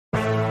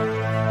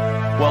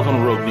Welcome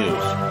to Rogue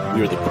News.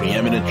 We are the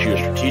preeminent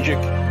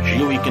geostrategic,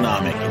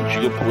 geoeconomic, and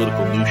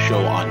geopolitical news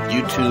show on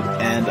YouTube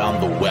and on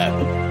the web.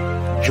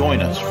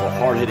 Join us for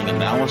hard-hitting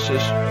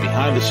analysis,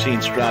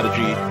 behind-the-scenes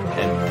strategy,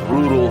 and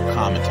brutal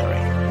commentary.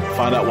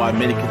 Find out why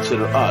many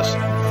consider us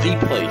the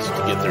place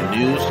to get their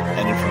news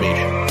and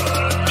information.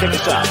 Check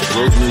us out at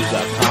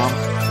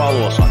roguenews.com.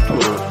 Follow us on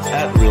Twitter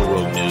at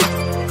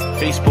RealRogueNews,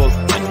 Facebook,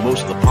 and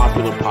most of the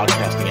popular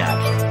podcasting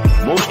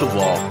apps. Most of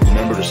all,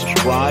 remember to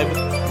subscribe,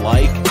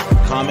 like,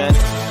 comment,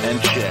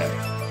 and share.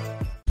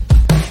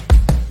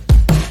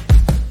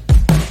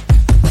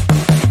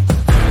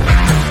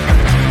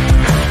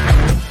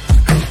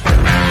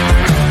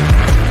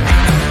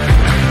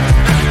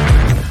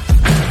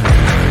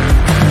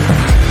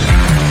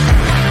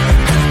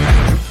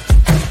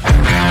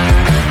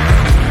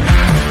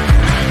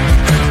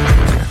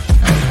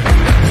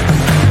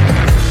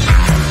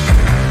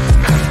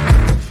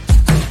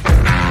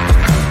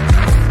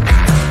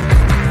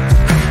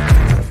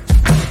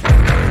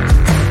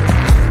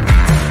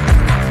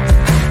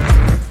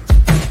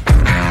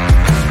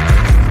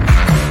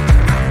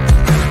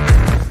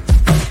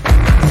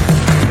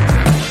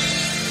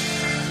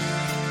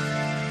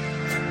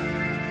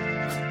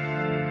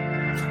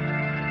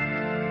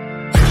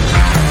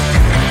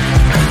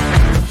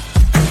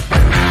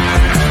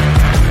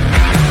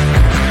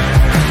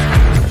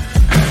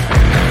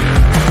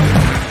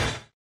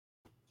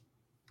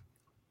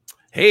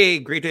 Hey,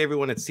 great day,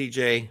 everyone. It's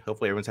CJ.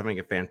 Hopefully, everyone's having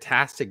a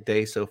fantastic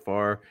day so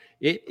far.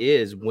 It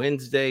is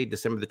Wednesday,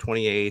 December the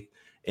 28th,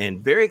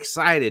 and very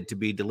excited to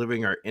be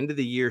delivering our end of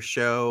the year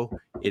show.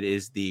 It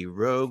is the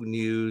Rogue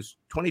News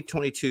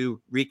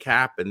 2022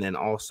 recap, and then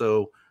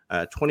also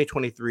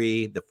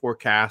 2023, the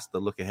forecast, the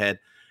look ahead.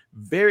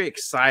 Very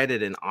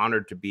excited and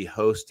honored to be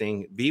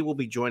hosting. V will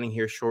be joining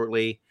here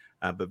shortly,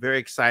 but very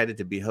excited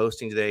to be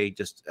hosting today.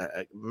 Just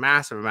a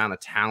massive amount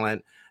of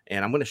talent.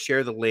 And I'm going to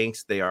share the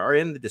links. They are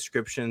in the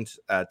descriptions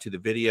to the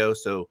video.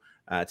 So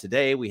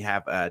today we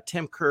have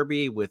Tim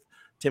Kirby with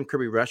Tim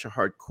Kirby Russia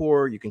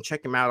Hardcore. You can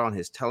check him out on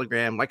his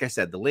Telegram. Like I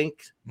said, the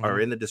links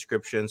are in the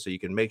description, so you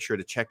can make sure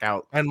to check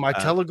out. And my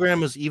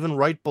Telegram is even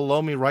right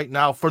below me right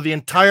now for the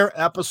entire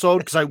episode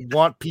because I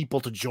want people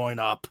to join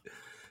up.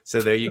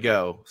 So there you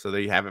go. So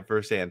there you have it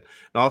firsthand.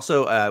 And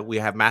also we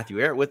have Matthew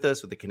Ehret with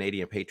us with the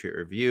Canadian Patriot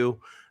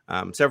Review.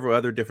 Several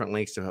other different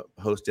links to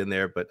host in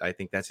there, but I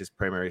think that's his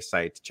primary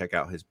site to check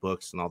out his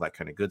books and all that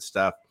kind of good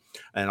stuff.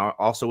 And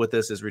also with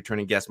us is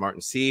returning guest Martin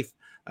Seif.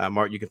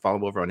 Martin, you can follow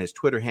him over on his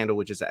Twitter handle,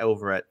 which is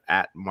over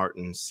at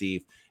Martin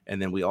Seif.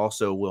 And then we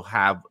also will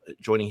have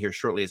joining here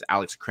shortly is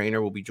Alex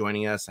Craner will be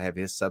joining us. I have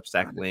his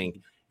Substack link.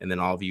 And then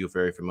all of you are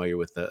very familiar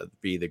with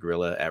the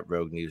Gorilla at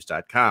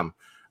roguenews.com.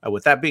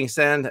 With that being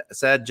said,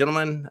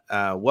 gentlemen,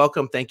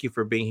 welcome. Thank you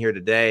for being here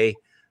today.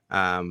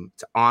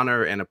 It's an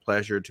honor and a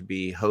pleasure to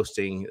be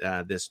hosting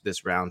this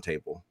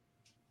roundtable.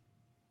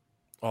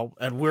 Oh,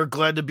 and we're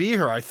glad to be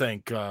here. I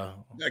think.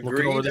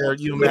 Looking over there at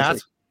you,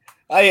 Matt.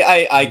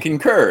 I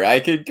concur.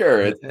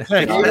 It's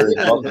an honor as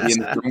well to be in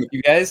the room with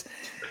you guys.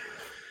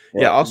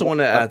 Yeah. I also want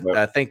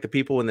to thank the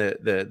people in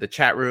the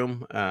chat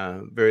room.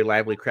 Very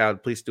lively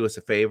crowd. Please do us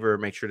a favor.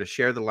 Make sure to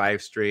share the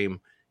live stream.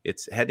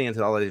 It's heading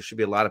into all. There should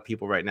be a lot of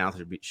people right now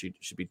that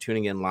should be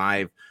tuning in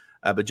live.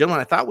 But gentlemen,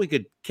 I thought we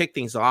could kick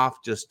things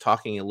off just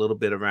talking a little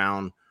bit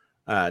around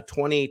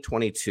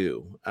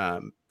 2022,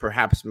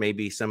 perhaps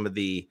maybe some of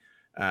the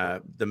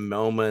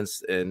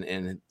moments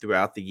and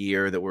throughout the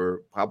year that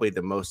were probably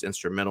the most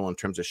instrumental in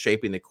terms of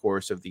shaping the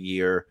course of the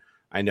year.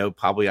 I know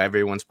probably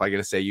everyone's probably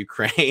going to say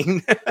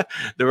Ukraine.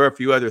 There were a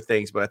few other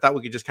things, but I thought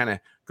we could just kind of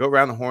go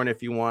around the horn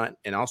if you want.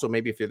 And also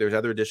maybe if there's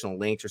other additional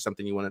links or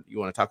something you want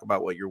to talk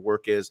about what your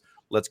work is,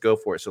 let's go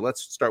for it. So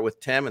let's start with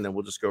Tim and then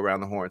we'll just go around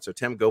the horn. So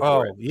Tim, go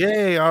for it.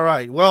 Yay. All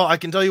right. Well, I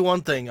can tell you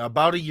one thing.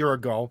 About a year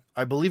ago,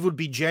 I believe it would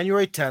be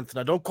January 10th.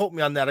 Now don't quote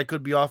me on that. I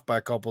could be off by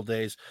a couple of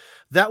days.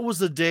 That was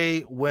the day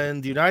when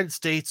the United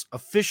States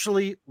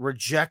officially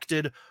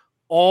rejected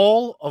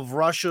all of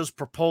Russia's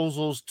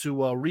proposals to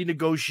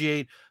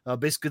renegotiate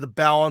basically the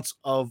balance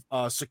of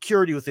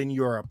security within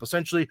Europe.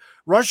 Essentially,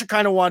 Russia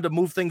kind of wanted to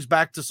move things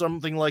back to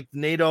something like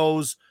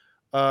NATO's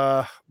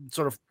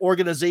sort of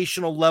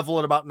organizational level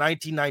at about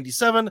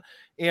 1997,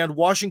 and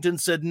Washington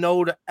said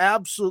no to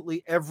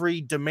absolutely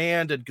every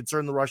demand and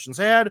concern the Russians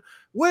had,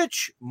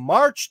 which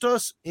marched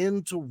us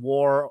into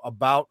war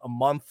about a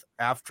month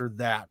after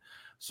that.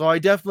 So I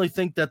definitely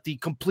think that the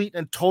complete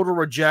and total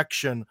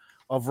rejection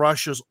of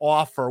Russia's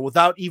offer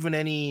without even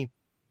any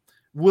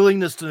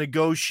willingness to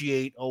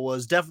negotiate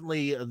was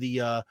definitely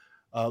the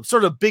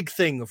sort of big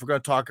thing if we're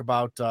going to talk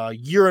about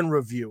year in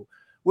review,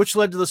 which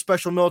led to the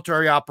special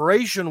military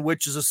operation,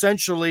 which is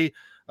essentially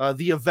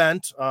the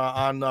event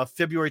on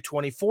February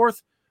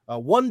 24th,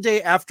 one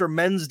day after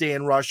Men's Day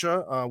in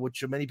Russia,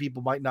 which many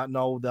people might not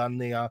know. On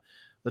the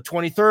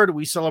 23rd,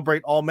 we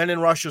celebrate all men in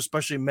Russia,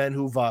 especially men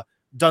who've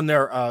done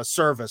their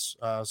service.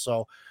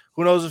 So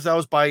who knows if that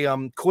was by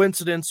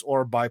coincidence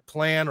or by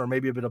plan or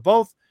maybe a bit of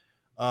both.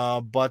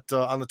 But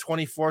on the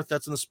 24th,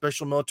 that's when the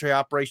special military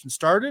operation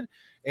started.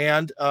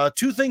 And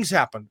two things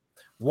happened.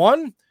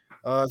 One,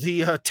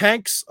 The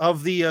tanks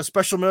of the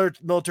special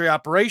military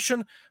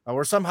operation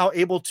were somehow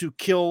able to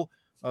kill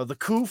the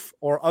Kuf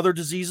or other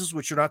diseases,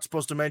 which you're not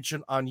supposed to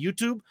mention on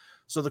YouTube.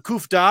 So the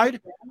Kuf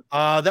died.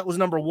 That was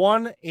number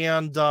one.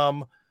 And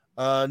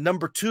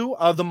number two,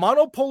 the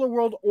monopolar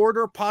world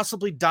order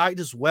possibly died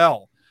as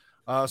well.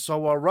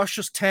 So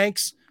Russia's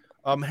tanks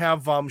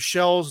have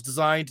shells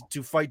designed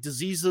to fight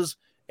diseases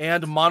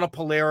and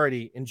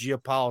monopolarity in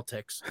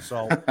geopolitics.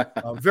 So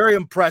very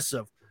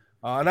impressive.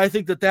 And I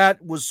think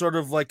that was sort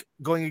of like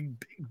going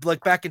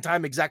like back in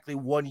time exactly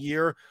 1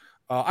 year.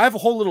 I have a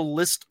whole little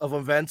list of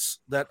events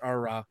that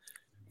are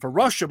for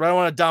Russia, but I don't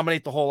want to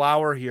dominate the whole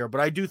hour here.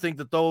 But I do think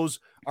that those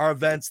are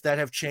events that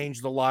have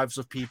changed the lives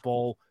of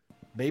people,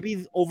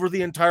 maybe over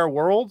the entire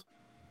world,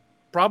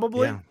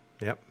 probably. Yeah.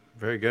 Yep.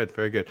 Very good.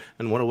 Very good.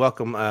 And want to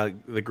welcome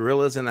the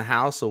gorillas in the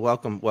house. So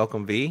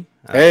welcome V.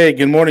 Hey,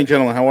 good morning,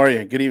 gentlemen. How are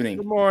you? Good evening.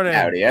 Good morning.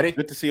 Howdy, Eddie.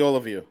 Good to see all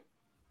of you.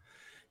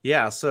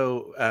 Yeah,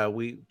 so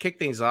we kick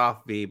things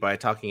off, V, by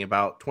talking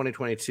about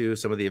 2022,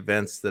 some of the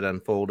events that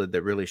unfolded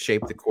that really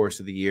shaped the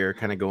course of the year,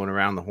 kind of going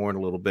around the horn a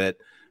little bit.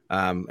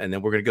 And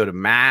then we're going to go to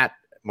Matt,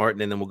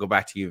 Martin, and then we'll go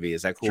back to you, V.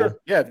 Is that cool? Sure.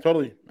 Yeah,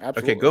 totally.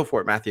 Absolutely. Okay, go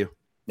for it, Matthew.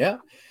 Yeah.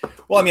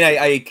 Well, I mean,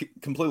 I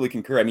completely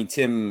concur. I mean,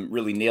 Tim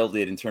really nailed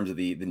it in terms of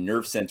the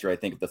nerve center, I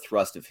think, of the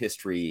thrust of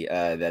history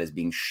that is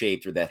being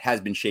shaped, or that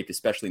has been shaped,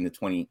 especially in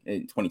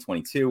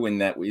 2022, and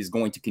that is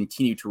going to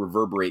continue to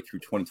reverberate through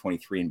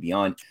 2023 and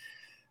beyond.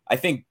 I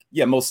think,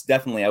 yeah, most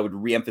definitely, I would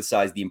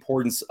reemphasize the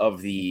importance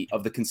of the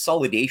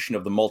consolidation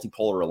of the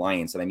multipolar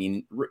alliance. And I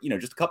mean,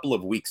 just a couple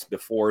of weeks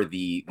before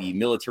the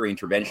military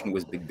intervention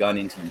was begun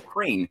into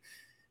Ukraine,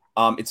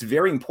 it's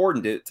very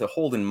important to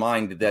hold in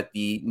mind that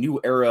the new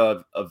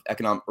era of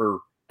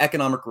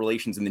economic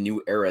relations in the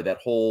new era, that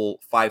whole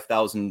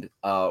 5,000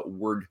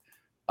 word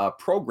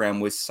program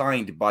was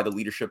signed by the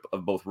leadership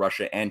of both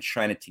Russia and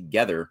China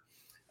together.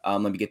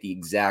 Let me get the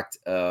exact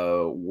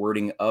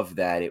wording of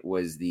that. It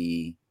was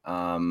the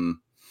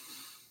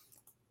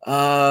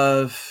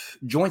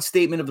joint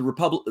statement of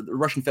the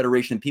Russian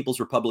Federation and People's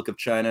Republic of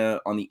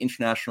China on the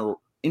international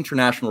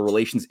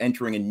relations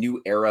entering a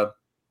new era.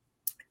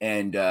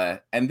 And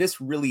this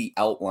really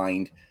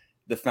outlined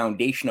the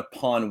foundation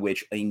upon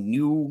which a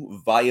new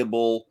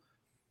viable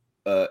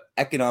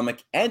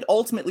economic and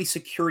ultimately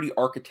security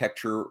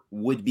architecture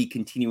would be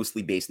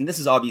continuously based. And this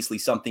is obviously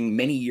something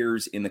many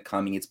years in the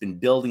coming. It's been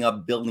building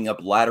up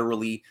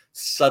laterally,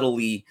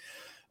 subtly,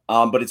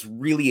 but it's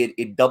really,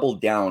 it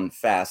doubled down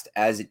fast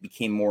as it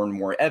became more and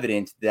more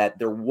evident that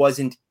there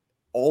wasn't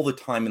all the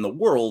time in the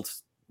world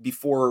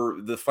before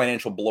the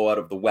financial blowout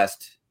of the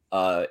West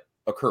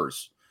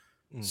occurs.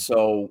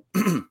 So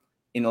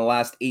in the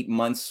last 8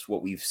 months,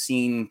 what we've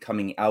seen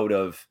coming out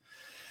of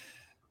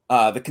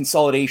the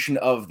consolidation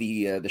of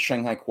the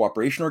Shanghai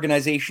Cooperation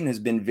Organization has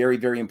been very,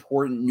 very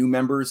important. New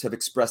members have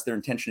expressed their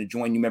intention to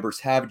join. New members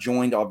have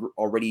joined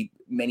already.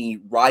 Many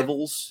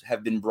rivals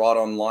have been brought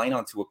online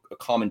onto a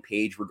common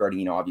page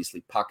regarding,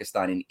 obviously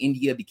Pakistan and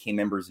India became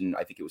members in,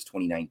 I think it was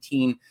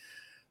 2019.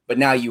 But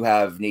now you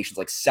have nations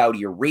like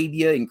Saudi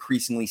Arabia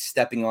increasingly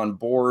stepping on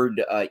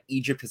board.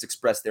 Egypt has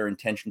expressed their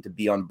intention to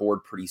be on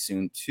board pretty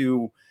soon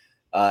too.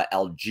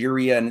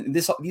 Algeria, and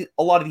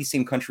a lot of these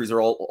same countries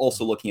are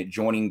also looking at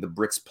joining the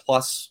BRICS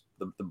Plus,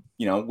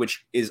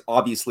 which is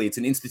obviously, it's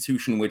an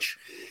institution which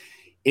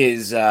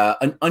is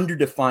an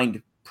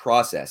underdefined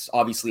process.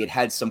 Obviously, it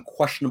had some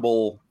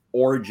questionable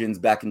origins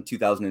back in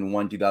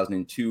 2001,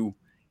 2002,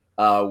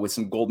 with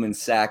some Goldman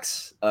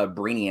Sachs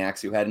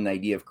brainiacs who had an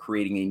idea of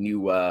creating a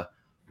new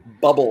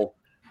bubble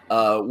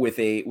with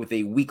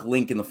a weak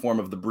link in the form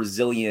of the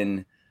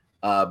Brazilian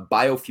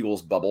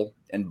biofuels bubble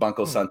and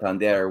Banco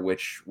Santander,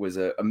 which was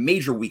a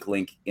major weak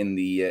link in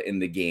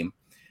the game.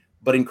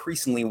 But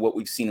increasingly, what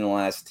we've seen in the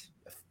last,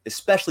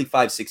 especially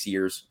 5-6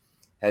 years,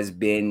 has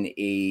been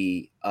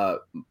a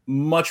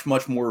much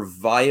more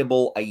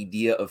viable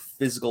idea of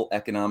physical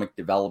economic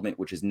development,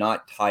 which is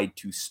not tied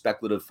to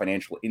speculative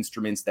financial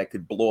instruments that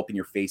could blow up in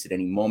your face at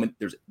any moment.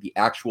 There's the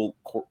actual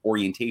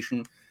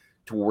orientation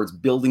towards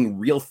building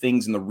real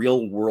things in the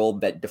real world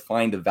that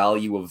define the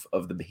value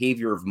of the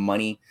behavior of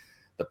money,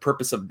 the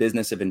purpose of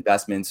business, of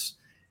investments.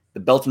 The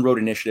Belt and Road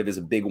Initiative is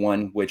a big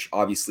one, which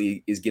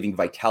obviously is giving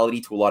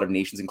vitality to a lot of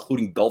nations,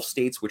 including Gulf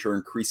states, which are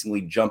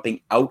increasingly jumping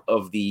out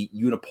of the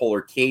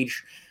unipolar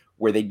cage,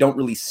 where they don't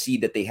really see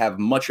that they have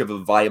much of a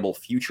viable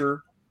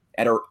future,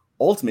 and are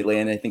ultimately,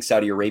 and I think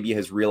Saudi Arabia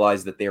has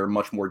realized that they are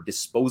much more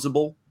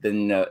disposable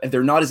than,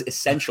 they're not as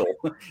essential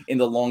in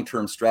the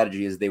long-term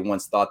strategy as they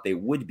once thought they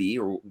would be,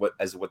 or what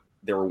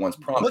they were once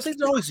promised. One thing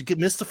that always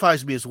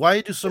mystifies me is,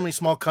 why do so many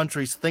small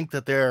countries think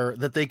that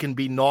they can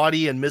be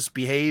naughty and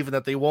misbehave and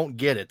that they won't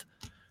get it?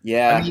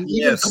 Yeah, I mean,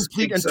 even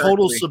complete and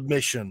total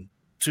submission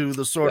to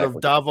the sort of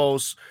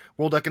Davos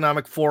World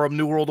Economic Forum,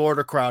 New World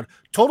Order crowd.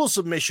 Total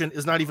submission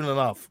is not even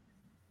enough.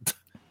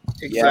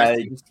 Yeah,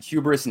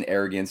 hubris and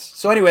arrogance.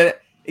 So anyway,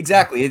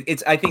 exactly.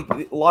 It's I think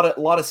a lot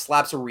of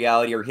slaps of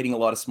reality are hitting a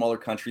lot of smaller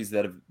countries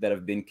that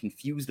have been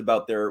confused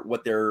about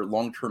what their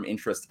long-term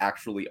interests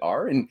actually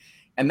are, and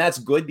And that's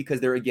good because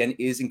there, again,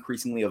 is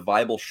increasingly a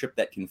viable ship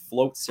that can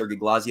float. Sergei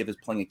Glaziev is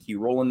playing a key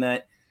role in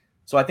that.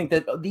 So I think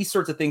that these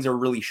sorts of things are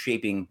really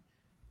shaping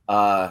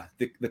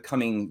the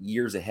coming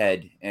years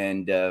ahead.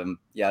 And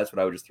that's what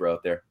I would just throw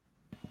out there.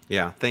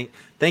 Yeah,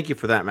 thank you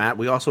for that, Matt.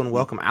 We also want to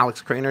welcome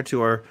Alex Craner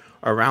to our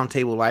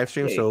roundtable live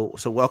stream. Hey. So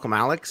welcome,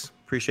 Alex.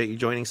 Appreciate you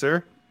joining,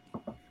 sir.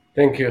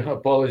 Thank you.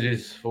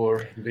 Apologies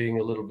for being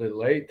a little bit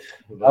late.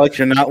 Alex,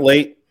 you're not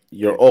late.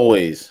 You're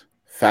always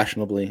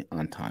fashionably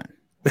on time.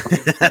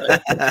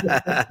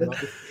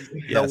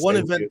 One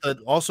event that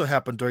also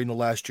happened during the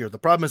last year. The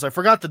problem is I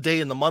forgot the day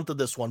and the month of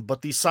this one,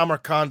 but the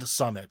Samarkand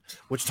summit,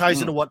 which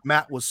ties into what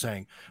Matt was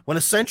saying, when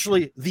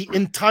essentially the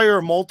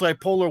entire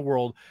multipolar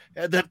world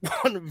had that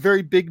one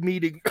very big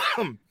meeting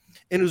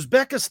in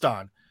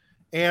Uzbekistan.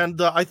 And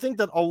I think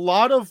that a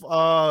lot of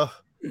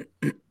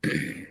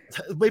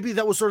maybe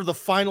that was sort of the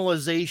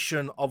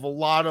finalization of a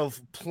lot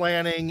of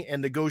planning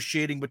and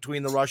negotiating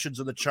between the Russians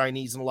and the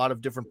Chinese and a lot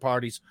of different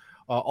parties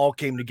all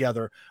came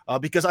together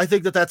because I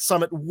think that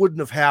summit wouldn't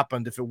have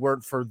happened if it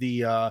weren't for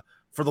the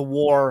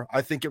war.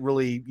 I think it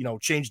really,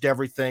 changed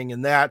everything.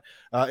 And that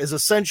is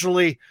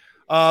essentially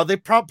they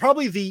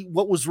probably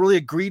what was really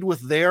agreed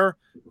with there.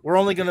 We're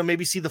only going to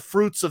maybe see the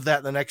fruits of that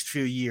in the next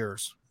few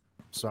years.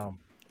 So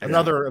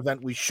another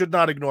event we should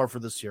not ignore for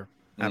this year.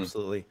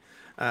 Absolutely.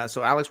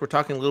 So, Alex, we're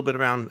talking a little bit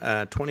around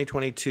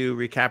 2022,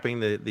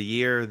 recapping the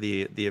year,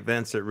 the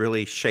events that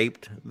really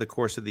shaped the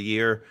course of the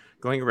year,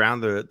 going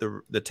around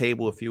the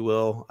table, if you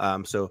will.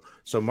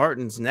 So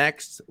Martin's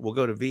next. We'll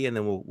go to V, and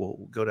then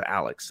we'll go to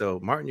Alex. So,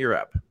 Martin, you're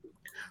up.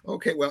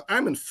 Okay, well,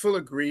 I'm in full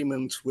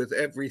agreement with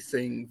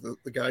everything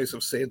that the guys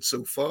have said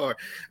so far,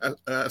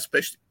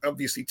 especially,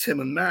 obviously, Tim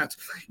and Matt.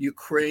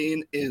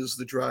 Ukraine is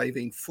the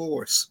driving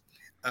force.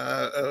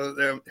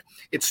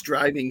 It's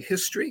driving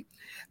history.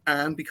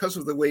 And because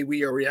of the way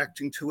we are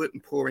reacting to it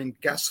and pouring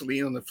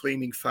gasoline on the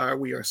flaming fire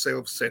we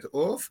ourselves set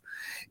off,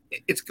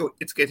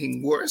 it's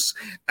getting worse,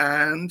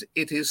 and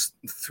it is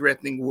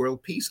threatening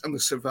world peace and the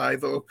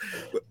survival of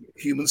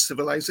human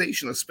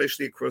civilization,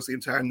 especially across the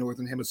entire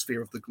northern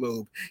hemisphere of the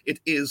globe. It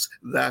is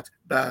that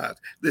bad.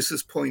 This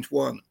is point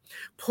one.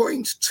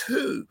 Point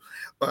two,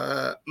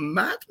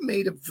 Matt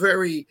made a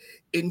very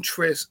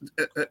interesting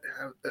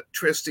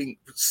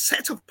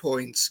set of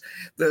points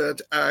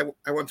that I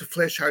want to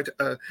flesh out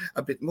a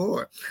bit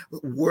more.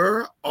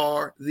 Where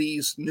are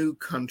these new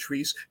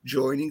countries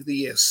joining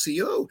the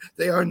SCO?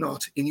 They are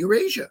not in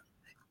Eurasia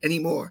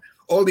anymore.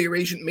 All the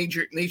Eurasian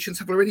major nations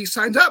have already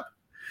signed up.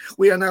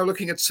 We are now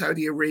looking at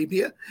Saudi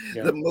Arabia,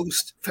 the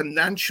most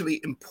financially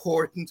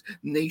important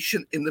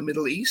nation in the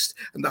Middle East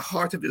and the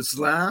heart of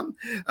Islam,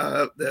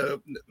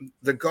 the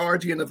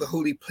guardian of the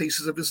holy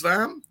places of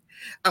Islam.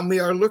 And we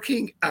are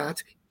looking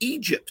at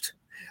Egypt.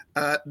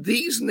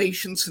 These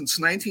nations since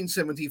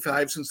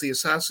 1975, since the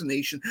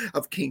assassination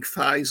of King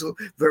Faisal,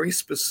 very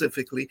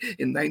specifically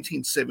in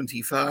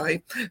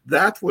 1975,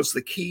 that was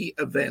the key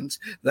event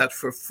that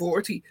for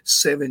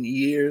 47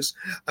 years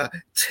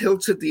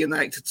tilted the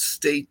United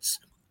States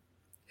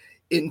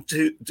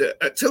tilted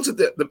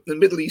the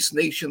Middle East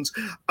nations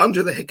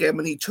under the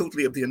hegemony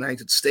totally of the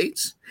United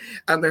States.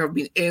 And there have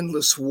been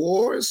endless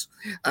wars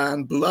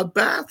and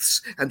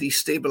bloodbaths and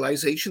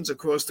destabilizations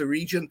across the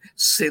region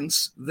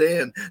since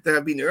then. There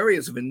have been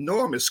areas of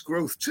enormous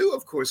growth too,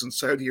 of course, in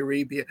Saudi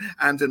Arabia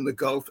and in the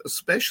Gulf,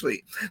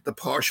 especially the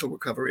partial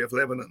recovery of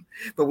Lebanon.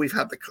 But we've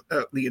had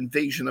the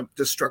invasion of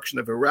destruction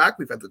of Iraq.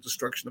 We've had the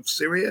destruction of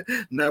Syria.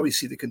 Now we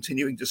see the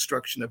continuing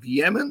destruction of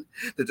Yemen,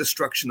 the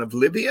destruction of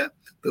Libya.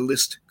 The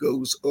list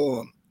goes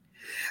on.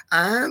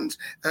 And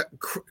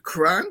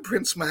Crown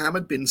Prince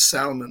Mohammed bin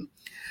Salman,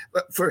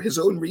 for his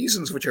own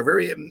reasons, which are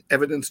very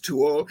evident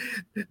to all,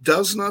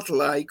 does not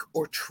like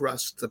or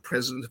trust the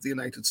President of the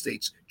United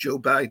States, Joe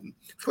Biden.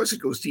 Of course,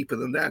 it goes deeper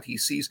than that. He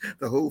sees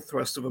the whole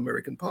thrust of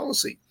American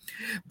policy.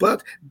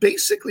 But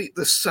basically,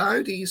 the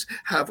Saudis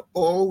have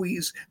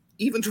always,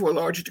 even to a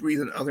larger degree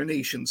than other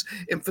nations,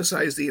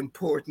 emphasize the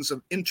importance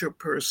of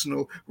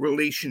interpersonal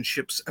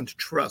relationships and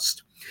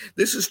trust.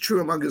 This is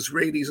true among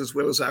Israelis as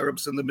well as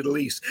Arabs in the Middle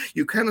East.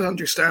 You cannot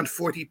understand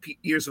 40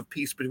 years of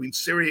peace between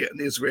Syria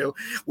and Israel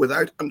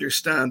without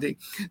understanding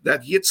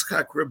that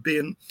Yitzhak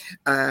Rabin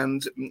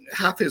and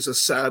Hafiz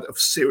Assad of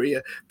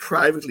Syria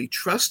privately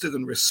trusted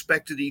and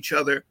respected each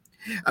other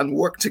and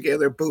worked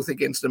together both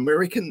against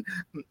American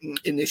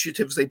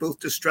initiatives they both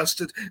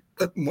distrusted,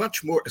 but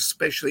much more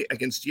especially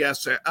against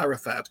Yasser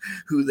Arafat,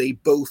 who they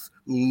both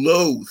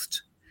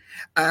loathed.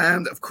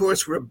 And of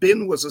course,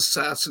 Rabin was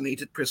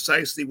assassinated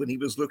precisely when he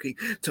was looking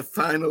to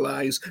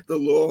finalize the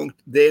long,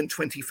 then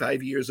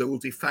 25 years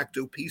old de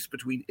facto peace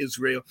between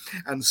Israel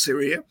and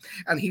Syria.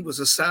 And he was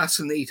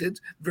assassinated,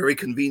 very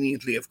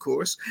conveniently, of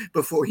course,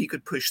 before he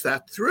could push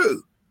that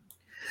through.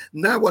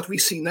 Now, what we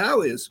see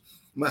now is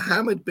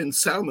Mohammed bin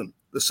Salman,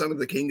 the son of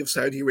the king of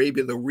Saudi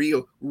Arabia, the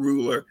real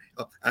ruler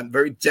and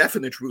very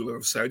definite ruler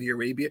of Saudi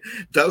Arabia,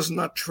 does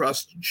not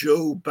trust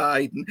Joe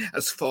Biden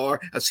as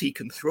far as he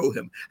can throw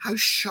him. How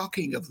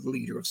shocking of the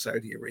leader of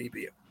Saudi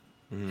Arabia.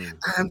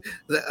 And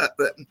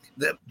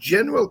the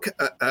general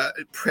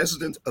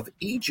president of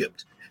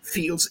Egypt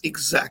feels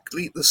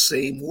exactly the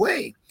same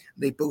way.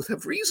 They both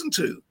have reason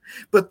to.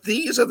 But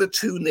these are the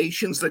two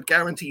nations that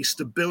guarantee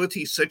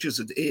stability such as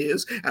it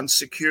is, and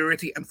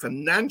security and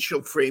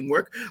financial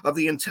framework of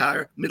the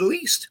entire Middle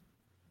East.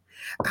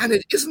 And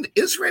it isn't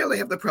Israel they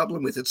have the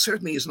problem with. It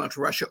certainly is not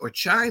Russia or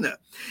China.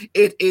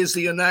 It is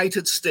the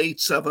United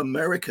States of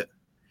America.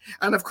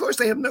 And of course,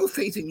 they have no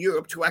faith in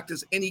Europe to act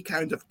as any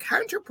kind of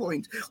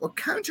counterpoint or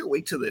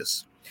counterweight to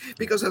this.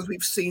 Because as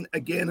we've seen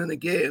again and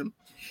again,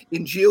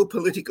 in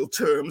geopolitical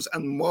terms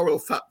and moral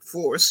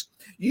force,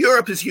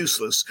 Europe is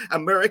useless.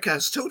 America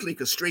has totally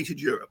castrated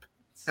Europe,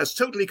 has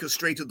totally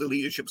castrated the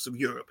leaderships of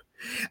Europe.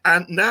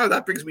 And now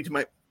that brings me to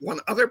my one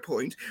other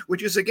point,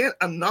 which is, again,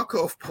 a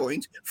knockoff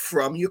point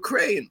from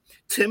Ukraine.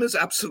 Tim is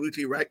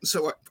absolutely right. And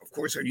so, of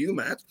course, are you,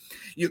 Matt?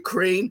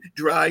 Ukraine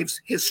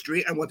drives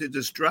history. And what it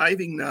is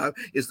driving now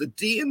is the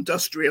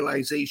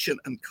deindustrialization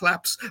and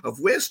collapse of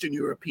Western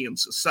European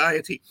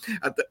society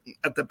at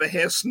the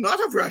behest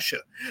not of Russia,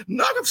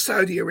 not of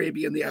Saudi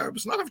Arabia and the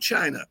Arabs, not of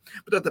China,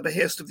 but at the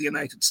behest of the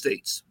United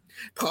States.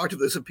 Part of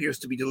this appears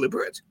to be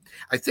deliberate.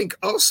 I think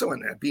also,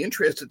 and I'd be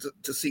interested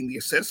to seeing the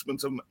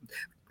assessments of my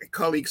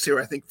colleagues here,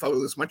 I think,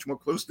 follow this much more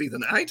closely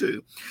than I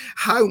do,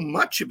 how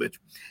much of it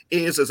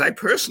is, as I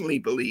personally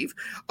believe,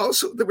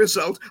 also the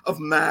result of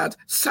mad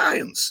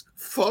science,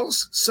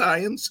 false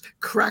science,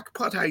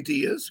 crackpot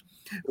ideas,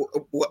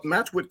 what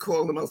Matt would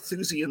call the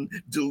Malthusian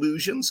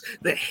delusions,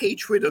 the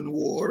hatred and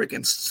war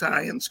against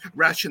science,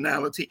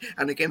 rationality,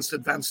 and against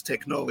advanced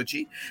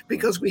technology,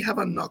 because we have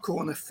a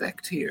knock-on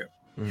effect here.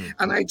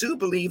 And I do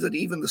believe that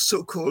even the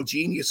so-called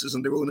geniuses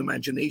in their own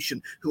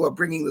imagination who are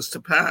bringing this to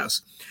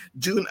pass,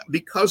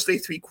 because they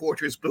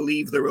three-quarters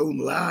believe their own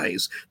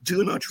lies,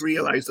 do not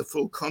realize the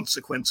full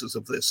consequences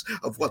of this,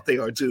 of what they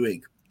are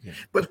doing. Yeah.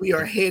 But we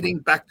are heading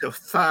back to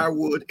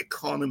firewood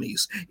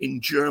economies in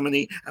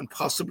Germany and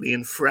possibly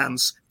in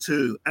France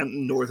too,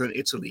 and northern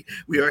Italy.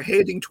 We are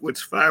heading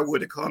towards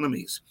firewood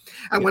economies.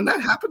 And when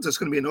that happens, there's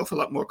going to be an awful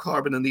lot more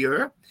carbon in the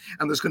air,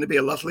 and there's going to be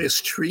a lot less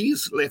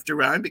trees left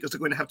around because they're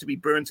going to have to be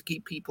burned to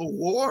keep people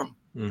warm.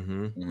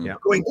 Yeah.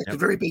 Going back to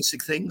very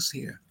basic things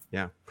here.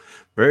 Yeah.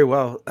 Very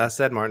well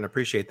said, Martin.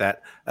 Appreciate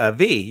that.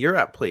 V, you're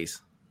up,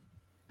 please.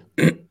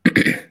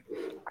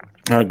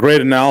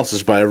 Great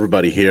analysis by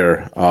everybody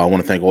here. I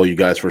want to thank all you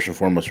guys first and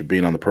foremost for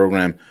being on the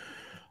program.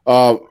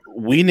 I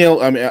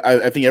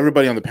think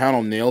everybody on the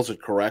panel nails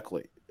it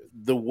correctly.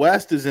 The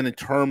West is in a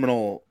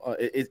terminal.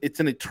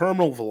 It's in a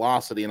terminal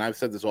velocity, and I've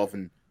said this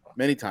often,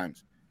 many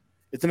times.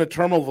 It's in a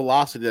terminal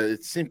velocity that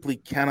it simply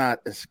cannot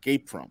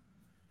escape from.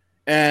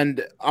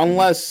 And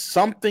unless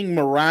something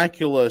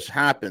miraculous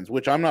happens,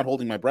 which I'm not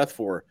holding my breath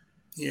for,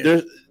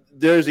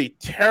 there's a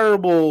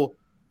terrible.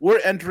 We're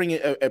entering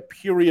a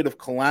period of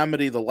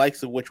calamity, the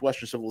likes of which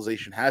Western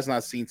civilization has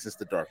not seen since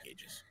the Dark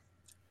Ages.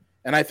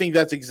 And I think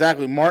that's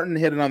exactly, Martin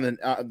hit it on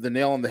the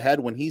nail on the head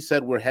when he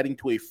said we're heading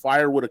to a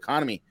firewood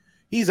economy.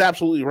 He's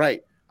absolutely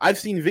right. I've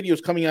seen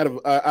videos coming out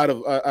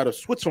of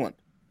Switzerland,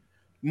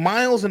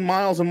 miles and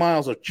miles and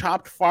miles of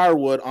chopped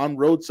firewood on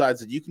roadsides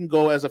that you can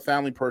go as a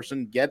family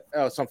person, get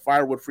some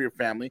firewood for your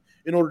family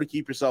in order to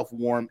keep yourself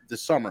warm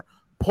this summer.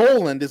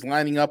 Poland is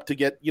lining up to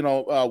get,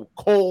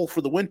 coal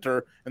for the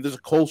winter, and there's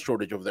a coal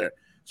shortage over there.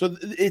 So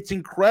it's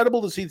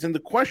incredible to see this. And the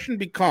question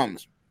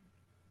becomes,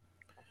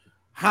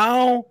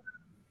 how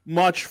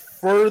much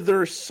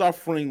further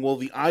suffering will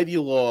the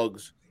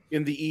ideologues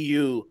in the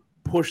EU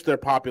push their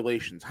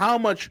populations? How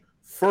much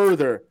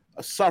further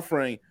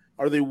suffering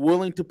are they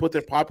willing to put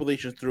their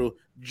populations through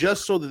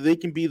just so that they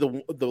can be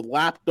the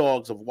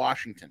lapdogs of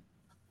Washington?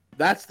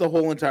 That's the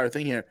whole entire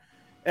thing here.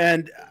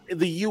 And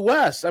the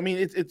U.S., I mean,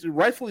 it's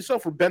rightfully so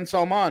for Ben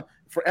Salman,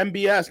 for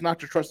MBS not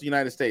to trust the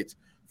United States,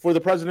 for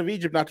the president of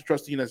Egypt not to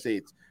trust the United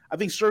States. I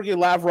think Sergei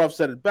Lavrov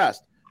said it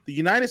best. The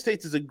United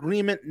States is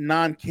agreement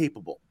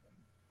non-capable.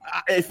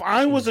 If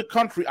I was a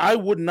country, I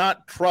would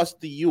not trust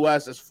the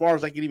U.S. as far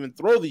as I could even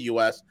throw the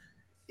U.S.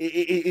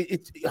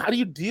 How do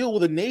you deal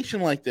with a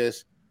nation like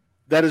this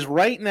that is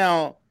right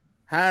now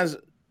has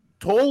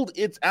told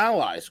its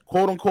allies,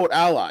 quote-unquote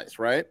allies,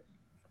 right,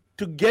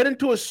 to get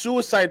into a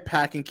suicide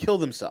pact and kill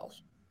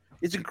themselves?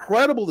 It's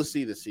incredible to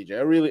see this, CJ.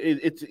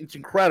 It's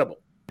incredible.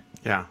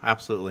 Yeah,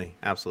 absolutely.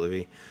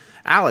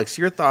 Alex,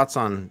 your thoughts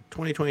on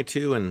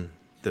 2022 and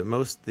the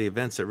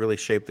events that really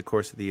shaped the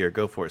course of the year.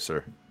 Go for it,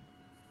 sir.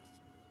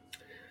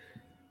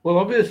 Well,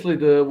 obviously,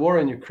 the war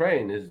in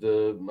Ukraine is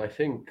I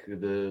think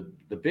the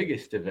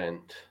biggest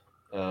event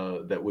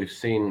that we've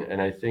seen,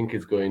 and I think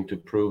is going to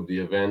prove the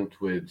event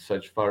with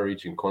such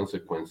far-reaching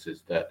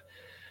consequences that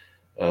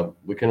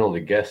we can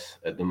only guess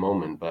at the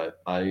moment.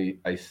 But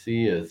I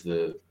see as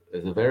a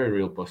very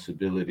real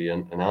possibility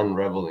an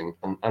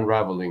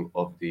unraveling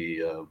of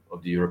the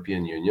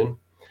European Union.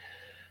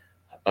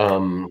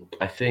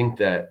 I think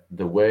that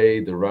the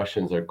way the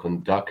Russians are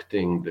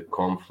conducting the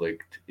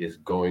conflict is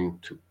going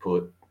to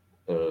put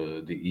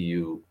the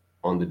EU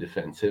on the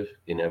defensive,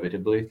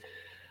 inevitably.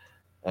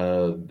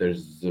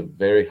 There's a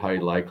very high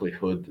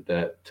likelihood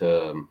that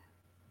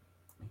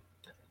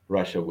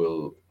Russia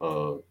will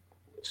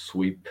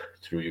sweep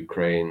through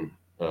Ukraine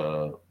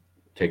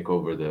take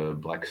over the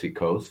Black Sea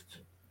coast,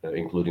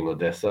 including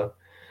Odessa,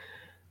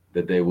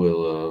 that they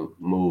will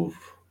move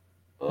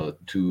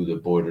to the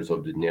borders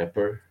of the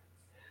Dnieper,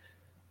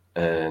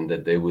 and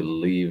that they will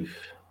leave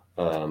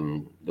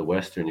the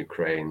western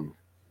Ukraine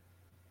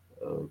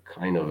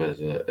kind of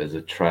as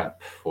a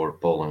trap for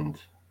Poland,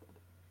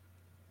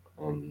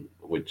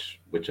 which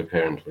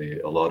apparently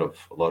a lot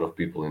of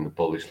people in the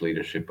Polish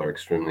leadership are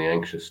extremely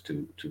anxious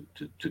to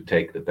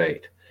take the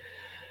bait.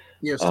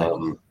 Yes.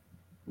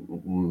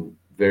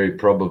 Very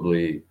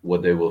probably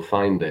what they will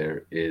find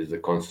there is a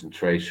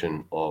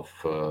concentration of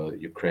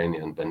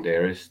Ukrainian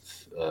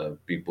Banderists,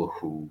 people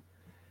who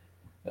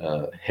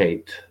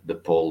hate the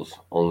Poles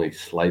only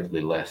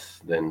slightly less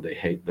than they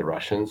hate the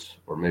Russians,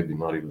 or maybe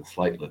not even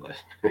slightly less.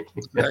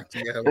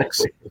 Exactly,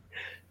 Alex.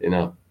 You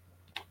know,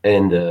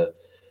 and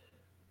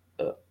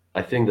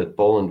I think that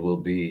Poland will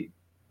be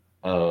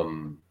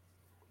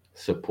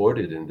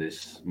supported in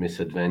this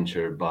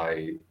misadventure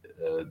by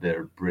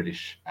their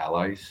British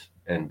allies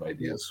and by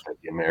the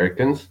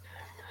Americans.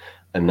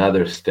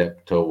 Another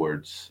step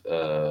towards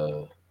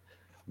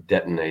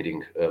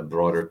detonating a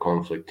broader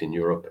conflict in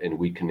Europe and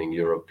weakening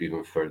Europe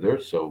even further.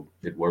 So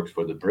it works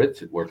for the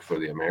Brits, it works for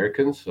the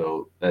Americans.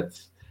 So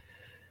that's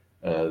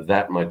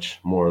that much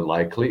more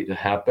likely to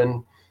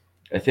happen.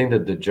 I think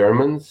that the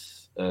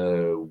Germans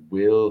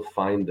will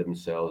find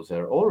themselves,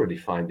 are already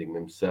finding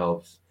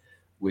themselves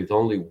with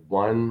only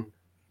one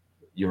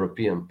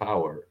European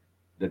power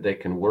that they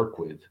can work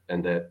with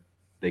and that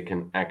they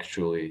can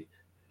actually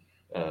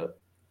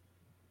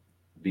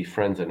be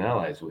friends and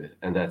allies with,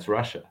 and that's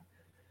Russia.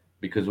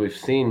 Because we've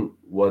seen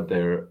what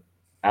their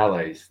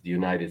allies, the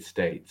United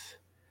States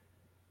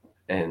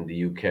and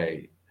the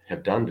UK,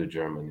 have done to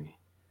Germany.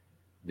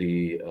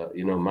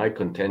 My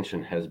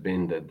contention has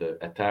been that the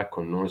attack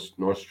on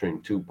Nord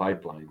Stream 2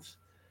 pipelines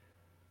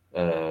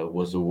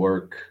was a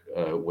work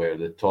where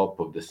the top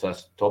of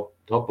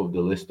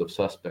the list of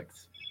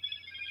suspects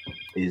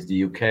is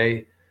the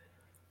UK,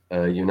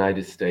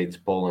 United States,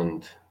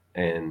 Poland,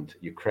 and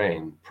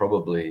Ukraine,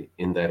 probably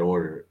in that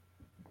order.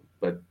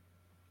 But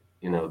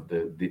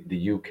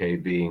the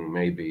UK being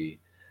maybe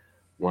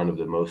one of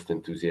the most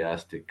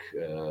enthusiastic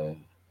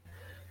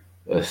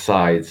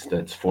sides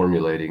that's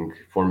formulating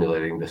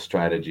the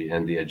strategy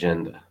and the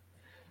agenda.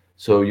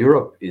 So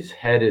Europe is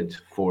headed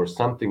for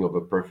something of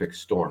a perfect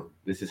storm.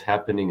 This is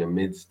happening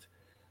amidst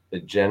a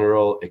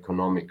general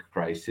economic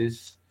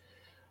crisis.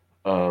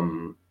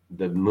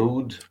 The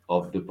mood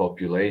of the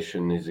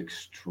population is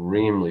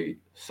extremely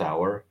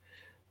sour.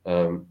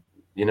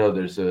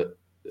 There's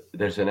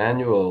an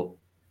annual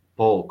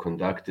poll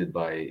conducted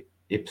by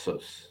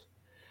Ipsos,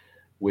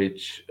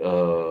 which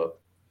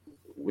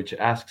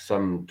asks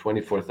some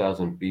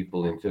 24,000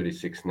 people in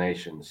 36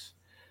 nations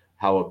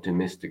how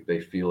optimistic they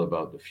feel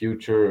about the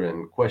future,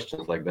 and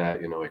questions like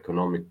that,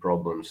 economic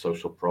problems,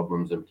 social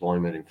problems,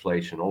 employment,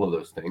 inflation, all of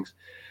those things.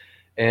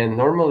 And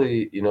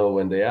normally,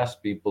 when they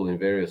ask people in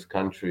various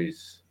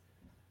countries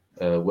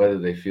whether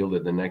they feel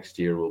that the next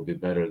year will be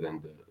better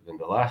than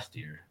the last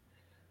year,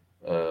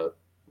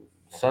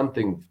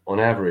 something on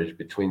average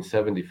between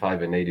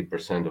 75 and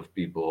 80% of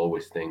people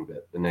always think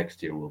that the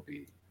next year will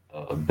be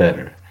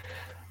better.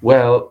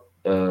 Well,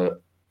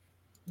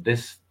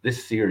 this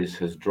series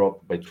has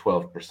dropped by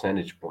 12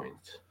 percentage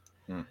points,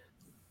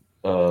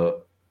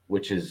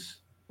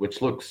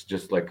 which looks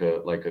just like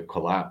a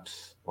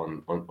collapse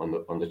on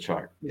the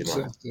chart.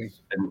 Exactly.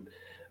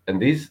 And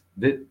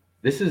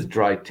this is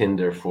dry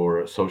tinder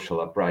for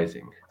social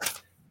uprising.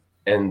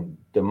 And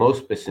the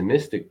most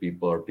pessimistic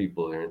people are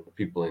people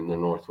in the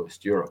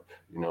Northwest Europe,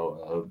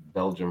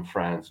 Belgium,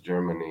 France,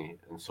 Germany,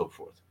 and so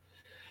forth.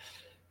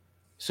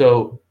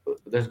 So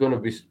there's going to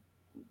be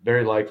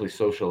very likely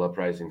social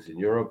uprisings in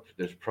Europe.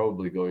 There's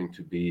probably going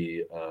to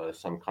be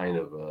some kind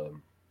of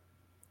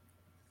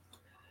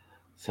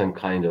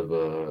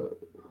a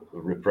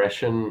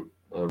repression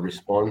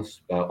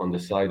response on the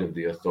side of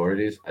the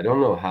authorities. I don't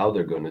know how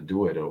they're going to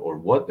do it or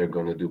what they're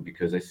going to do,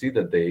 because I see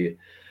that they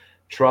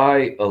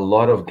try a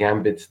lot of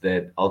gambits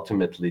that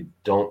ultimately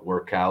don't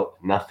work out.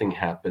 Nothing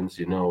happens,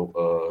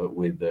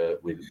 with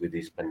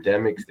these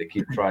pandemics. They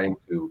keep trying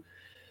to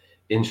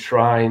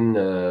enshrine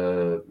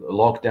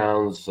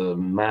lockdowns,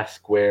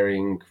 mask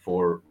wearing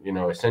for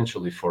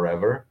essentially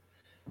forever,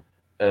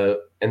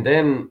 and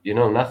then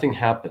nothing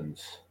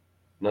happens.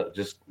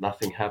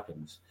 Nothing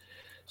happens.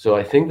 So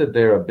I think that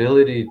their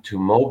ability to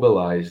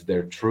mobilize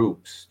their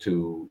troops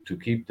to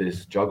keep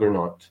this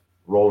juggernaut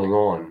rolling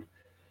on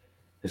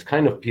has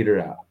kind of petered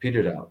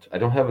out. I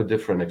don't have a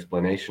different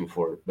explanation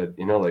for it, but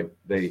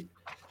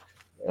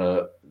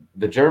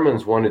the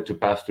Germans wanted to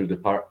pass through the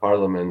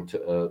parliament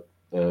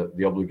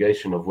the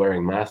obligation of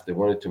wearing masks. They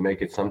wanted to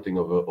make it something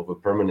of a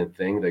permanent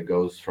thing that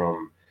goes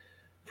from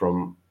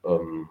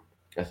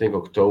I think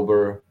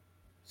October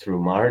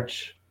through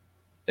March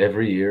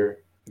every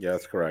year. Yeah,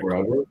 that's correct.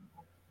 Forever.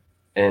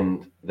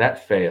 And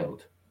that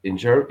failed.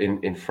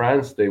 In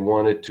France, they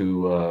wanted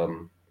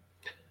to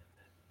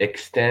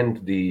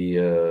extend the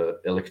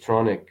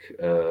electronic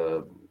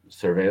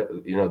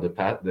surveil,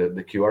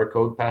 the QR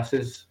code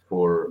passes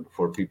for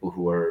people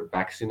who are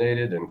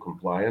vaccinated and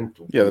compliant.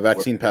 Yeah, the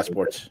vaccine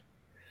passports.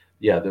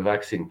 Yeah, the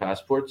vaccine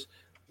passports.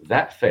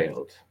 That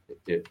failed.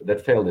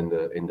 That failed in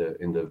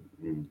the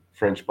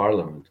French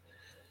Parliament.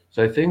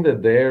 So I think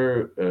that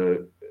their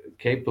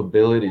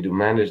capability to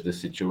manage the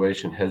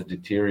situation has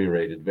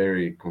deteriorated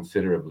very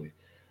considerably.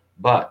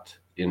 But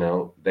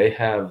they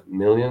have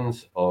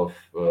millions of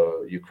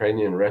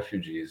Ukrainian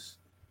refugees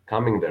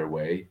coming their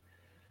way.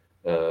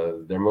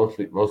 They're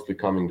mostly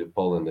coming to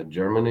Poland and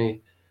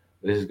Germany.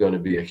 This is going to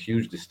be a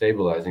huge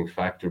destabilizing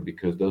factor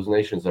because those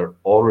nations are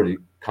already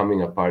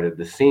coming apart at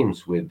the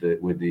seams with the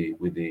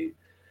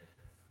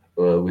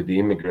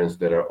immigrants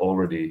that are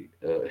already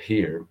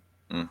here.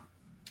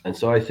 And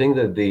so I think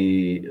that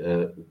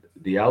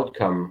the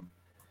outcome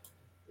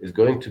is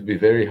going to be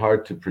very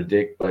hard to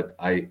predict, but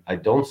I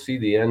don't see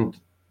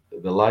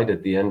the light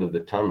at the end of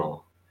the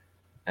tunnel.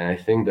 And I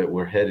think that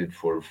we're headed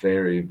for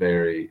very,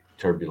 very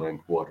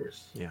turbulent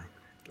waters. Yeah.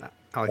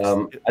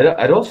 Alex,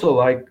 I'd also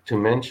like to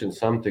mention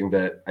something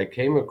that I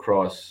came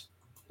across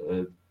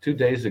 2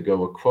 days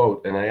ago, a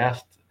quote, and I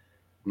asked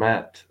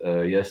Matt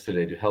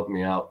yesterday to help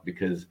me out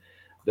because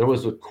there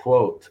was a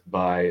quote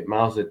by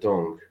Mao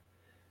Zedong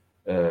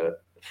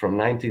from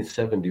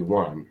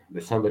 1971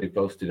 that somebody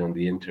posted on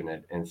the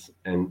internet, and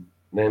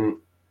then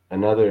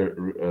another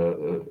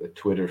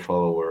Twitter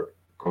follower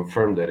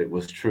confirmed that it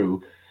was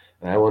true.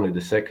 And I wanted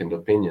a second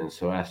opinion,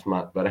 so I asked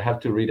Matt. But I have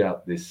to read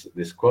out this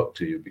quote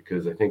to you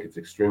because I think it's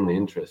extremely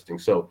interesting.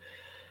 So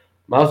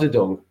Mao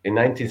Zedong in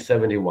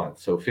 1971,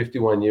 so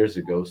 51 years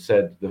ago,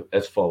 said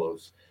as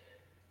follows: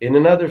 "In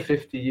another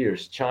 50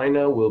 years,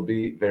 China will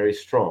be very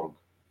strong.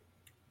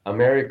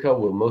 America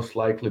will most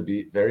likely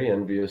be very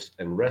envious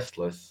and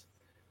restless,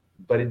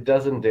 but it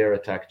doesn't dare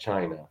attack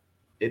China.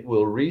 It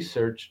will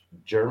research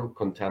germ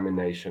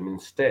contamination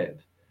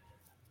instead.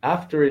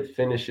 After it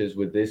finishes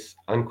with this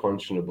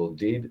unconscionable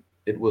deed,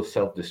 it will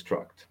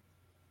self-destruct."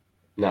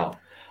 Now,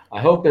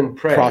 I hope and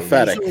pray.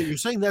 Prophetic. You're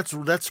saying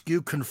that's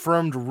you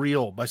confirmed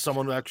real by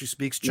someone who actually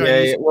speaks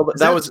Chinese. Yeah. Well,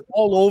 that was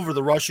all over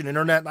the Russian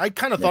internet. And I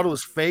kind of thought it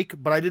was fake,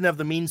 but I didn't have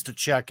the means to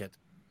check it.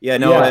 Yeah,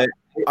 no. Yeah.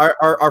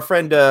 Our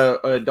friend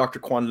Dr.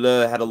 Quan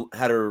Le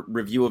had a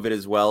review of it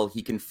as well.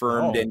 He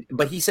confirmed,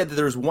 but he said that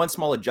there was one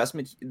small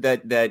adjustment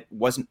that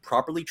wasn't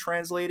properly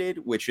translated,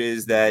 which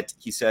is that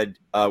he said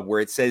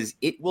where it says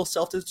it will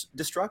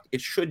self-destruct,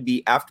 it should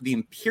be after the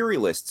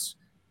imperialists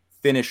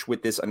finish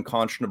with this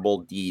unconscionable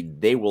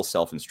deed, they will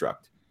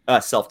self-destruct.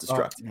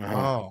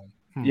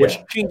 Which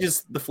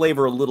changes the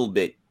flavor a little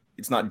bit.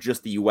 It's not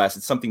just the U.S.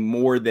 It's something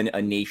more than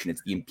a nation.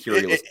 It's the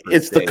imperialists.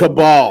 It's the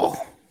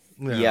cabal.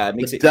 Yeah,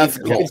 it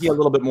gives you a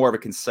little bit more of a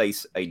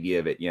concise idea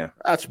of it. Yeah,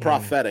 that's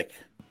prophetic.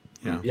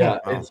 Yeah.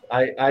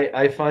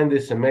 I find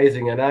this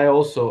amazing, and I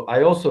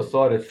also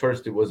thought at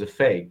first it was a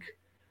fake.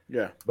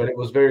 Yeah, but it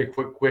was very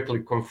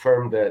quickly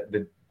confirmed that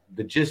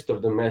the gist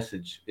of the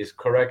message is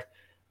correct,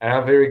 and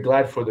I'm very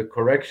glad for the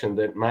correction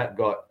that Matt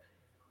got,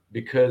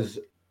 because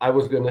I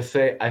was going to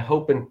say I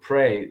hope and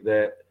pray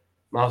that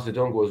Mao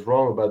Zedong was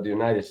wrong about the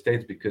United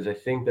States, because I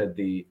think that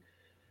the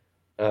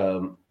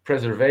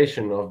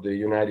preservation of the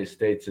United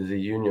States as a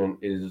union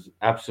is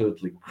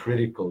absolutely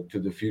critical to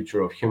the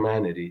future of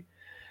humanity.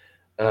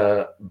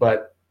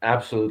 But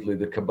absolutely,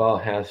 the cabal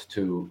has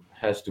to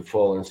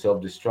fall and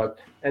self-destruct,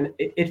 and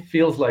it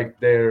feels like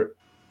they're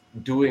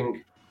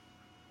doing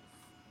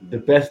the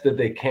best that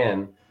they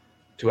can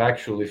to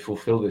actually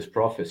fulfill this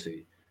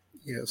prophecy.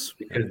 Yes,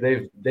 because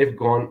they've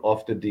gone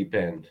off the deep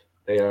end.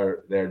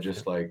 They're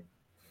just like,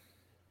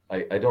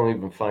 I don't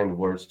even find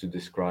words to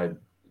describe.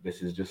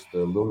 This is just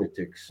the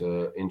lunatics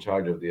in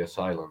charge of the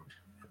asylum.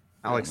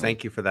 Alex,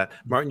 thank you for that.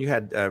 Martin, you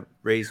had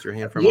raised your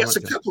hand for a moment. Yes,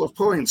 a couple of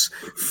points.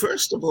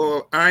 First of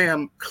all, I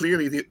am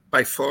clearly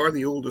by far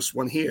the oldest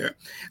one here,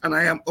 and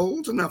I am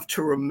old enough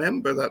to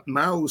remember that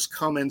Mao's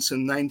comments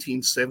in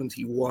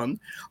 1971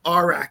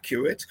 are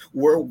accurate,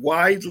 were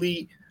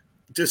widely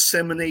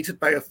disseminated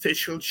by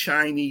official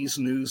Chinese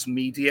news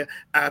media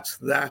at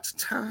that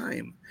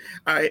time.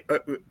 I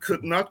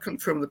could not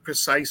confirm the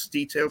precise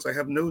details. I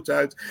have no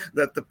doubt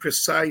that the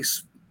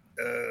precise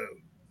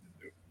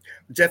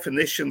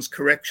definitions,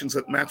 corrections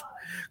that Matt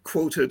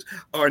quoted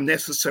are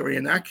necessary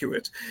and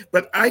accurate.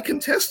 But I can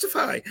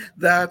testify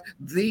that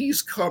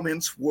these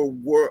comments were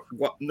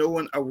what no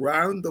one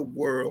around the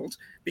world.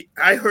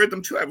 I heard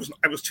them too. I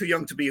was too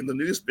young to be in the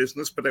news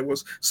business, but I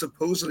was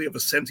supposedly of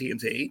a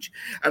sentient age,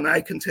 and I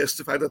can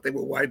testify that they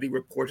were widely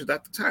reported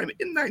at the time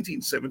in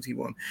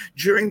 1971,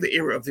 during the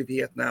era of the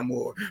Vietnam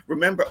War.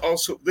 Remember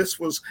also, this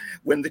was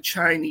when the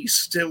Chinese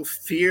still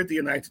feared the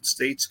United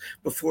States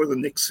before the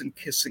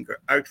Nixon-Kissinger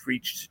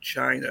outreach to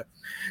China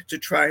to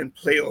try and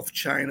play off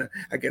China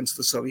against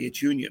the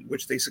Soviet Union,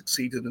 which they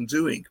succeeded in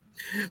doing.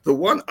 The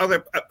one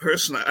other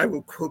person I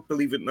will quote,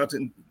 believe it or not,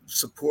 in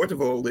support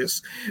of all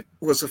this,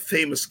 was a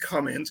famous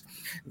comment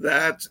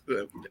that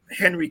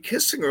Henry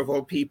Kissinger, of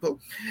all people,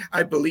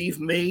 I believe,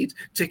 made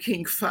to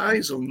King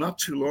Faisal not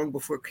too long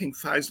before King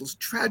Faisal's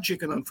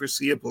tragic and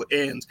unforeseeable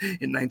end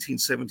in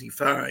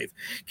 1975,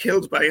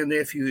 killed by a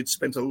nephew who'd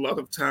spent a lot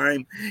of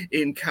time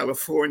in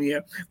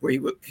California, where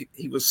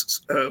he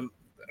was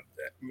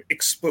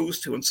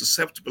exposed to and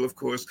susceptible, of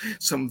course,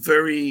 some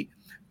very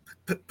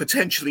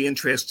potentially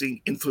interesting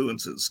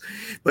influences.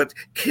 But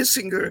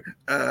Kissinger,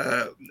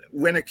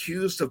 when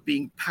accused of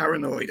being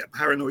paranoid, a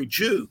paranoid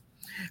Jew,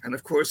 and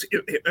of course,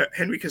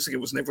 Henry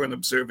Kissinger was never an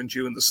observant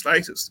Jew in the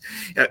slightest.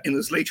 In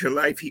his later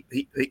life,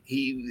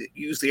 he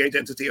used the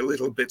identity a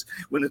little bit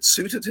when it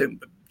suited him,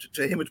 but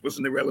to him it was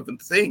an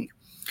irrelevant thing.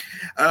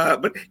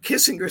 But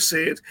Kissinger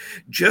said,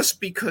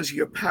 just because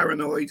you're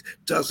paranoid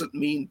doesn't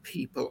mean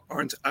people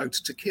aren't out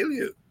to kill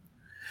you.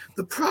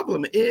 The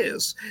problem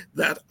is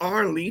that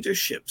our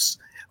leaderships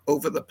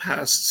over the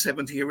past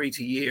 70 or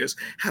 80 years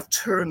have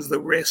turned the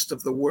rest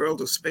of the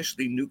world,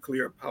 especially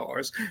nuclear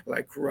powers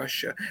like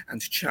Russia and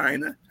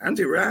China and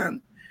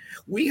Iran.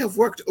 We have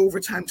worked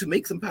overtime to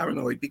make them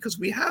paranoid because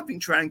we have been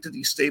trying to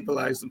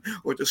destabilize them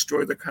or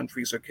destroy their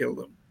countries or kill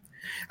them.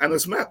 And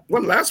as Matt,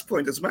 one last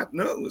point, as Matt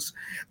knows,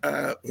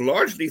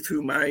 largely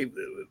through my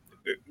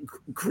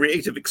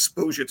creative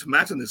exposure to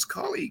Matt and his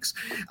colleagues,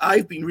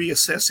 I've been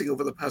reassessing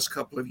over the past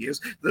couple of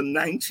years the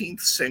 19th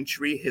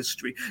century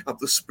history of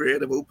the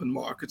spread of open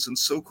markets and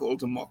so-called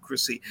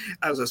democracy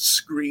as a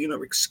screen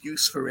or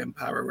excuse for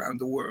empire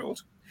around the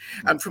world.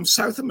 And from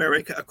South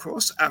America,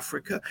 across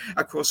Africa,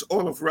 across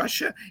all of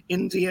Russia,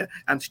 India,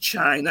 and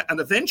China, and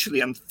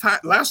eventually, and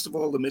last of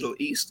all, the Middle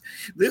East,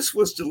 this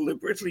was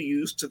deliberately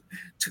used to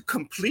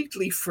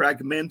completely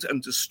fragment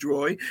and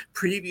destroy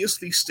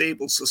previously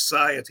stable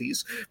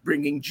societies,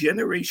 bringing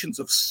generations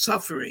of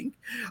suffering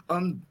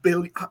on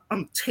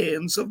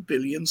tens of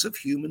billions of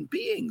human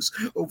beings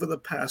over the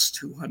past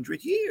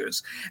 200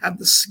 years. And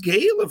the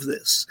scale of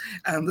this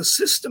and the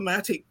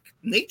systematic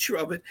nature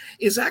of it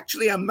is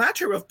actually a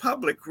matter of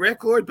public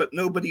record, but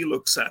nobody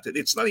looks at it.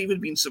 It's not even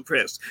been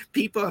suppressed.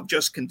 People have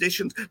just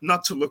conditioned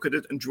not to look at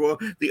it and draw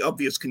the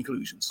obvious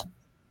conclusions.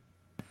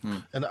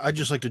 And I'd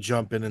just like to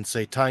jump in and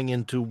say, tying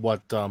into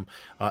what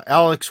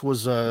Alex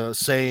was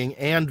saying,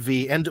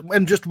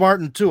 and just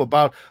Martin too,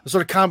 about a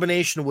sort of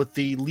combination with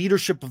the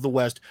leadership of the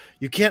West.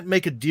 You can't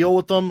make a deal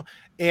with them,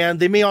 and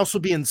they may also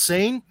be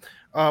insane.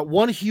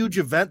 One huge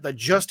event that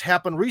just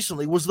happened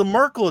recently was the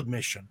Merkel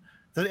admission,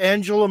 that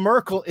Angela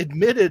Merkel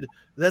admitted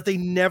that they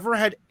never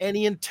had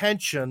any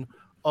intention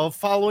of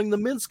following the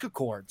Minsk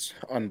Accords.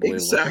 Unbelievable.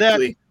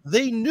 Exactly. That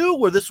they knew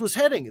where this was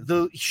heading.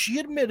 She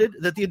admitted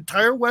that the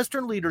entire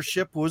Western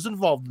leadership who was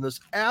involved in this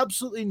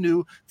absolutely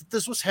knew that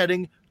this was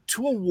heading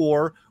to a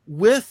war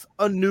with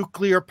a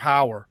nuclear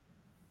power.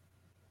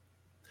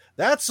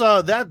 That's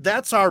our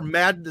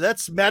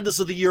Madness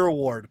of the Year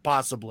award,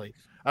 possibly.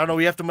 I don't know.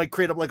 We have to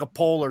create up like a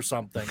poll or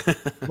something,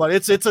 but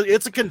it's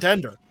a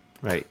contender.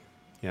 Right.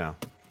 Yeah.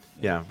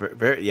 Yeah,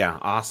 very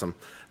awesome.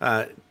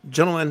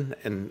 Gentlemen,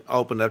 and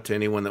I'll open it up to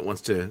anyone that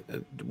wants to.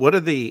 What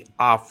are the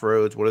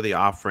off-roads? What are the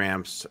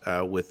off-ramps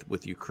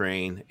with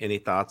Ukraine? Any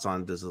thoughts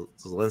on does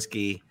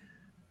Zelensky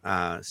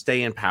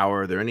stay in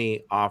power? Are there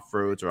any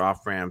off-roads or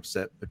off-ramps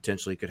that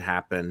potentially could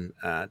happen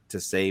to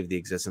save the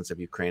existence of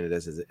Ukraine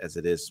as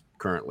it is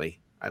currently?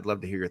 I'd love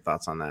to hear your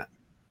thoughts on that.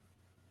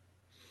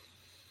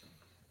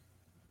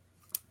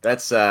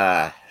 That's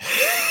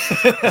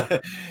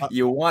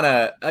you want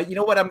to you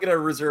know what, I'm going to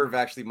reserve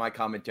actually my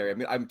commentary.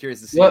 I'm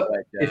curious to see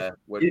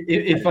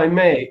if I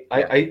may.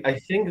 I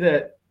think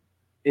that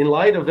in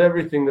light of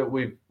everything that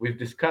we've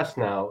discussed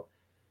now,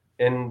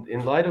 and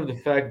in light of the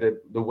fact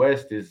that the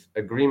West is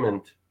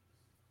agreement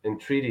and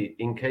treaty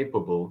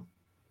incapable,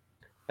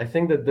 I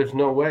think that there's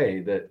no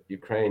way that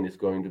Ukraine is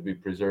going to be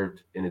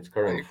preserved in its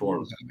current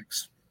form,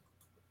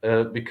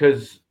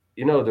 because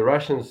the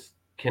Russians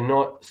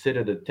cannot sit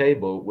at a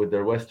table with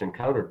their Western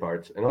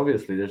counterparts, and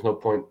obviously there's no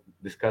point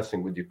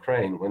discussing with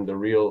Ukraine when the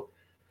real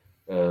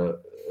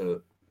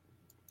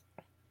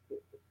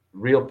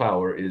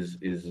power is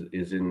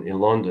in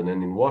London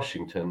and in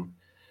Washington.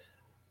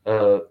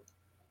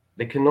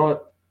 They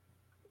cannot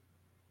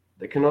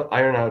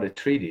iron out a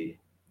treaty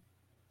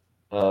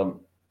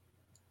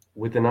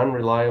with an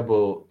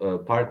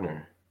unreliable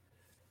partner,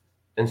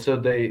 and so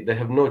they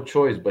have no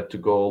choice but to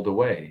go all the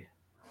way.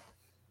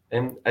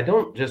 And I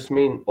don't just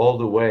mean all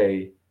the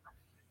way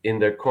in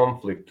their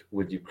conflict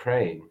with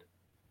Ukraine,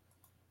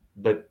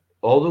 but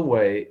all the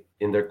way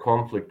in their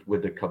conflict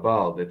with the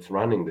cabal that's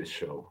running this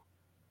show.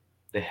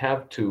 They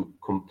have to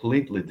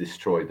completely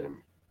destroy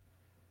them.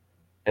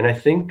 And I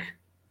think,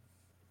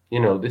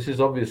 this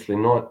is obviously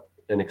not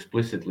an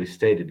explicitly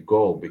stated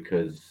goal,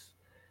 because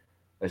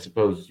I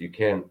suppose you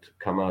can't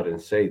come out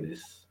and say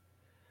this.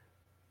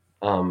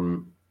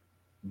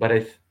 But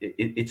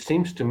it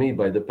seems to me,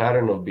 by the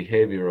pattern of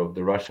behavior of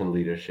the Russian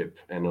leadership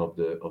and of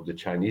the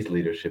Chinese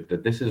leadership,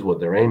 that this is what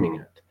they're aiming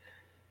at.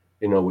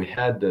 We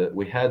had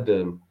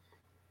the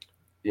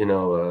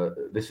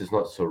this is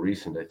not so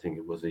recent. I think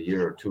it was a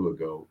year or two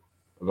ago,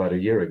 about a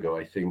year ago,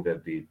 I think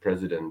that the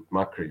President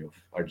Macri of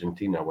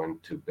Argentina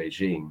went to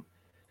Beijing,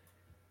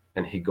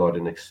 and he got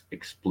an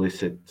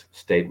explicit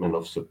statement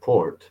of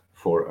support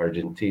for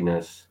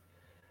Argentina's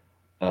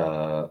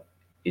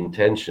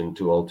intention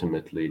to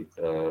ultimately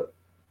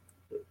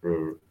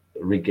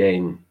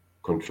regain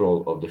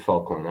control of the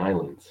Falkland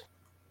Islands,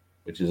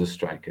 which is a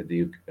strike at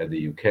the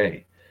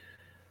UK.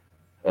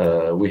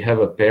 We have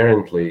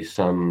apparently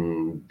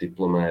some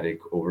diplomatic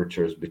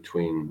overtures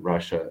between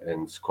Russia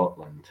and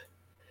Scotland.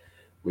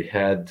 We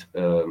had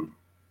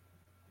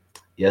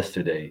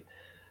yesterday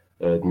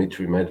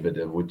Dmitry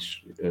Medvedev,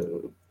 which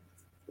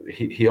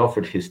he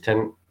offered his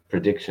 10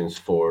 predictions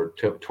for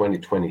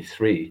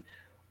 2023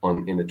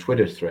 in a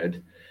Twitter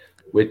thread,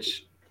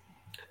 which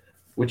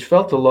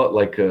felt a lot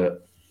like a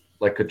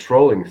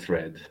trolling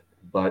thread.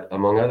 But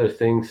among other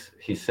things,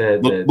 he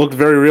said looked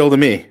very real to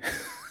me.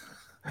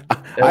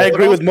 I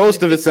agree with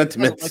most of his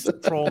sentiments. Like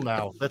a troll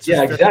now.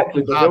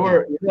 Exactly.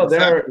 But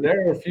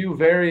there are a few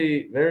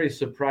very, very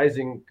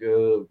surprising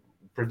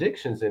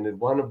predictions in it.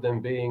 One of them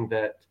being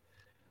that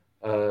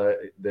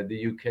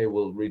the UK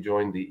will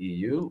rejoin the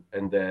EU,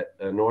 and that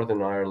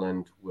Northern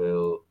Ireland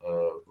will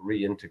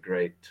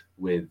reintegrate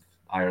with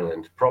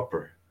Ireland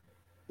proper.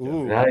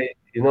 Ooh. And I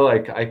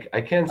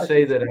can't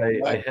say that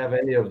I have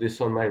any of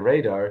this on my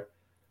radar,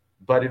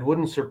 but it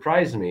wouldn't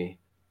surprise me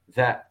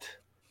that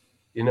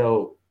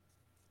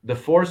the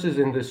forces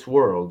in this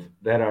world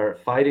that are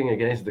fighting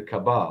against the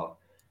cabal,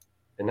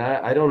 and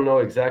I don't know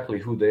exactly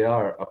who they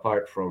are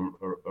apart from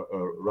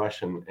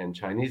Russian and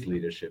Chinese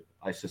leadership.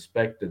 I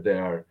suspect that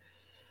there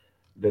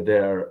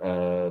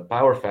are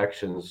power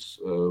factions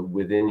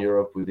within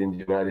Europe, within the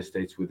United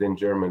States, within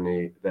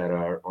Germany that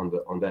are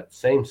on that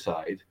same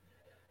side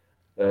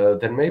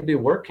that may be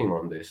working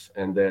on this,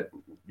 and that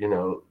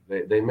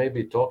they may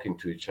be talking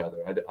to each other.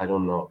 I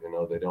don't know.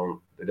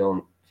 They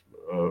don't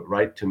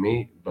write to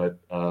me, but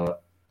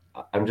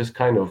I'm just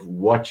kind of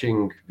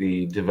watching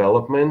the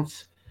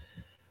developments,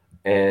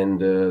 and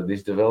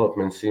these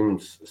developments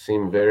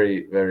seem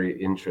very,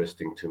 very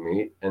interesting to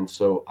me. And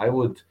so I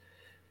would,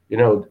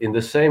 in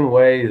the same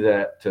way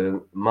that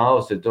Mao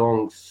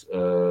Zedong's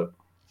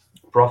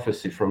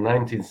prophecy from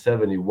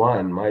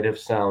 1971 might have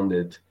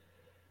sounded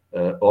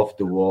off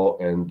the wall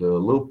and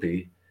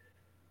loopy,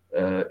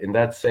 in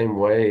that same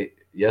way,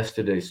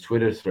 yesterday's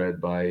Twitter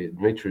thread by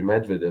Dmitry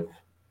Medvedev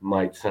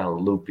might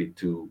sound loopy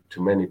to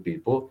many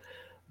people.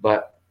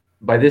 But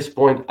by this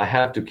point, I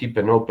have to keep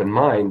an open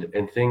mind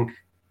and think,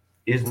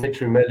 is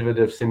Dmitry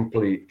Medvedev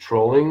simply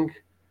trolling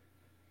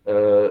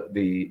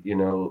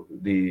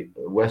the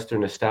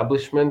Western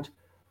establishment,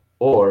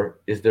 or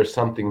is there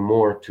something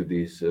more to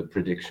these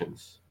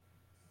predictions?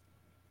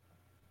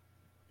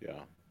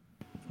 Yeah.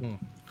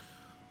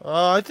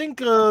 I think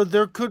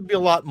there could be a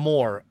lot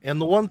more. And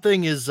the one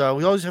thing is,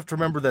 we always have to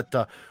remember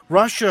that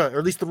Russia, or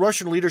at least the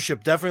Russian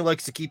leadership, definitely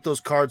likes to keep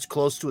those cards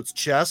close to its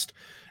chest.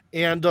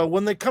 And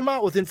when they come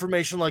out with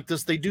information like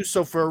this, they do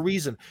so for a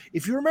reason.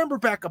 If you remember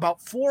back about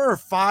 4 or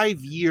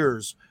 5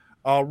 years,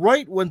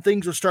 right when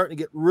things were starting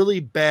to get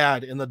really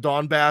bad in the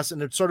Donbass,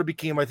 and it sort of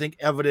became, I think,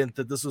 evident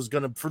that this was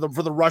going to, for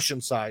the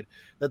Russian side,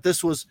 that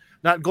this was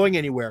not going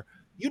anywhere.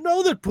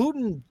 That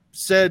Putin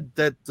said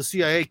that the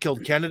CIA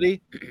killed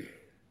Kennedy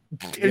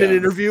in an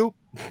interview.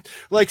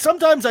 Like,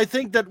 sometimes I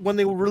think that when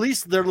they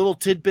release their little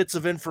tidbits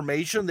of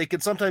information, they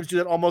can sometimes do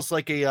that almost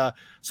like a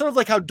sort of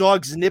like how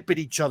dogs nip at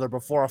each other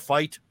before a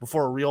fight,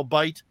 before a real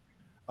bite.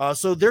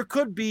 So there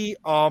could be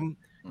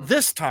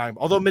this time,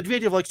 although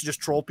Medvedev likes to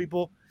just troll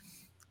people,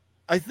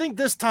 I think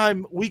this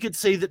time we could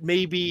say that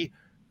maybe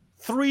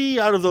 3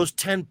 out of those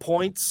 10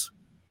 points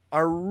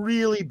are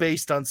really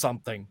based on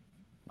something,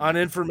 on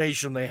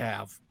information they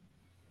have.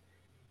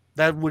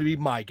 That would be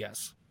my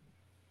guess.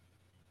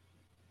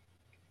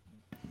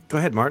 Go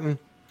ahead, Martin.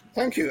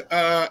 Thank you.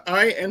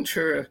 I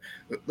enter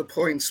the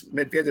points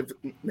Medvedev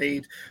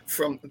made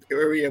from the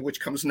area which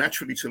comes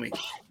naturally to me,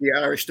 the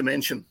Irish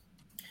dimension.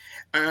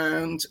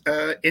 And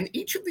in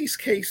each of these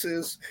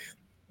cases,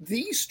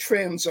 these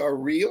trends are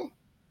real.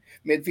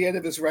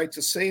 Medvedev is right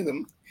to say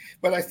them.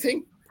 But I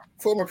think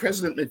former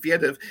President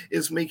Medvedev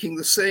is making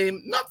the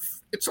same,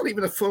 it's not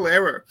even a full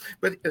error,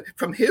 but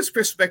from his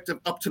perspective,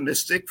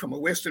 optimistic, from a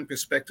Western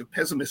perspective,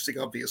 pessimistic,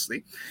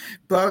 obviously.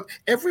 But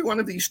every one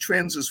of these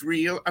trends is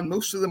real, and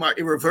most of them are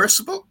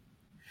irreversible,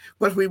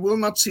 but we will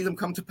not see them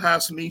come to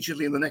pass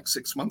immediately in the next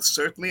 6 months,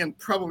 certainly, and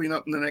probably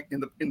not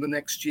in the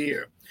next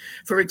year.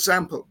 For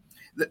example,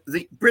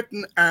 the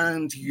Britain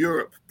and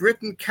Europe.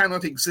 Britain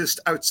cannot exist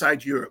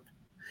outside Europe.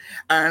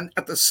 And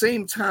at the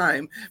same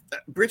time,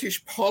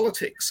 British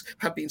politics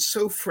have been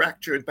so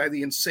fractured by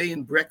the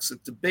insane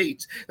Brexit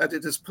debate that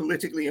it is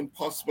politically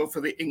impossible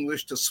for the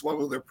English to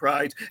swallow their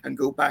pride and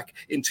go back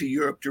into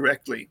Europe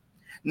directly.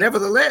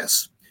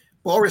 Nevertheless,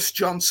 Boris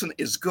Johnson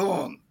is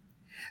gone.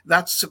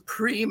 That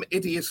supreme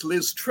idiot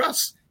Liz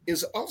Truss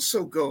is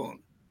also gone.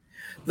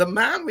 The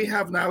man we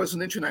have now is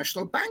an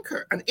international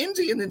banker, an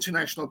Indian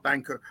international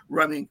banker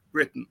running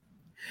Britain.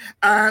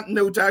 And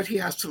no doubt he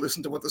has to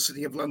listen to what the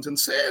City of London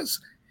says.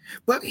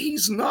 But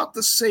he's not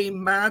the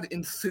same mad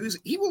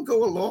enthusiast. He will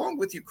go along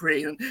with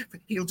Ukraine and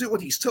he'll do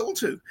what he's told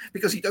to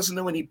because he doesn't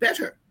know any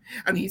better.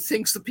 And he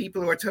thinks the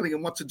people who are telling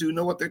him what to do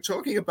know what they're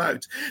talking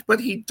about. But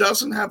he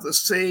doesn't have the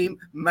same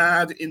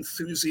mad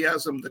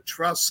enthusiasm that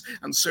Truss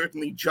and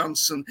certainly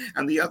Johnson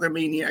and the other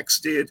maniacs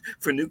did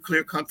for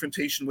nuclear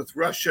confrontation with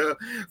Russia,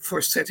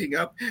 for setting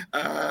up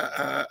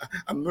a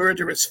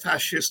murderous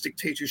fascist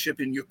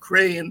dictatorship in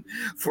Ukraine,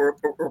 for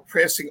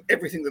oppressing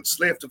everything that's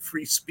left of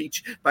free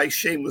speech by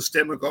shameless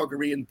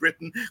demagoguery in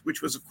Britain,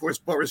 which was, of course,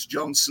 Boris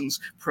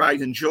Johnson's pride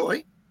and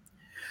joy.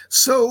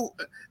 So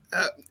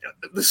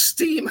the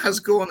steam has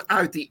gone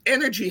out, the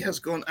energy has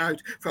gone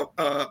out from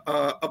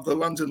of the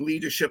London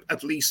leadership,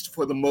 at least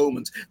for the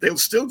moment. They'll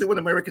still do what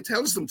America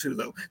tells them to,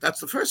 though. That's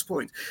the first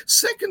point.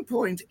 Second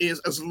point is,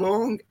 as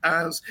long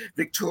as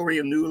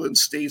Victoria Nuland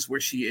stays where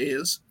she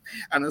is,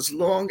 and as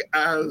long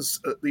as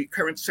the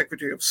current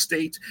Secretary of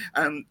State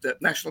and the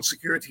National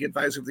Security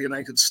Advisor of the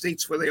United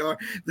States, where they are,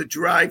 the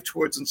drive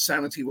towards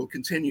insanity will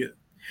continue.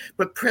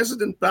 But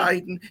President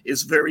Biden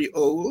is very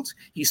old.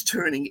 He's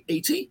turning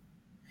 80.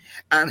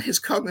 And his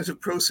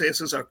cognitive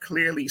processes are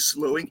clearly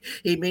slowing.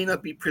 He may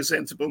not be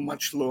presentable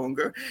much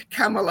longer.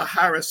 Kamala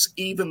Harris,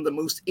 even the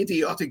most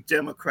idiotic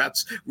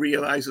Democrats,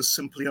 realize is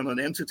simply a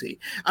nonentity.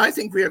 I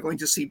think we are going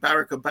to see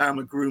Barack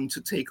Obama groomed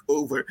to take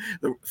over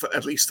for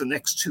at least the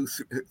next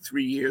 2-3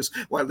 years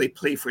while they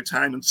play for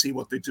time and see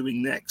what they're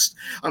doing next.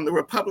 On the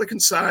Republican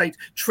side,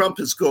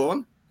 Trump is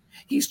gone.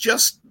 He's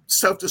just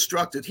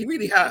self-destructed. He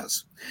really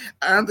has.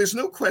 And there's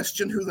no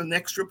question who the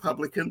next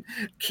Republican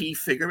key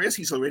figure is.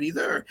 He's already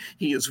there.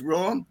 He is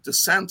Ron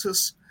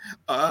DeSantis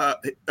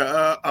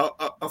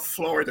of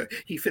Florida.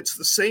 He fits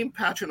the same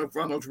pattern of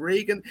Ronald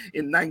Reagan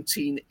in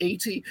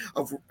 1980,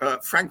 of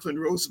Franklin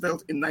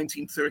Roosevelt in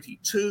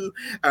 1932,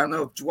 and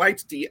of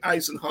Dwight D.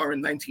 Eisenhower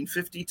in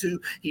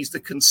 1952. He's the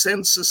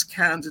consensus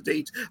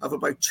candidate of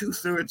about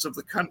 2/3 of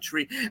the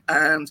country,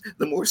 and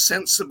the more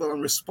sensible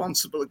and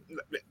responsible,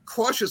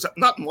 cautious,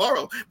 not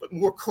moral, but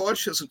more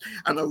cautious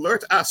and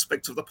alert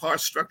aspects of the power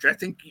structure. I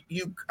think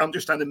you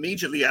understand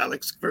immediately,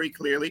 Alex, very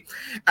clearly,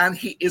 and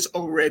he is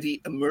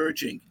already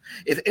emerging.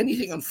 If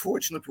anything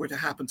unfortunate were to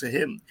happen to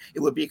him, it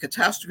would be a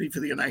catastrophe for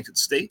the United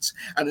States.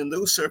 And in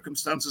those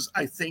circumstances,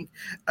 I think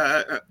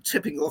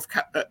tipping off,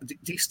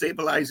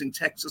 destabilizing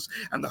Texas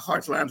and the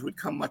heartland would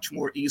come much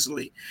more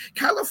easily.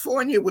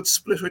 California would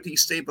split or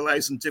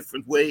destabilize in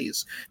different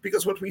ways,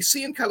 because what we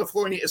see in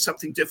California is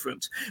something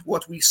different.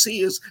 What we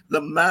see is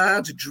the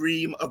mad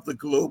dream of the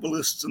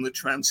globalists and the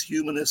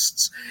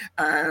transhumanists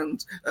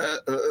and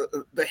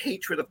the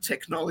hatred of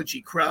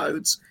technology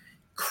crowds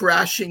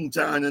crashing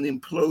down and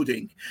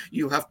imploding.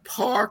 You have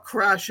power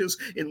crashes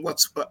in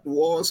what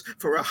was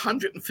for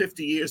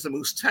 150 years the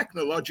most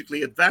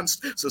technologically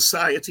advanced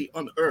society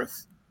on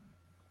Earth.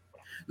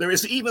 There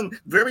is even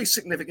very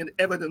significant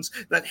evidence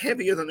that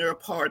heavier than air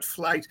powered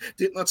flight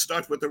did not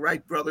start with the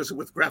Wright brothers or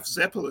with Graf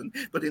Zeppelin,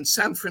 but in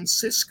San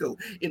Francisco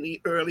in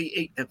the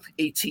early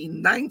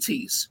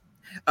 1890s.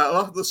 A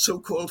lot of the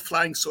so-called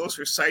flying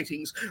saucer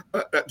sightings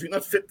do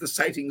not fit the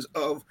sightings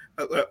of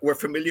we're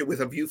familiar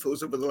with of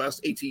UFOs over the last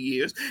 80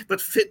 years,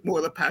 but fit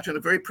more the pattern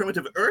of very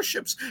primitive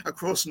airships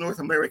across North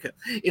America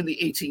in the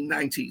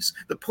 1890s.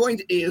 The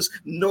point is,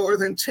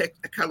 Northern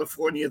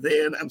California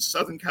then and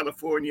Southern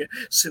California,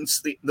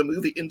 since the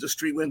movie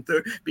industry went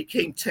there,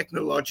 became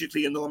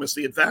technologically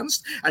enormously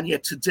advanced. And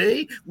yet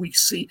today we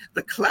see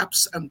the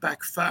collapse and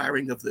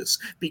backfiring of this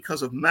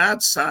because of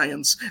mad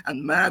science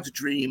and mad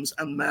dreams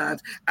and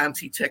mad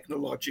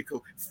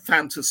anti-technological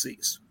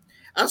fantasies.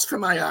 As for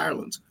my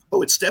Ireland,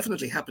 it's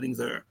definitely happening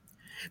there.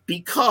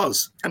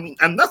 Because, and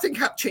nothing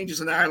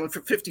changes in Ireland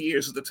for 50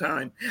 years at a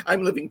time.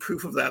 I'm living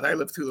proof of that. I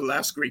lived through the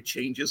last great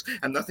changes,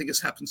 and nothing has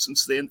happened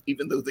since then,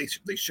 even though they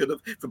should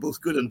have, for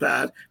both good and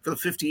bad, for the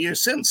 50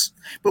 years since.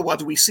 But what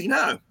do we see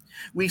now?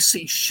 We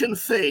see Sinn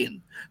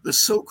Féin, the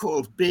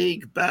so-called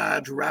big,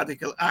 bad,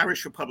 radical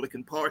Irish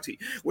Republican Party,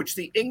 which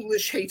the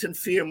English hate and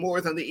fear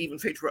more than they even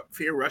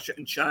fear Russia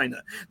and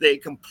China. They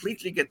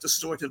completely get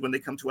distorted when they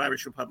come to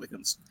Irish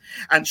Republicans.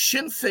 And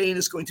Sinn Féin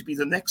is going to be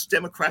the next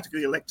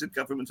democratically elected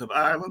government of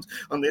Ireland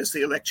unless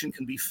the election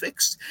can be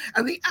fixed.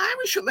 And the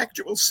Irish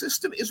electoral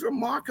system is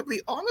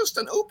remarkably honest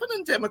and open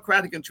and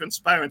democratic and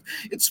transparent.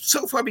 It's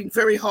so far been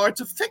very hard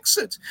to fix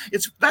it.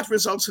 That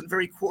results in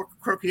very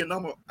quirky and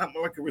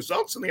American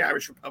results in the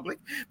Irish Republic,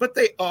 but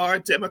they are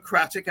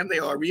democratic and they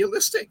are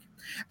realistic.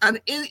 And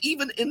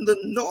even in the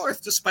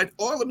North, despite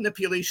all the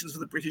manipulations of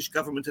the British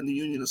government and the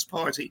Unionist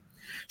Party,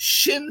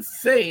 Sinn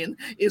Féin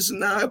is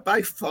now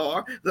by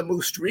far the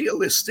most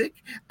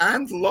realistic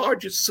and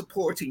largest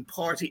supporting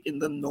party in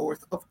the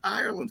north of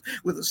Ireland,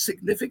 with a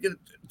significant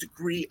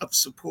degree of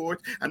support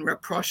and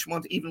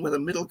rapprochement, even with a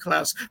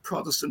middle-class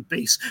Protestant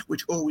base,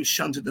 which always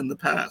shunned it in the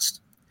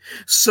past.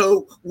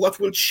 So what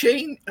will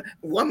change,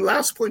 one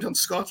last point on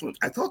Scotland.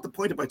 I thought the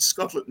point about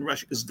Scotland and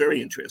Russia is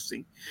very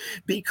interesting,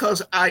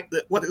 because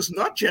what is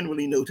not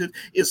generally noted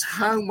is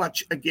how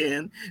much,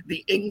 again,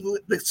 the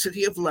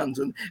City of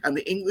London and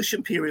the English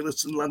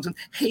imperialists in London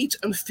hate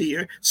and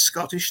fear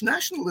Scottish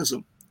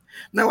nationalism.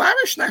 Now,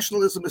 Irish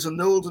nationalism is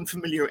an old and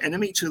familiar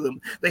enemy to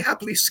them. They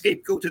happily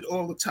scapegoat it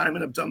all the time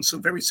and have done so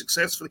very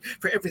successfully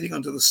for everything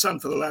under the sun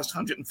for the last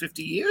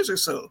 150 years or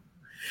so.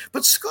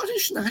 But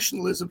Scottish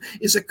nationalism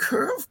is a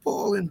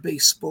curveball in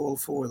baseball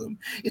for them.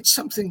 It's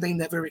something they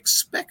never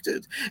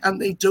expected,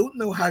 and they don't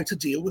know how to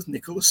deal with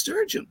Nicola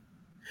Sturgeon,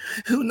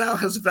 who now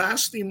has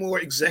vastly more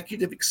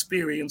executive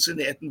experience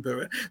in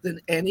Edinburgh than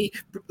any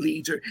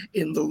leader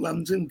in the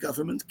London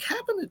government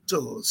cabinet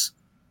does.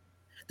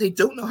 They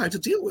don't know how to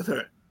deal with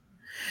her.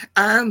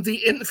 And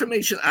the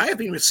information I have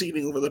been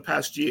receiving over the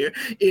past year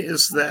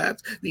is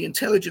that the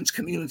intelligence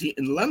community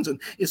in London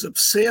is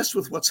obsessed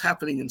with what's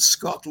happening in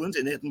Scotland,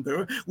 in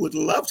Edinburgh, would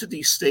love to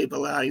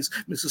destabilize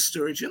Mrs.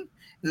 Sturgeon,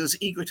 and is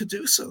eager to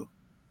do so.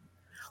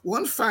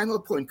 One final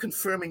point,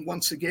 confirming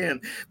once again,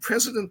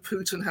 President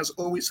Putin has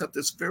always had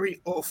this very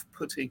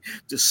off-putting,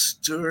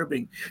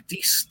 disturbing,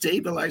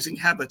 destabilizing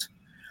habit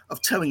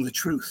of telling the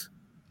truth.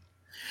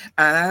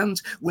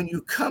 And when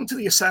you come to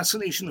the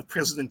assassination of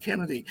President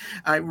Kennedy,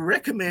 I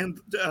recommend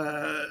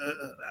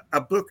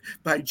a book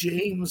by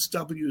James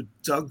W.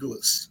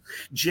 Douglas,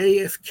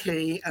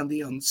 JFK and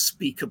the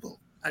Unspeakable.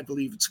 I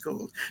believe it's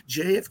called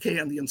JFK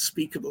and the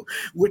Unspeakable,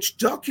 which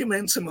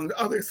documents, among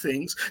other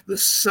things, the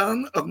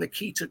son of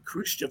Nikita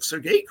Khrushchev,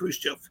 Sergei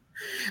Khrushchev,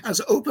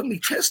 as openly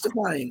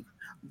testifying.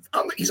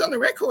 He's on the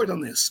record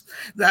on this,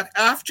 that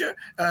after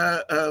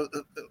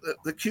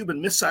the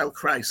Cuban Missile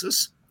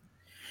Crisis,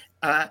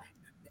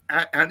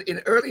 and in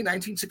early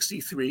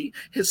 1963,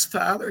 his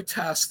father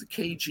tasked the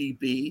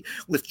KGB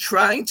with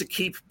trying to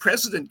keep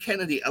President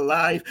Kennedy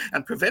alive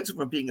and prevent him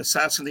from being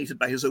assassinated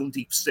by his own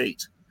deep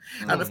state.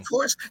 And of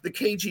course, the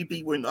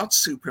KGB were not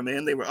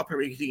Superman. They were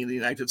operating in the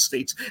United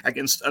States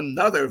against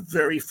another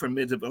very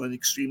formidable and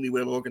extremely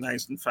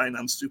well-organized and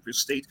financed super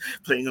state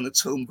playing on its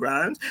home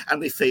ground,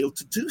 and they failed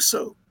to do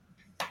so.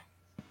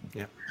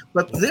 Yeah.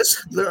 But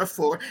this,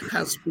 therefore,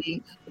 has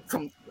been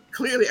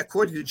clearly,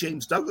 according to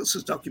James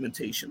Douglas's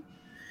documentation,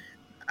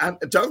 and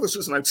Douglas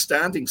is an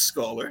outstanding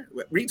scholar.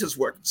 Read his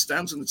work, it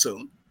stands on its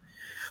own.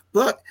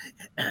 But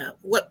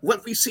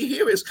what we see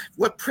here is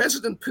what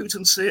President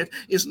Putin said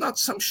is not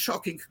some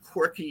shocking,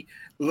 quirky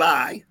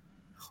lie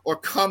or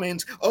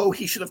comment, oh,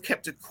 he should have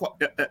kept it,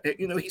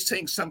 he's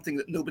saying something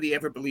that nobody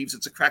ever believes.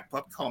 It's a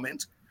crackpot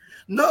comment.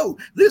 No,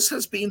 this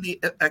has been the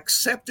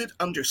accepted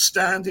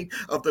understanding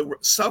of the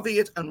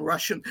Soviet and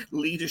Russian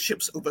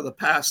leaderships over the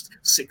past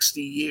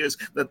 60 years,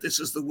 that this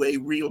is the way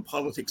real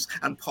politics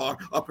and power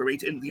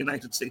operate in the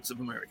United States of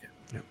America.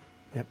 Yep.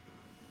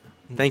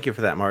 Thank you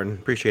for that, Martin.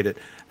 Appreciate it.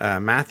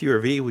 Matthew or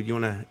V, would you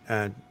want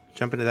to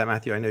jump into that,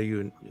 Matthew? I know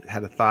you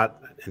had a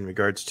thought in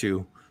regards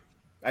to...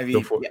 I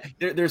mean,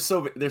 there's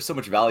so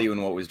much value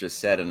in what was just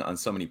said on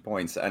so many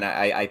points. And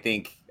I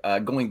think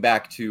going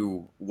back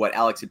to what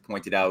Alex had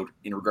pointed out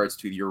in regards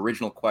to your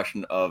original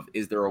question of,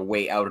 is there a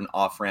way out and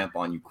off ramp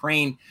on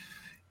Ukraine?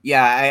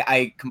 Yeah,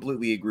 I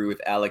completely agree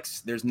with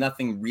Alex. There's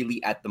nothing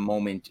really at the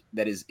moment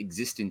that is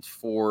existent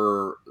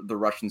for the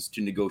Russians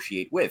to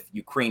negotiate with.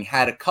 Ukraine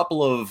had a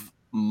couple of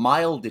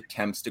mild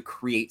attempts to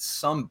create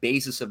some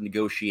basis of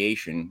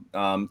negotiation,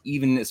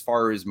 even as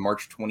far as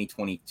March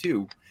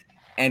 2022.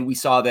 And we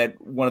saw that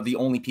one of the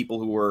only people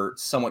who were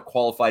somewhat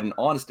qualified and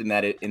honest in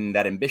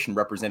that ambition,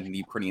 representing the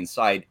Ukrainian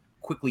side,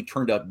 quickly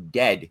turned up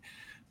dead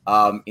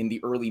in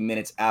the early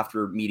minutes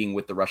after meeting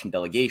with the Russian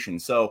delegation.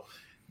 So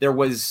there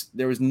was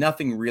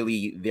nothing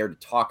really there to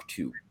talk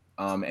to,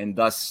 and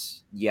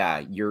thus,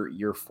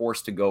 you're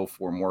forced to go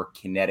for a more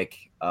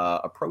kinetic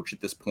approach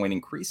at this point,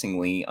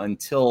 increasingly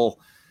until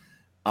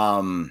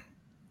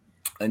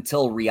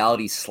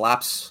reality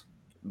slaps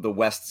the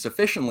West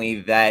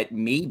sufficiently that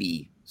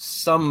maybe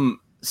some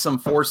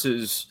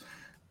forces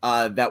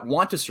that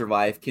want to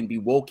survive can be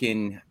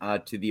woken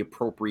to the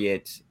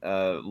appropriate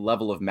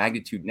level of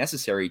magnitude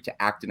necessary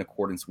to act in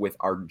accordance with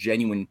our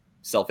genuine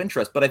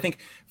self-interest. But I think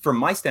from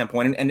my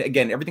standpoint, and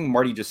again, everything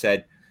Marty just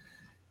said,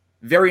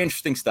 very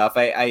interesting stuff.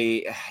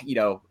 I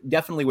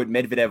definitely what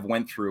Medvedev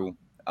went through,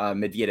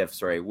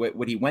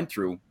 what he went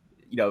through,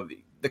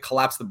 the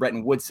collapse of the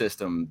Bretton Woods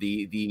system,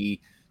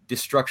 the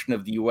destruction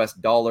of the U.S.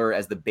 dollar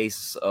as the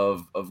basis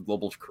of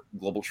global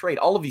trade.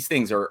 All of these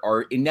things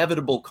are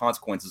inevitable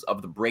consequences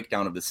of the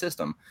breakdown of the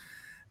system.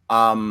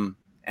 And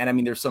I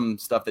mean, there's some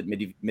stuff that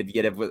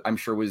Medvedev, I'm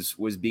sure,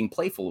 was being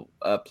playful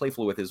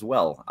with as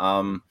well.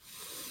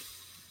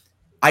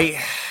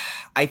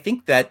 I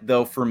think that,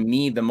 though, for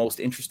me, the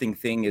most interesting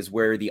thing is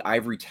where the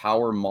ivory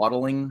tower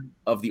modeling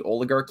of the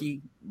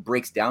oligarchy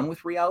breaks down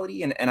with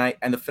reality.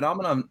 And the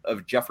phenomenon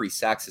of Jeffrey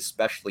Sachs,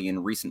 especially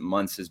in recent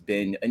months, has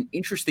been an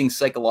interesting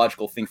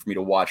psychological thing for me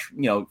to watch,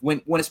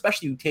 when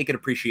especially you take an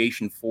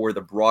appreciation for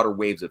the broader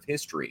waves of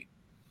history,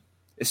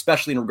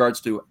 especially in regards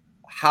to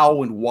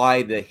how and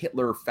why the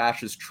Hitler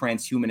fascist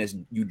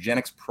transhumanist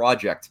eugenics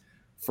project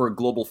for a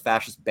global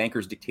fascist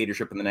bankers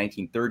dictatorship in the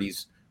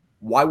 1930s,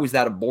 why was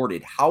that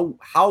aborted? How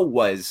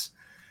was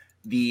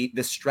the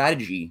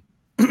strategy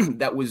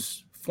that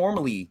was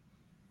formally,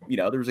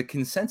 there was a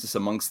consensus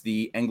amongst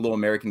the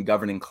Anglo-American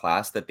governing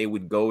class that they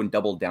would go and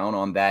double down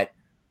on that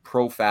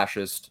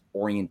pro-fascist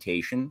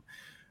orientation.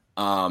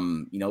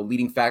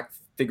 Leading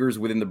figures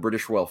within the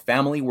British royal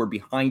family were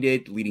behind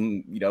it.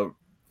 Leading,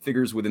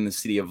 figures within the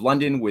City of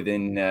London,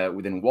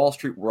 within Wall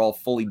Street, were all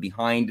fully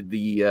behind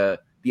the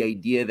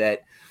idea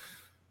that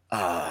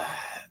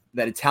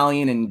that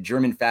Italian and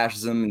German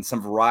fascism in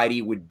some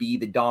variety would be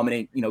the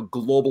dominant,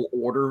 global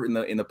order in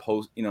the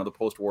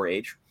post-war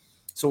age.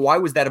 So why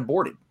was that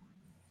aborted?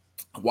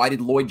 Why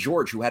did Lloyd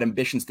George, who had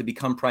ambitions to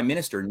become prime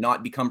minister,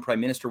 not become prime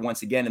minister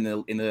once again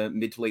in the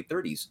mid to late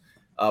 30s?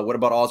 What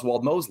about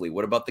Oswald Mosley?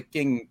 What about the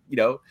king,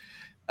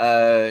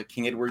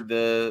 King Edward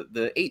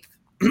the Eighth,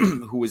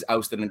 who was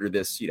ousted under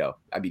this? He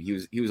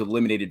was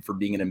eliminated for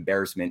being an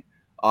embarrassment.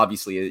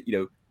 Obviously,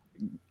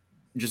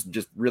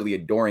 just really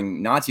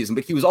adoring Nazism,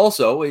 but he was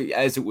also,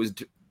 as it was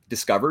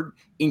discovered,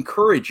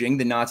 encouraging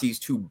the Nazis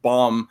to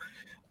bomb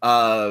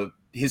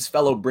his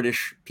fellow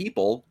British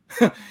people,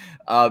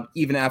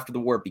 even after the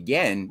war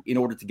began, in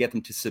order to get them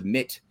to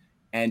submit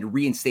and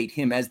reinstate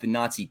him as the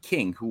Nazi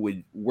king, who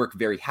would work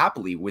very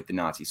happily with the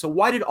Nazis. So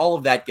why did all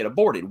of that get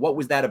aborted? What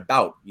was that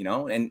about?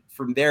 And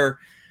from there,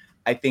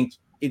 I think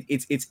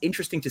it's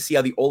interesting to see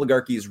how the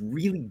oligarchy is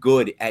really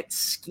good at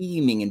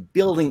scheming and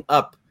building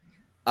up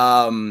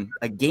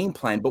a game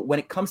plan, but when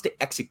it comes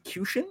to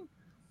execution,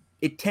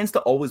 it tends to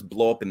always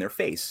blow up in their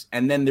face.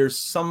 And then there's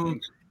some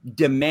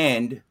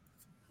demand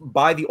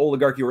by the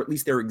oligarchy, or at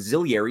least their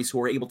auxiliaries, who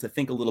are able to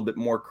think a little bit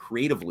more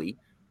creatively.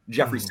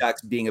 Jeffrey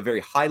Sachs being a very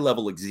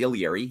high-level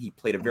auxiliary, he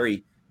played a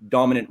very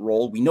dominant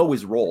role. We know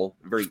his role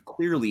very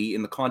clearly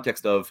in the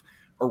context of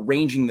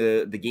arranging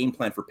the game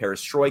plan for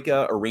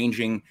perestroika,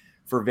 arranging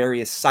for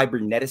various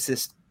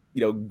cyberneticist,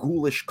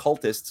 ghoulish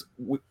cultists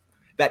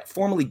that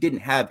formerly didn't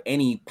have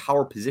any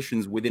power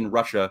positions within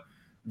Russia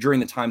during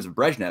the times of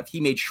Brezhnev. He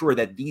made sure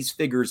that these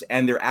figures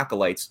and their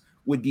acolytes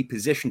would be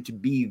positioned to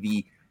be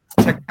the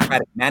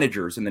technocratic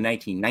managers in the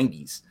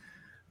 1990s,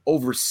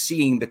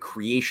 overseeing the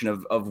creation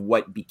of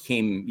what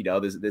became,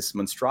 this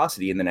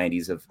monstrosity in the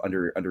 90s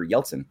under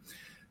Yeltsin.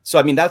 So,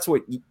 I mean, that's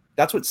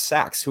what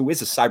Sachs, who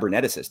is a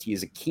cyberneticist, he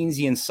is a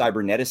Keynesian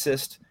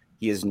cyberneticist.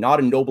 He is not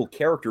a noble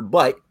character,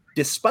 but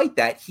despite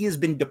that, he has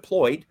been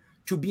deployed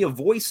to be a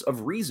voice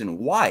of reason.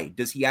 Why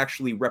does he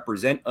actually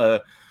represent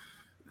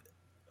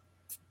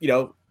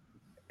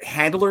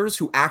handlers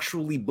who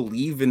actually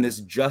believe in this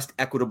just,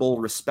 equitable,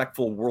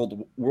 respectful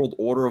world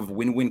order of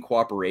win-win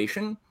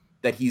cooperation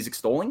that he's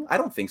extolling? I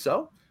don't think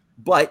so.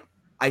 But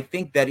I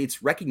think that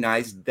it's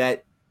recognized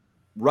that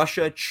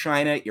Russia,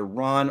 China,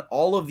 Iran,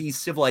 all of these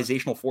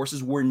civilizational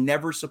forces were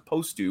never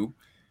supposed to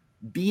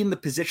be in the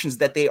positions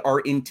that they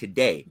are in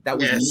today. That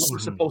was never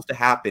supposed to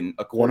happen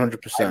according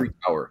 100%. to every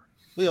power.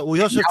 Yeah,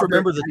 we also have to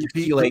remember that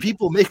the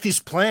people who make these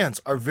plans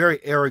are very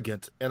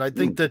arrogant. And I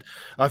think that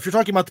if you're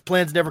talking about the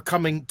plans never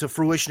coming to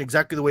fruition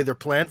exactly the way they're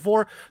planned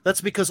for, that's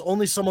because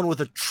only someone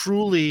with a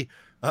truly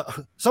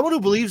someone who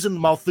believes in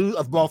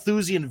the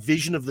Malthusian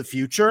vision of the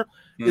future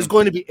is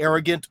going to be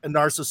arrogant and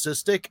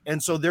narcissistic.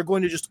 And so they're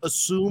going to just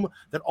assume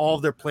that all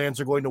of their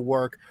plans are going to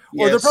work.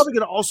 Or they're probably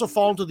going to also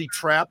fall into the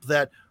trap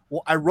that,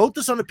 well, I wrote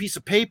this on a piece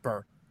of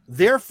paper,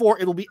 therefore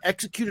it'll be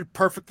executed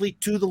perfectly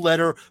to the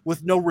letter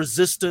with no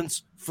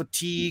resistance,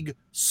 fatigue,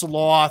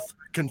 sloth,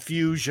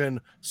 confusion,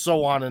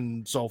 so on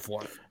and so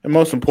forth. And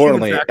most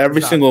importantly,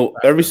 every single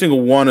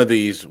one of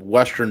these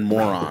Western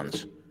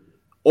morons,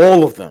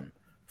 all of them,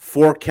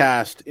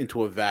 forecast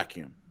into a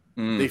vacuum.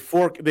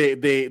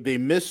 They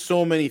miss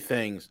so many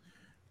things.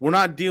 We're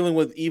not dealing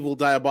with evil,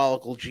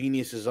 diabolical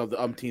geniuses of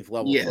the umpteenth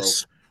level.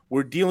 Folks.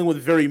 We're dealing with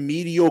very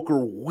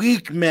mediocre,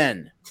 weak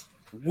men,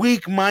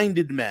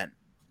 weak-minded men.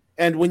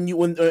 And when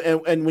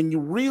you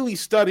really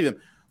study them,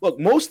 look,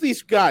 most of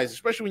these guys,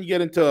 especially when you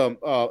get into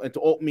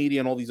alt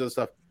media and all these other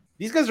stuff,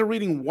 these guys are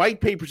reading white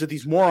papers that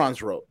these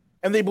morons wrote,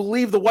 and they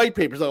believe the white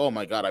papers. Like, oh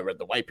my God, I read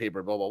the white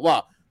paper, blah blah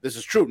blah. This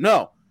is true.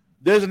 No.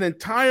 There's an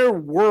entire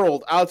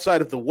world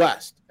outside of the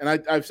West. And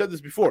I've said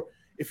this before.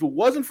 If it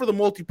wasn't for the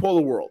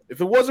multipolar world,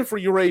 if it wasn't for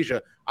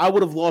Eurasia, I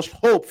would have lost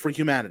hope for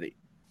humanity.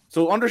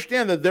 So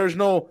understand that there's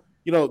no,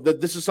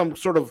 that this is some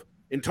sort of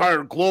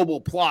entire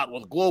global plot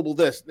with global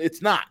this.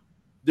 It's not.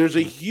 There's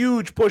a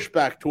huge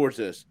pushback towards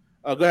this.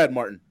 Go ahead,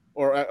 Martin.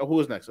 Or who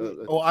was next?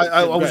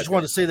 I just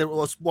want to say that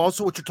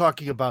also what you're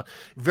talking about,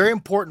 very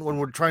important when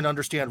we're trying to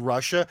understand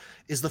Russia,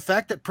 is the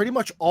fact that pretty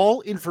much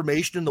all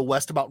information in the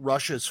West about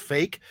Russia is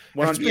fake.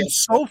 It's been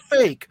so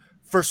fake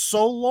for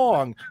so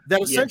long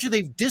that essentially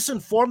they've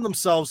disinformed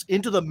themselves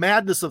into the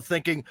madness of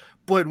thinking,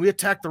 boy, when we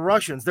attack the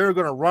Russians, they're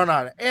going to run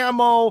out of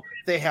ammo.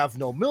 They have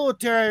no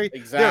military.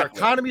 Their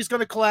economy is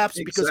going to collapse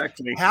because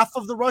half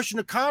of the Russian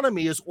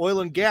economy is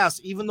oil and gas,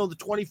 even though the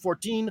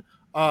 2014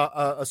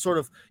 a sort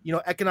of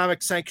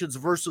economic sanctions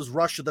versus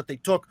Russia that they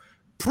took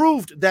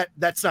proved that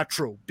that's not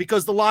true,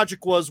 because the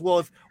logic was, well,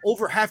 if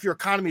over half your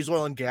economy is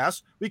oil and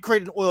gas, we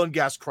create an oil and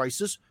gas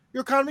crisis, your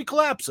economy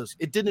collapses.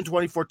 It didn't in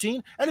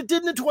 2014 and it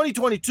didn't in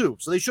 2022,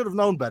 so they should have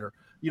known better.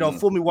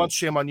 fool me once,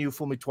 shame on you,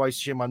 fool me twice,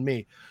 shame on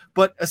me.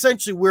 But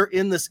essentially, we're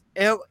in this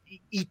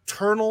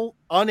eternal,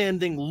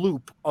 unending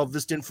loop of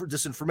this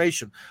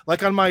disinformation.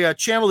 Like on my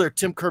channel there,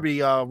 Tim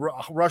Kirby,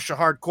 Russia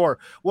Hardcore,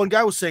 one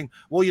guy was saying,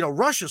 well,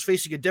 Russia's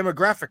facing a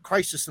demographic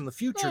crisis in the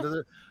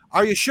future.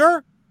 Are you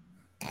sure?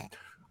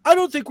 I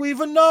don't think we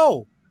even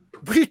know.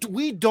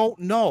 We don't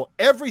know.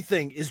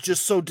 Everything is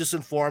just so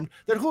disinformed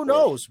that who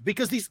knows?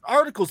 Because these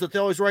articles that they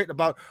always write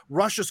about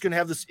Russia's going to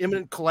have this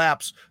imminent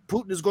collapse,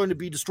 Putin is going to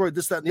be destroyed,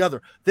 this, that, and the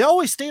other. They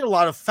always state a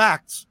lot of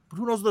facts, but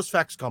who knows where those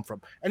facts come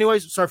from?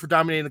 Anyways, sorry for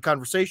dominating the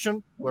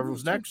conversation. Whoever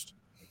was next.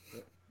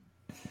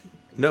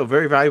 No,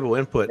 very valuable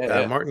input.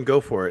 Martin,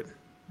 go for it.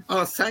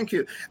 Oh, thank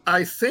you.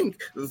 I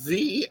think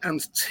V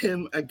and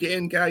Tim,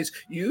 again, guys,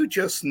 you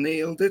just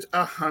nailed it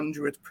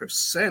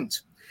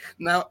 100%.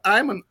 Now,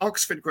 I'm an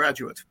Oxford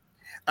graduate.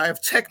 I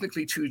have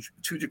technically two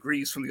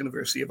degrees from the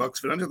University of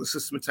Oxford. Under the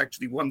system, it's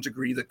actually 1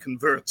 degree that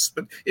converts,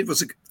 but it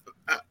was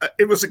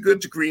a good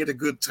degree at a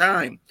good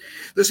time.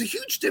 There's a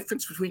huge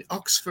difference between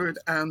Oxford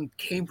and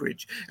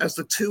Cambridge as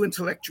the two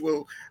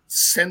intellectual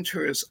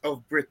centers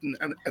of Britain,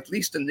 and at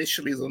least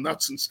initially, though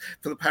not since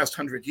for the past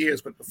 100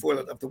 years, but before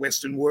that, of the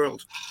Western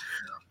world.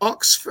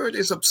 Oxford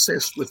is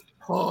obsessed with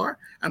power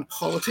and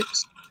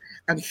politics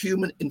and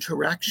human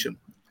interaction,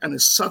 and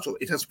is subtle.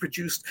 It has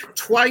produced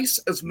twice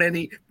as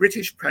many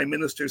British prime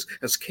ministers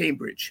as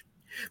Cambridge.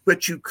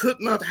 But you could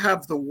not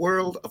have the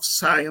world of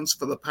science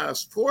for the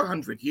past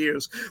 400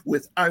 years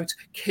without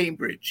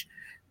Cambridge.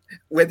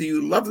 Whether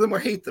you love them or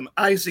hate them,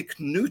 Isaac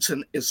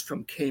Newton is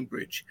from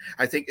Cambridge.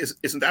 I think,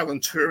 isn't Alan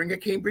Turing a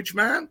Cambridge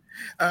man?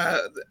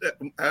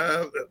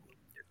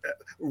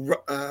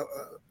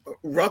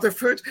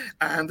 Rutherford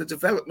and the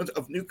development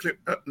of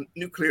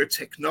nuclear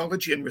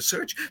technology and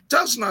research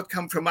does not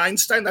come from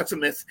Einstein. That's a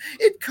myth.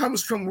 It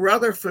comes from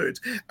Rutherford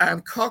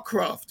and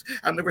Cockcroft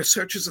and the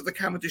researchers of the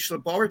Cavendish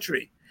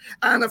Laboratory.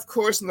 And of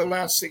course, in the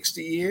last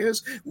 60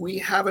 years, we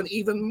have an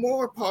even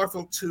more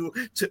powerful tool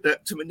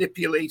to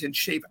manipulate and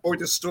shape or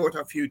distort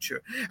our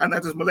future, and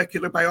that is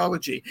molecular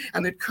biology.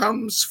 And it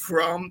comes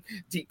from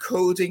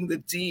decoding the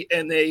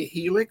DNA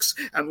helix,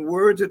 and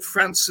where did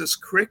Francis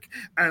Crick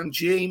and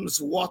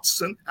James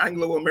Watson,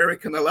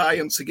 Anglo-American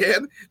Alliance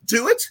again,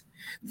 do it?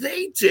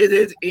 They did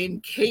it in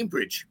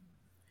Cambridge.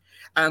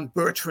 And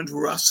Bertrand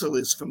Russell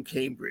is from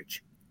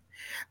Cambridge.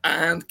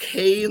 And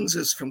Keynes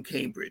is from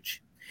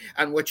Cambridge.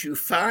 And what you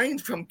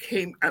find from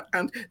Cambridge,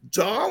 and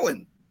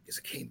Darwin is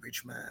a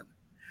Cambridge man.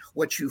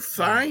 What you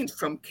find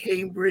from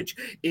Cambridge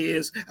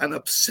is an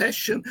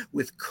obsession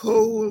with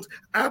cold,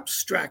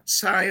 abstract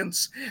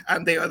science,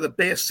 and they are the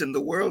best in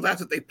the world at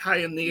it. They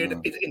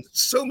pioneered it in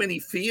so many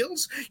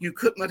fields. You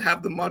could not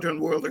have the modern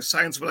world or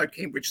science without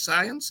Cambridge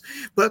science,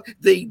 but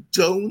they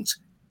don't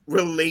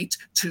relate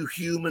to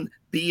human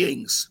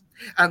beings.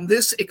 And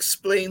this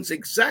explains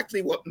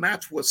exactly what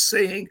Matt was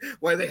saying,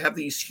 why they have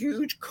these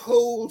huge,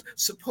 cold,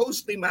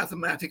 supposedly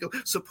mathematical,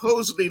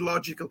 supposedly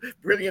logical,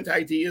 brilliant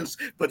ideas,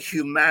 but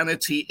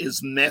humanity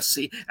is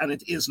messy, and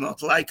it is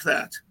not like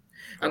that.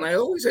 And I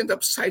always end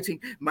up citing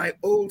my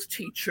old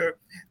teacher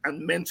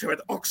and mentor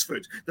at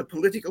Oxford, the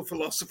political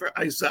philosopher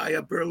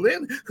Isaiah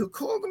Berlin, who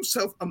called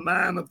himself a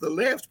man of the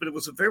left, but it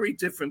was a very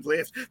different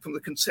left from the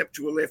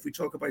conceptual left we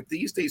talk about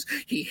these days.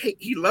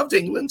 He loved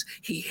England.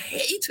 He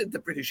hated the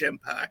British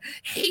Empire,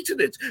 hated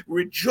it,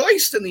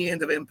 rejoiced in the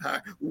end of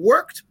empire,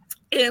 worked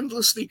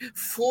endlessly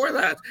for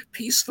that,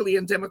 peacefully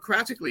and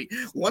democratically,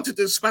 wanted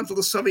to dismantle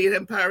the Soviet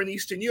Empire in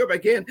Eastern Europe,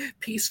 again,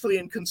 peacefully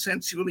and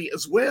consensually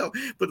as well.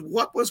 But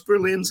what was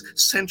Berlin's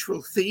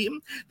central theme?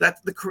 That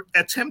the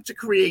attempt to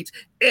create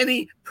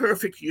any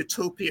perfect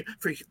utopia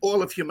for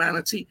all of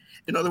humanity,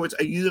 in other words,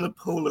 a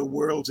unipolar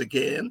world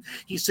again.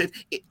 He said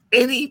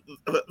any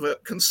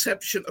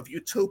conception of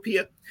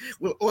utopia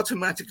will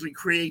automatically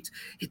create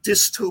a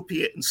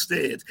dystopia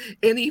instead.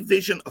 Any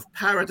vision of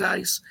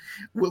paradise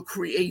will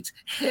create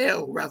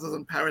hell rather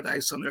than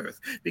paradise on earth.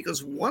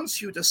 Because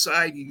once you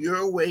decide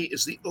your way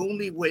is the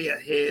only way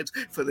ahead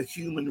for the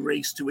human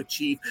race to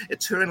achieve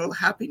eternal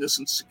happiness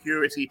and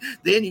security,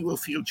 then you will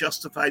feel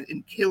justified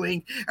in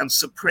killing and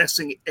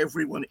suppressing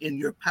everyone in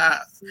your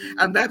path.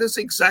 And that is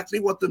exactly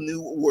what the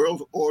New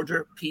World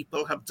Order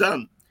people have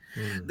done.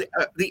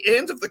 The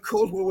end of the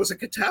Cold War was a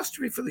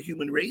catastrophe for the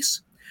human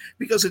race,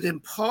 because it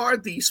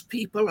empowered these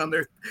people and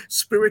their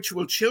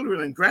spiritual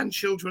children and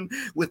grandchildren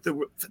with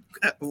the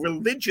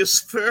religious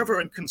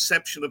fervor and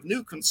conception of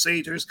new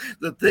crusaders,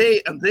 that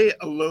they and they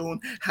alone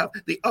have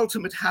the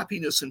ultimate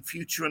happiness and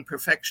future and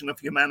perfection of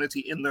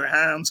humanity in their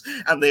hands,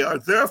 and they are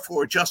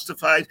therefore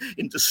justified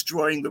in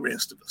destroying the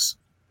rest of us.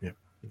 Yeah.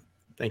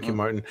 Thank you,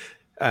 Martin.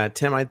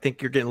 Tim, I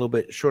think you're getting a little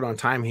bit short on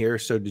time here,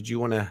 so did you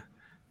want to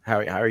how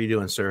are you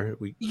doing, sir?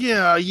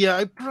 Yeah,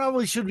 I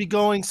probably should be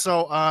going.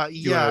 So,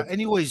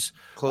 anyways,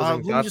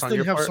 let me just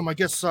have some, I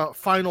guess,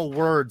 final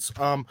words.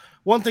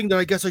 One thing that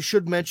I guess I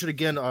should mention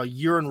again,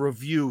 year in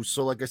review.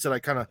 So, like I said, I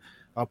kind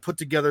of put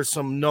together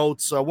some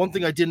notes. One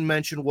thing I didn't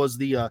mention was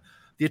the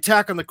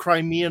attack on the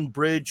Crimean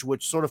Bridge,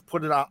 which sort of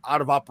put it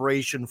out of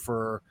operation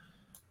for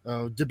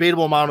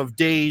debatable amount of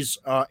days,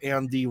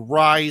 and the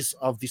rise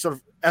of the sort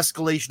of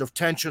escalation of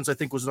tensions, I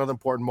think, was another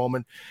important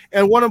moment.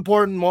 And one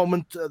important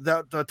moment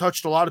that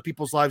touched a lot of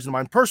people's lives and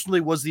mine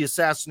personally was the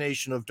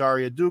assassination of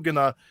Daria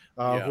Dugina,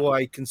 who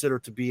I consider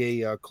to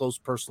be a close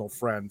personal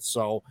friend.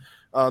 So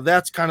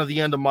that's kind of the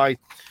end of my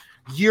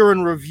year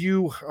in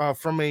review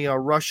from a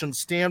Russian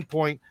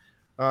standpoint.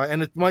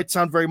 And it might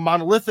sound very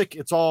monolithic.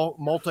 It's all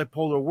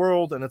multipolar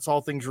world, and it's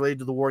all things related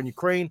to the war in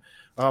Ukraine.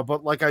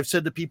 But like I've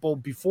said to people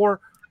before,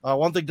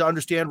 one thing to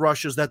understand,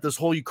 Russia, is that this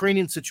whole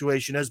Ukrainian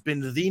situation has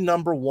been the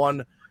number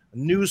one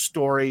news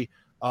story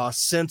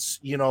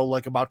since,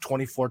 like about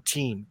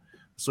 2014.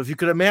 So if you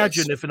could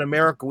imagine if in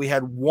America we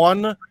had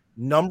one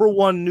number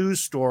one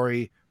news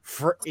story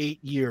for 8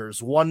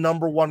 years, one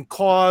number one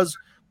cause,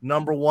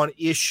 number one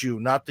issue,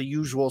 not the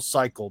usual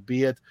cycle,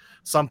 be it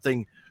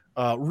something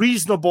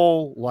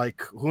reasonable,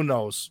 like, who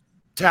knows,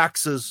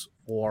 taxes,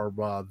 or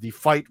the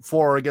fight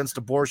for or against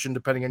abortion,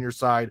 depending on your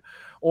side,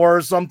 or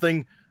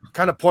something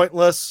kind of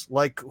pointless,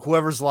 like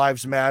whoever's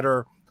lives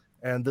matter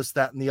and this,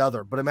 that, and the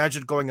other. But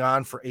imagine going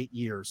on for 8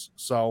 years.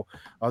 So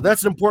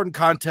that's an important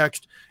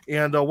context.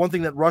 And one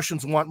thing that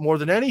Russians want more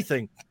than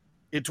anything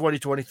in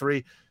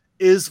 2023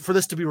 is for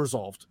this to be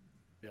resolved,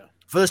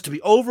 for this to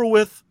be over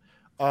with,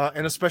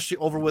 and especially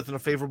over with in a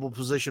favorable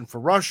position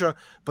for Russia,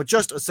 but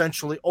just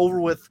essentially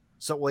over with,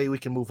 so that way we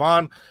can move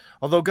on.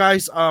 Although,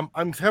 guys,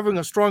 I'm having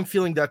a strong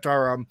feeling that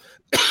our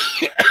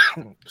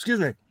excuse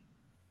me,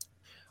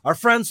 our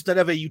friends that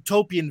have a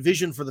utopian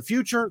vision for the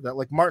future, that,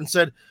 like Martin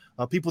said,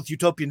 people with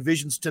utopian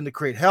visions tend to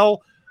create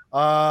hell.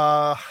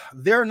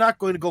 They're not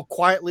going to go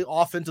quietly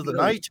off into the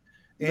night.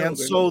 And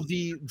so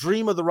the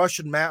dream of the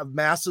Russian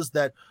masses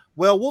that,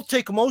 well, we'll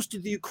take most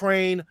of the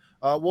Ukraine,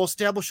 we'll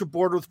establish a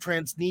border with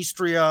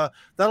Transnistria,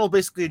 that'll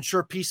basically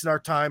ensure peace in our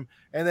time,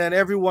 and then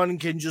everyone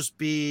can just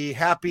be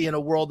happy in a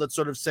world that's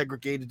sort of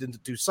segregated into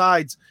two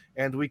sides,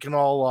 and we can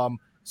all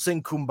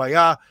sing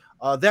Kumbaya.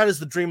 That is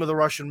the dream of the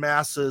Russian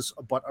masses,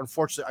 but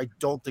unfortunately, I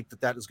don't think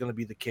that is going to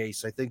be the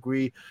case. I think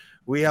we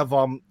have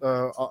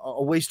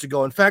a ways to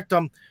go. In fact,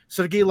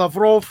 Sergei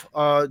Lavrov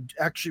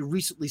actually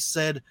recently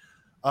said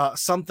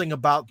something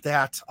about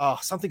that,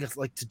 something that's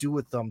like to do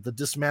with the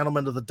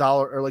dismantlement of the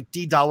dollar, or like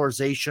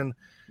de-dollarization,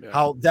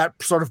 how that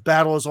sort of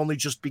battle has only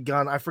just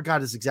begun. I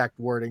forgot his exact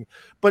wording,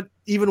 but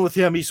even with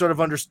him, he sort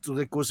of understood,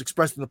 like, was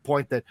expressing the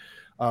point that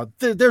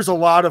there's a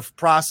lot of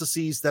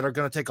processes that are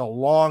going to take a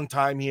long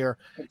time here.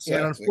 Exactly.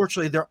 And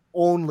unfortunately, they're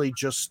only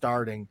just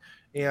starting.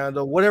 And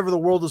whatever the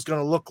world is going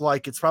to look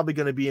like, it's probably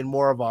going to be in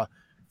more of a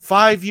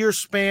 5-year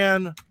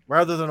span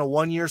rather than a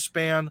 1-year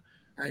span.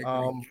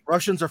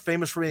 Russians are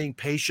famous for being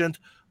patient,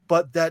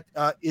 but that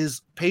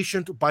is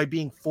patient by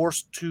being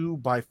forced to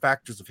by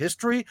factors of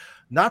history,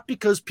 not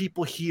because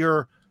people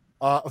here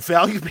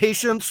value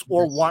patience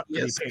or want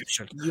to be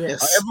patient.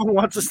 Everyone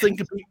wants this thing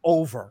to be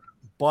over,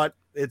 but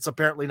it's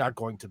apparently not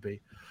going to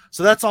be.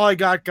 So that's all I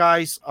got,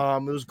 guys.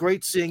 It was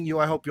great seeing you.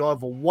 I hope you all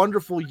have a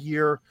wonderful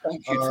year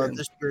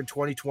this year in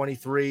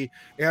 2023.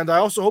 And I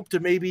also hope to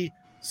maybe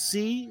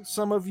see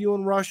some of you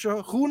in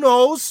Russia. Who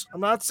knows?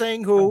 I'm not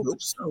saying who,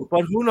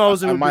 but who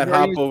knows? I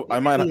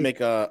might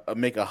make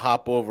a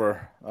hop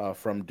over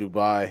from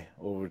Dubai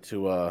over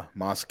to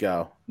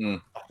Moscow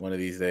one of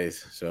these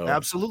days. So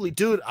absolutely,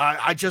 dude.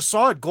 I just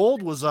saw it.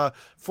 Gold was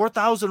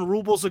 4,000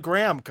 rubles a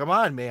gram. Come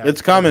on, man.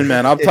 It's coming,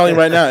 man. I'm telling you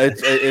right now.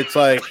 It's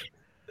like,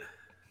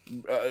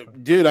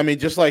 dude. I mean,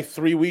 just like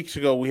 3 weeks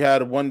ago, we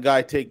had one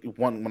guy take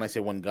one. When I say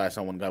one guy, it's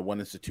not one guy.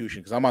 One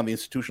institution, because I'm on the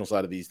institutional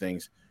side of these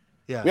things.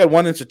 Yeah. We had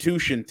one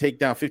institution take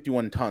down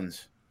 51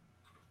 tons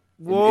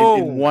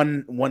in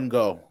one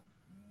go.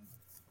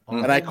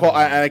 And I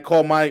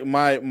call my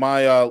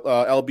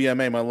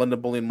LBMA, my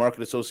London Bullion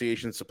Market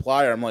Association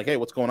supplier. I'm like, hey,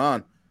 what's going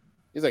on?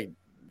 He's like,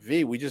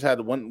 V, we just had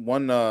one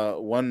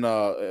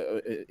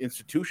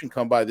institution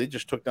come by. They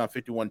just took down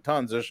 51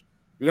 tons. You're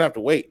gonna have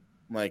to wait.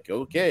 I'm like,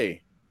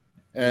 okay.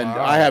 And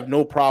I have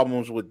no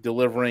problems with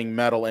delivering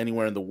metal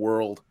anywhere in the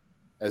world.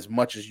 As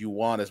much as you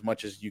want, as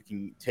much as you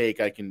can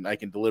take, I can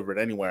deliver it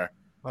anywhere.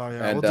 Oh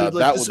yeah, and well,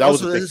 dude, that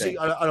was a big thing.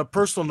 On a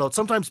personal note,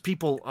 sometimes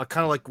people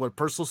kind of like what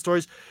personal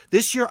stories.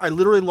 This year, I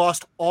literally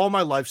lost all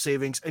my life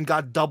savings and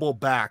got double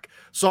back.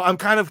 So I'm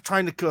kind of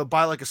trying to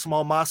buy like a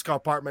small Moscow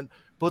apartment.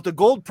 But the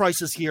gold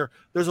prices here,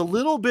 there's a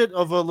little bit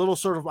of a little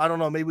sort of, I don't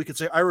know, maybe we could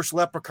say Irish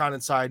leprechaun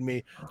inside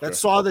me that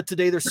saw that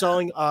today they're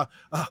selling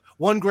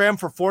 1 gram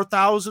for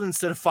 4,000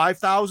 instead of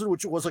 5,000,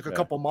 which it was like a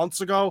couple months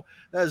ago.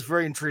 That is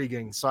very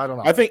intriguing. So I don't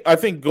know. I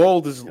think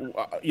gold is,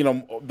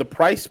 the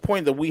price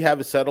point that we have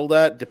it settled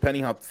at,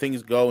 depending how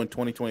things go in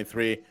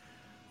 2023,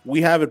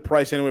 we have it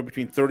priced anywhere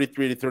between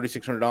 $3,300 to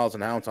 $3,600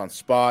 an ounce on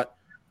spot.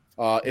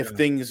 If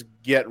things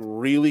get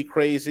really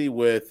crazy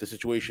with the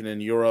situation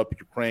in Europe,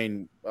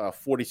 Ukraine,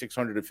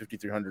 4,600 to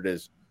 5,300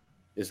 is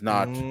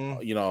not,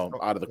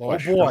 out of the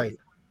question. Oh boy.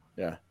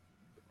 Yeah.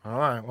 All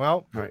right.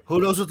 Well,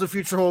 who knows what the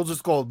future holds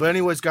with gold? But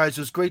anyways, guys,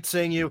 it was great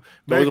seeing you.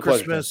 Merry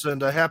Christmas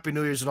and Happy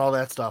New Year's and all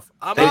that stuff.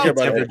 Thank you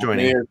for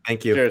joining.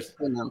 Thank you. Cheers.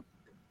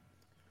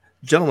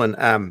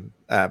 Gentlemen,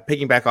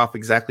 piggyback off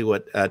exactly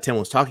what Tim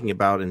was talking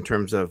about in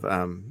terms of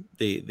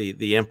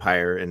the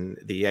empire and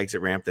the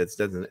exit ramp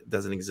that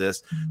doesn't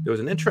exist. There was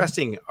an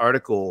interesting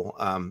article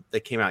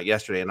that came out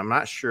yesterday, and I'm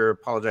not sure.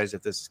 Apologize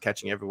if this is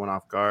catching everyone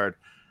off guard,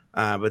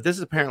 but this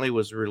apparently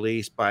was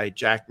released by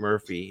Jack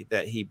Murphy.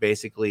 That he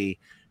basically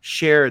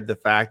shared the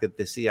fact that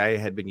the CIA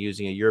had been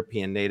using a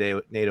European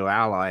NATO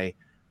ally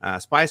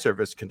spy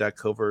service to conduct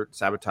covert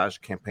sabotage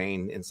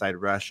campaign inside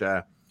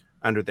Russia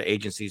under the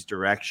agency's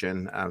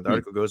direction. The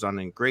article goes on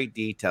in great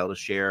detail to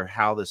share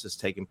how this has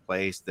taken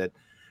place, that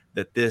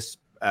this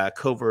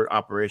covert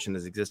operation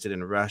has existed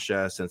in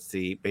Russia since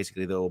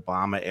basically the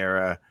Obama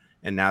era,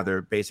 and now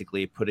they're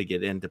basically putting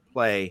it into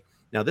play.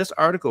 Now, this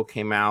article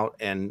came out,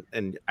 and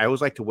I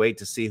always like to wait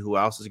to see who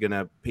else is going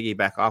to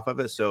piggyback off of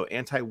it. So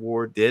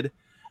Anti-War did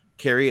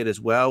carry it as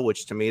well,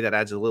 which to me that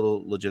adds a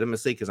little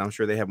legitimacy, because I'm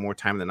sure they have more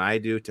time than I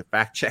do to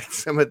fact check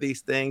some of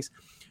these things.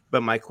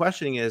 But my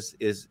questioning is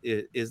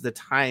the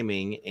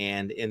timing,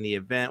 and in the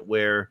event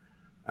where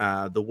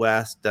the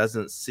West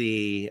doesn't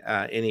see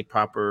any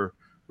proper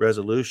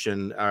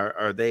resolution,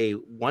 are they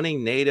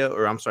wanting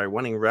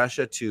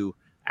Russia to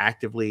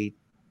actively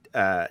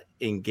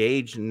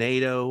engage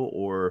NATO,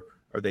 or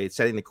are they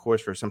setting the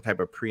course for some type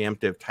of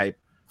preemptive type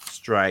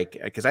strike?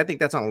 Because I think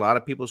that's on a lot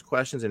of people's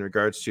questions in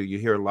regards to, you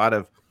hear a lot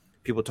of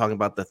people talking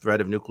about the threat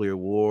of nuclear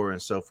war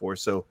and so forth.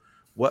 So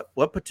what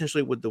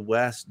potentially would the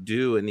West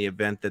do in the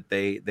event that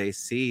they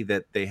see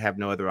that they have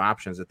no other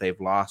options, that they've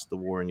lost the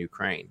war in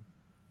Ukraine?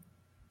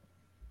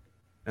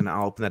 And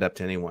I'll open that up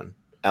to anyone.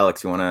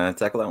 Alex, you want to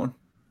tackle that one?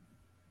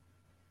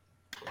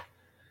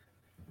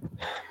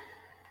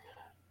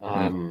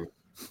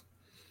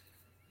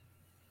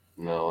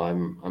 No,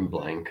 I'm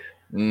blank.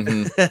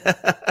 Mm-hmm.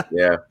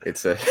 Yeah,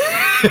 it's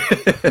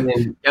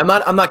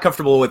I'm not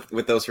comfortable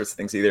with those sorts of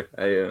things either.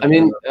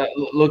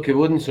 Look, it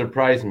wouldn't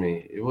surprise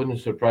me. It wouldn't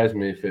surprise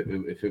me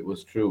if it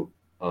was true,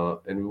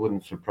 and it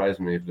wouldn't surprise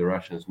me if the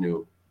Russians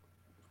knew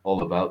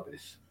all about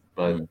this.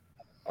 But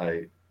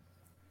I'm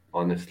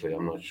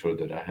not sure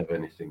that I have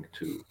anything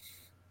to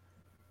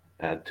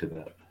add to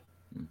that.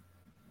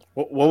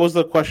 What was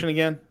the question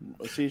again?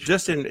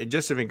 Just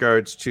in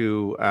regards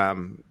to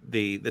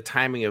the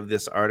timing of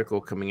this article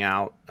coming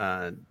out,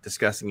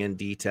 discussing in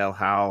detail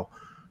how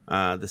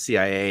the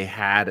CIA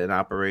had an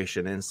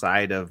operation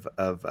inside of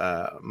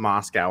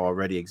Moscow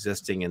already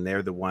existing, and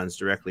they're the ones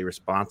directly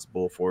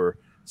responsible for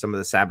some of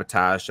the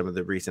sabotage, some of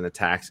the recent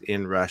attacks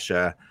in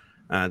Russia.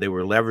 They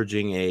were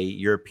leveraging a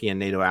European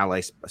NATO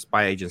ally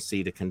spy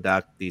agency to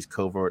conduct these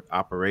covert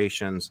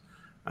operations.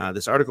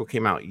 This article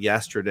came out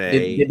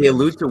yesterday. Did they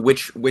allude to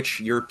which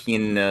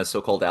European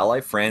so-called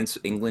ally? France,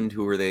 England?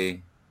 Who were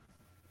they?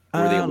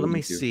 Let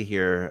me see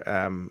here.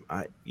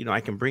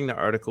 I can bring the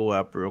article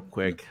up real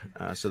quick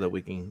so that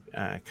we can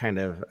kind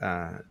of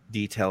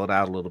detail it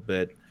out a little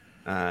bit.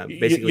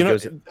 Basically,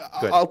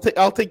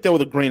 I'll take that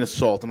with a grain of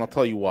salt, and I'll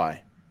tell you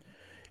why.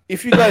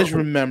 If you guys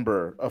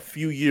remember, a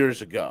few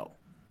years ago,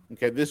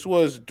 okay, this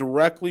was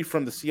directly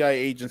from the CIA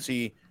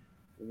agency.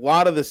 A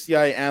lot of the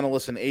CIA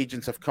analysts and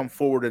agents have come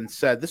forward and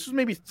said, this was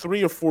maybe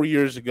 3 or 4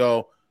 years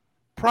ago,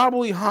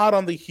 probably hot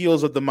on the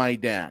heels of the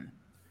Maidan.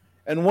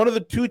 And one of the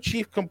two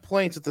chief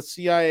complaints that the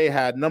CIA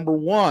had, number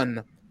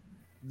one,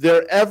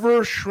 their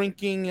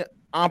ever-shrinking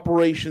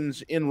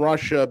operations in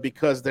Russia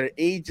because their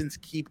agents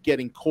keep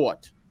getting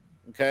caught,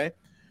 okay?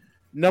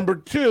 Number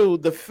two,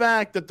 the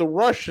fact that the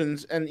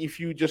Russians, and if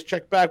you just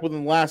check back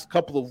within the last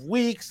couple of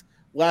weeks,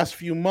 last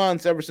few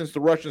months, ever since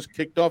the Russians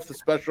kicked off the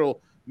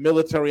special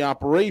military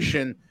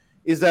operation,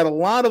 is that a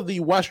lot of the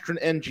Western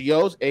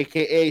NGOs,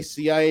 aka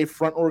CIA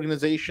front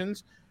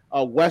organizations,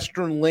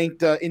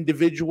 Western-linked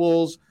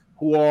individuals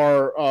who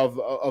are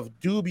of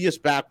dubious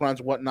backgrounds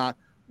and whatnot,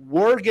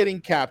 were getting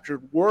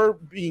captured, were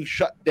being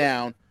shut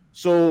down.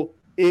 So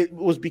it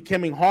was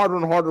becoming harder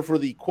and harder for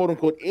the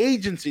quote-unquote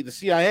agency, the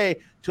CIA,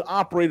 to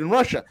operate in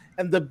Russia.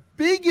 And the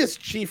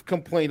biggest chief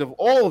complaint of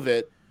all of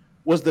it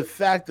was the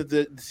fact that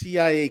the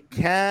CIA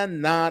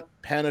cannot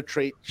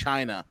penetrate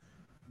China.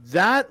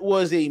 That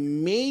was a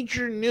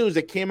major news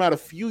that came out a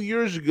few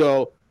years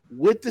ago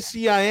with the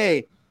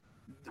CIA.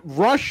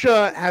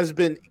 Russia has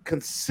been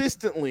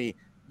consistently,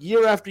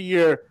 year after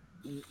year,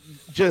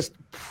 just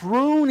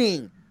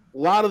pruning a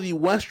lot of the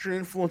Western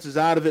influences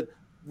out of it,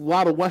 a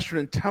lot of Western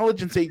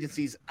intelligence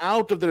agencies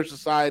out of their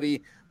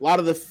society. A lot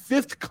of the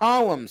fifth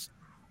columns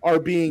are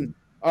being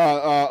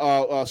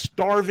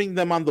starving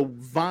them on the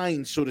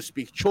vine, so to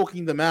speak,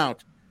 choking them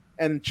out.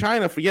 And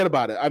China, forget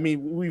about it. I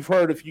mean, we've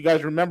heard, if you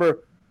guys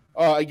remember,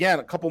 again,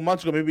 a couple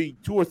months ago, maybe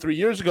 2 or 3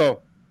 years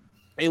ago,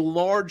 a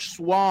large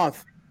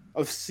swath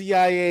of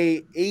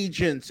CIA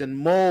agents and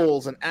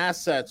moles and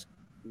assets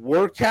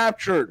were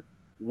captured,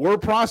 were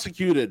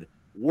prosecuted,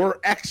 were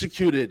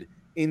executed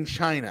in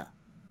China.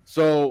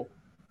 So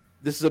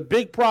this is a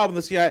big problem.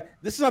 The CIA,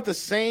 this is not the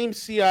same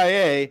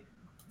CIA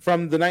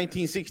from the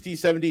 1960s,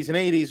 70s, and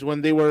 80s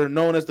when they were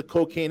known as the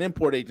Cocaine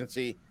Import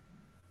Agency.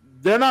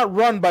 They're not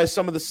run by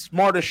some of the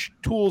smartest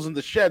tools in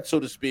the shed, so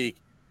to speak.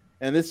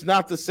 And it's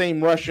not the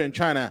same Russia and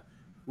China.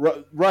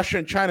 Russia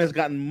and China has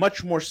gotten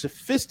much more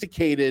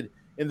sophisticated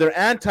in their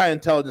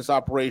anti-intelligence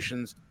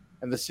operations,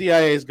 and the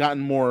CIA has gotten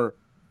more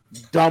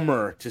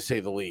dumber, to say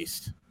the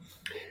least.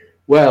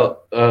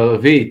 Well,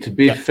 V, to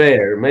be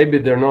fair, maybe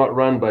they're not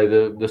run by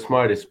the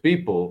smartest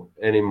people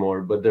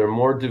anymore, but they're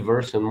more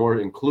diverse and more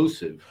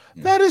inclusive.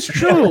 That is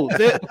true.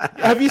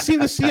 Have you seen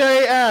the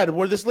CIA ad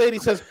where this lady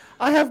says,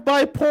 I have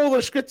bipolar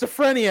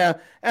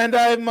schizophrenia, and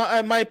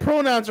my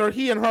pronouns are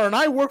he and her, and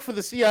I work for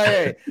the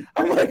CIA.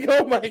 I'm like,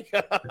 oh my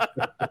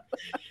God.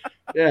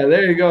 Yeah,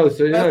 there you go.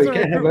 So you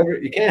can't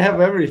have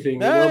everything.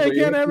 No,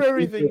 you can't have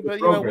everything. But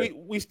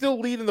we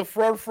still lead in the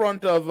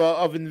forefront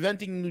of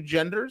inventing new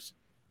genders,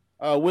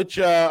 which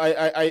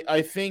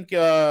I think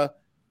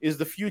is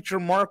the future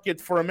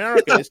market for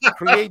America, is to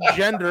create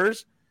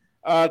genders,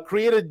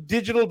 create a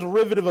digital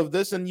derivative of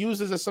this, and use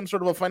this as some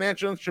sort of a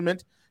financial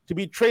instrument to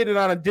be traded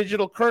on a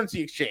digital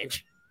currency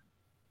exchange.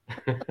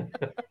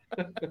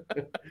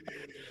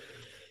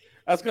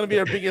 That's going to be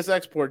our biggest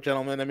export,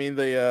 gentlemen. I mean,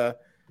 the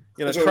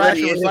trash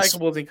and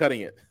recyclables and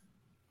cutting it.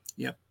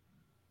 Yeah.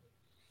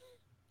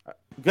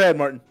 Go ahead,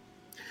 Martin.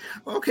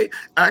 Okay,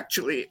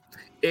 actually,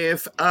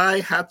 if I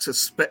had to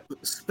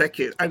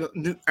speculate,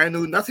 I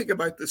know nothing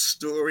about this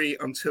story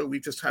until we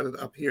just had it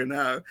up here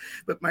now,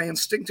 but my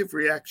instinctive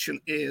reaction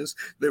is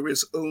there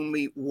is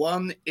only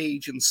one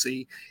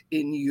agency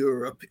in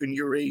Europe, in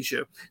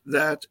Eurasia,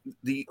 that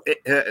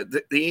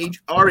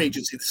our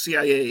agency, the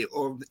CIA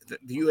or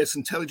the U.S.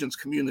 intelligence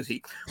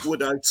community,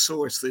 would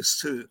outsource this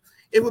to.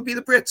 It would be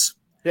the Brits.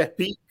 Yeah.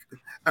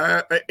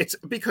 It's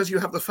because you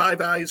have the Five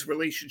Eyes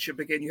relationship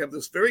again. You have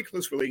this very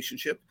close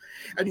relationship,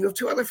 and you have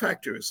two other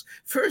factors.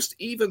 First,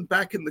 even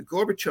back in the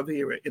Gorbachev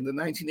era in the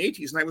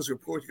 1980s, and I was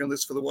reporting on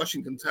this for the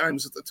Washington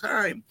Times at the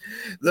time,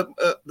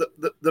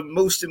 the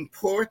most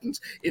important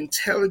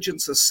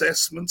intelligence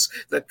assessments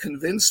that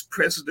convinced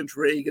President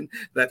Reagan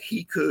that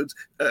he could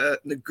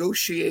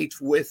negotiate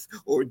with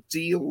or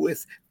deal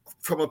with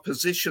from a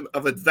position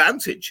of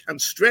advantage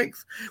and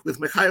strength with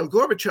Mikhail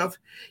Gorbachev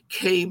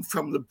came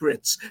from the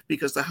Brits,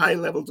 because the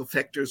high-level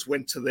defectors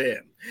went to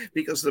them,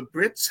 because the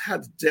Brits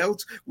had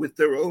dealt with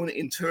their own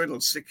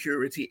internal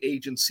security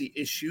agency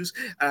issues,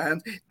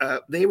 and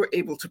they were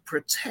able to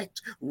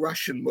protect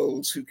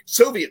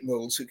Soviet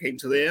moles who came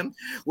to them,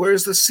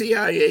 whereas the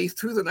CIA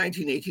through the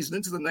 1980s and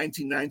into the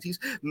 1990s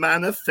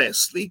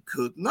manifestly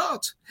could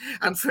not.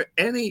 And for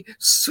any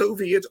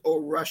Soviet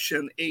or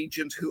Russian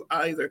agent who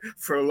either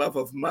for love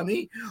of money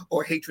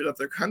or hatred of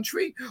their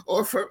country,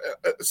 or for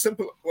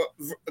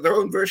their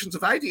own versions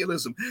of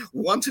idealism,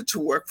 wanted to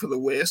work for the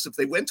West, if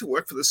they went to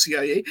work for the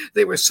CIA,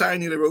 they were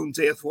signing their own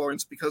death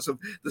warrants because of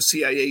the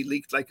CIA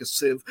leaked like a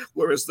sieve,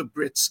 whereas the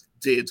Brits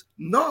did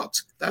not.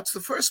 That's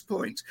the first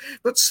point.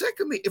 But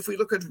secondly, if we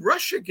look at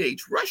Russiagate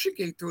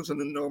throws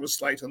an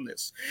enormous light on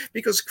this,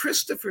 because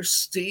Christopher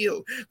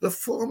Steele, the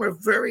former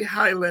very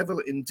high level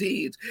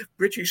indeed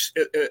British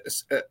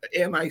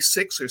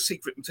MI6 or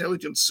Secret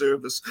Intelligence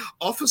Service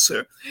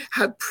officer,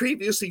 had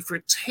previously for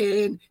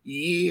 10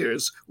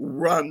 years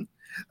run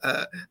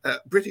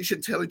British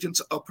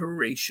intelligence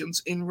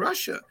operations in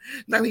Russia.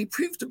 Now, he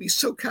proved to be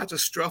so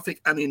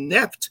catastrophic and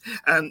inept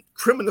and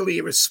criminally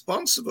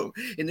irresponsible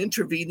in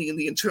intervening in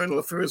the internal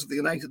affairs of the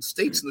United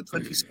States in the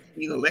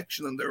 2016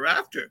 election and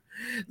thereafter,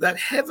 that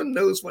heaven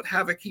knows what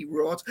havoc he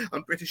wrought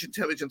on British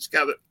intelligence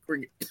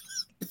gathering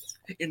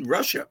in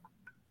Russia.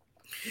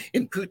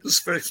 In Putin's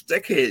first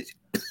decade,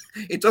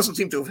 it doesn't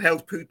seem to have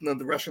held Putin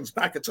and the Russians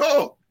back at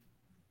all.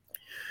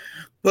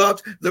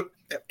 But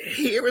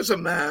here is a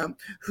man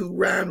who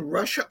ran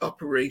Russia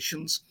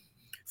operations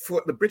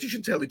for the British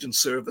intelligence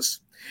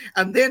service,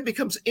 and then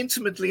becomes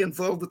intimately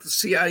involved with the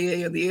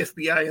CIA and the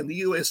FBI and the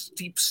US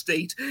deep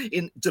state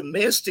in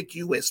domestic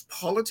US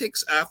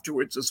politics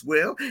afterwards as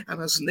well, and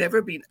has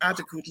never been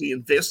adequately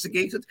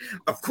investigated.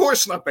 Of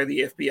course, not by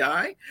the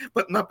FBI,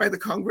 but not by the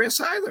Congress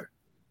either.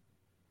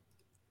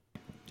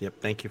 Yep,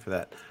 thank you for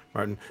that,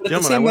 Martin. But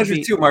at the same measure,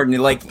 too, Martin,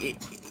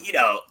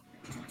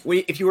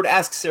 if you were to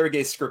ask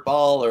Sergei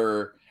Skripal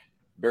or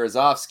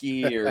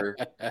Berezovsky or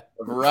a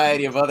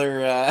variety of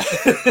other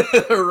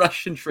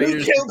Russian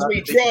traders, who kills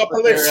me, drop a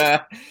list.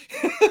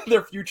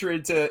 Their future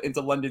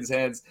into London's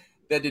hands,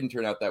 that didn't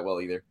turn out that well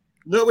either.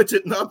 No, it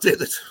did not,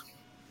 did it?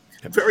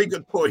 Very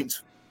good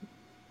point.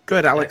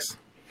 Good, Alex.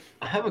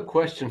 I have a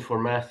question for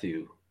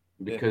Matthew,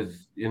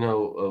 because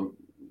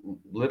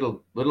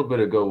little bit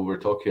ago we were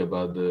talking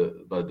about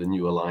the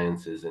new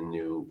alliances and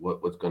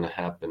what's going to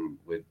happen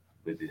with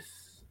this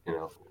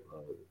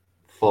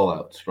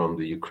fallouts from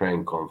the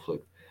Ukraine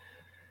conflict.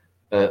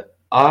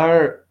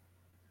 Are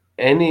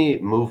any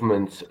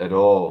movements at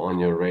all on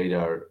your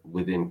radar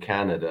within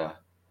Canada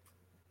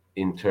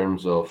in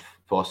terms of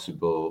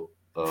possible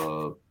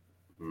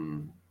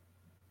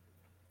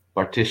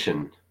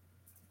partition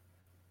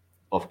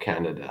of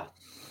Canada?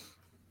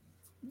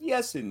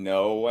 Yes and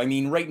no. I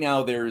mean, right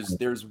now there's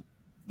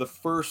the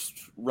first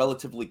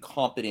relatively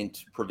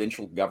competent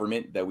provincial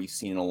government that we've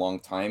seen in a long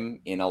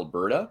time in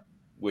Alberta,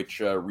 which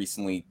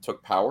recently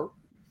took power,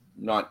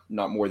 not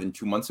more than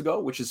 2 months ago,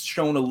 which has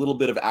shown a little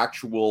bit of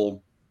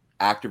actual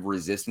active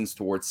resistance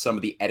towards some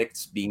of the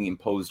edicts being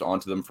imposed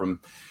onto them from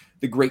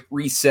the Great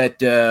Reset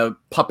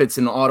puppets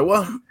in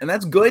Ottawa, and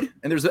that's good.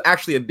 And there's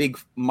actually a big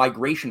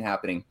migration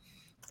happening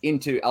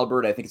into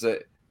Alberta. I think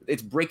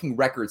it's breaking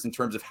records in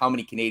terms of how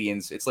many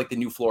Canadians. It's like the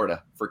new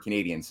Florida for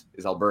Canadians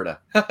is Alberta.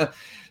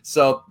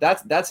 So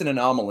that's an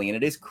anomaly, and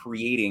it is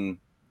creating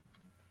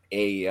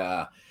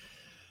a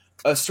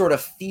sort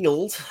of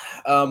field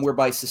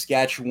whereby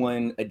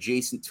Saskatchewan,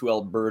 adjacent to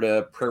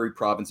Alberta, Prairie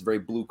Province, very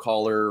blue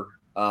collar,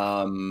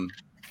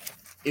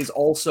 is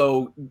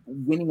also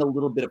winning a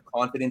little bit of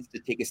confidence to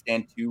take a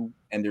stand too.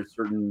 And there's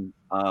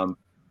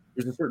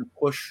a certain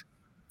push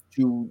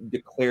to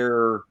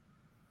declare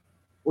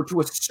or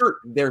to assert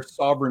their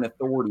sovereign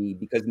authority,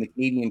 because in the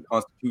Canadian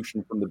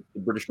Constitution from the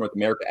British North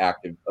America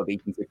Act of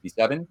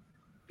 1867,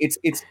 it's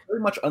very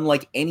much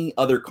unlike any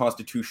other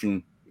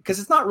constitution, because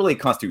it's not really a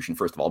constitution,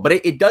 first of all, but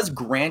it does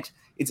grant,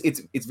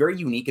 it's very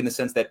unique in the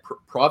sense that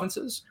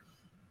provinces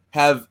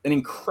have an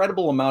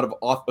incredible amount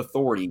of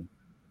authority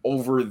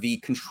over the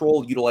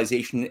control,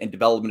 utilization, and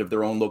development of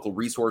their own local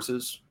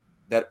resources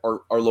that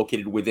are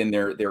located within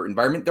their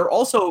environment. They're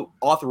also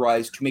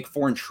authorized to make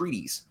foreign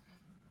treaties,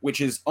 which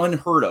is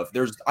unheard of.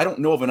 I don't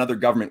know of another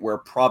government where a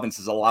province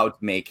is allowed to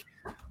make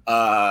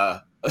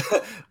a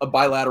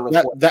bilateral.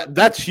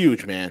 That's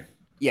huge, man.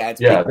 Yeah,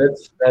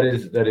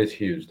 that is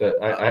huge. That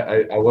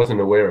I wasn't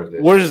aware of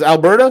this. Where is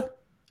Alberta?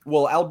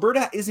 Well,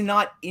 Alberta is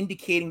not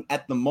indicating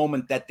at the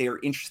moment that they're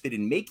interested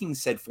in making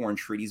said foreign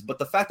treaties, but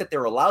the fact that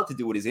they're allowed to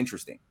do it is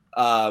interesting.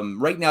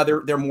 Right now,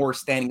 they're more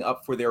standing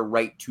up for their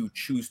right to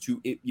choose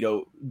to,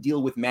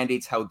 deal with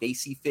mandates how they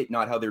see fit,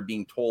 not how they're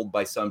being told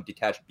by some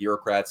detached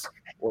bureaucrats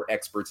or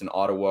experts in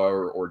Ottawa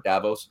or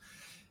Davos,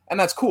 and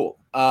that's cool.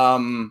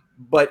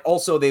 But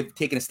also, they've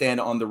taken a stand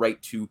on the right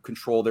to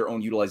control their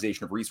own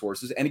utilization of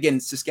resources. And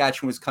again,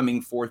 Saskatchewan is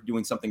coming forth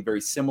doing something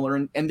very similar,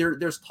 and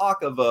there's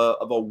talk of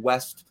a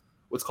West.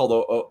 What's called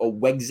a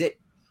Wexit,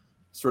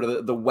 sort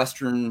of the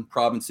Western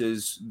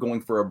provinces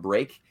going for a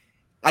break.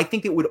 I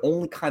think it would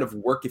only kind of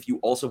work if you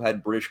also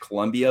had British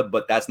Columbia,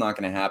 but that's not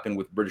going to happen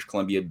with British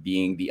Columbia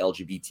being the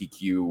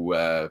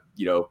LGBTQ,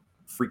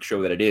 freak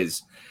show that it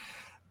is.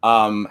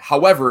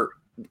 However,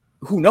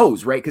 who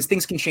knows, right? Because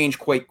things can change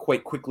quite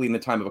quickly in the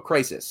time of a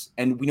crisis.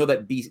 And we know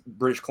that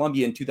British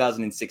Columbia in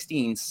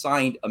 2016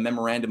 signed a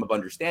memorandum of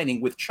understanding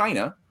with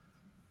China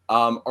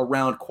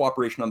around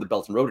cooperation on the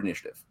Belt and Road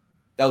Initiative.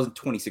 That was in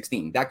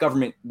 2016. That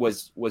government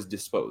was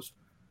disposed,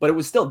 but it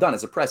was still done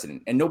as a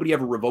precedent, and nobody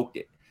ever revoked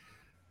it.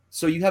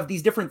 So you have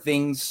these different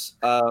things.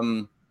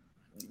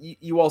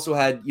 You also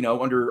had,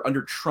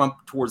 under Trump,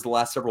 towards the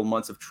last several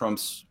months of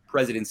Trump's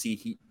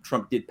presidency,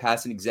 Trump did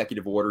pass an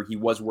executive order. He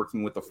was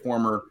working with the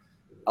former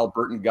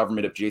Albertan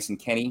government of Jason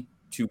Kenney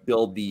to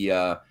build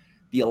the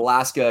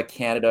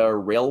Alaska-Canada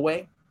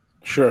Railway.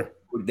 Sure.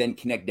 Would then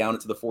connect down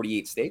into the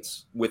 48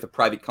 states with a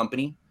private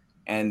company.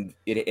 And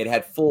it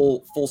had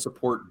full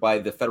support by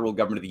the federal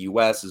government of the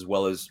U.S. as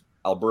well as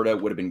Alberta.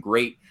 It would have been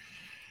great,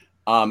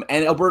 and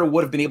Alberta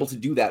would have been able to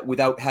do that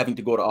without having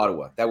to go to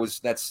Ottawa.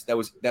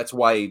 That's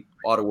why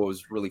Ottawa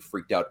was really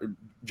freaked out.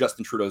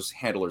 Justin Trudeau's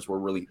handlers were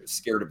really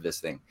scared of this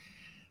thing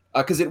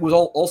because it was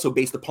also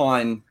based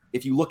upon,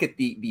 if you look at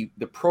the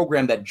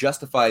program that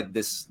justified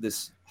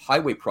this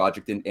highway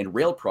project and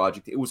rail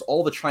project, it was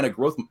all the China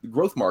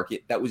growth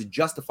market that was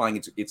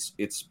justifying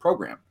its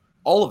program.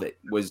 All of it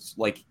was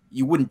like,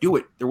 you wouldn't do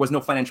it. There was no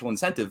financial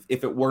incentive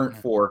if it weren't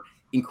for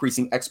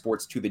increasing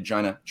exports to the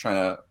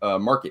China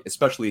market,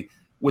 especially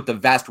with the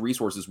vast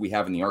resources we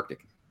have in the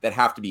Arctic that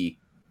have to be.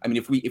 I mean,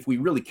 if we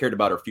really cared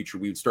about our future,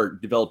 we would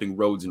start developing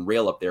roads and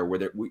rail up there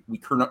where we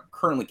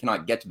currently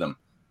cannot get to them,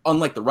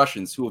 unlike the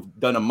Russians, who have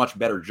done a much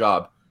better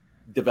job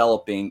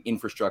developing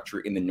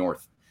infrastructure in the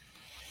north.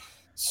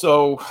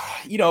 So,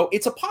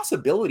 it's a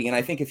possibility. And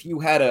I think if you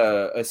had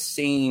a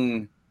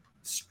sane,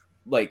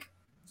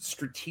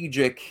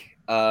 strategic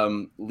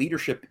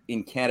leadership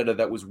in Canada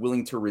that was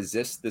willing to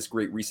resist this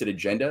Great Reset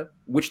agenda,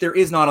 which there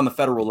is not on the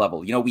federal level.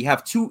 We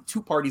have two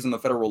parties on the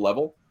federal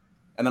level,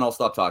 and then I'll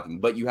stop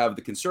talking. But you have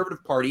the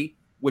Conservative Party,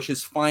 which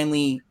has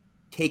finally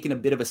taken a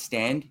bit of a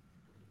stand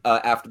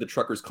after the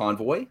truckers'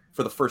 convoy.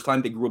 For the first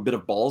time, they grew a bit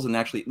of balls and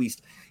actually, at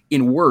least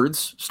in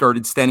words,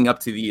 started standing up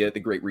to the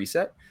Great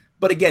Reset.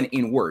 But again,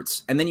 in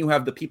words. And then you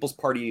have the People's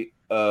Party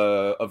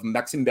of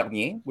Maxime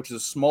Bernier, which is a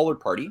smaller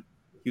party.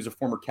 He was a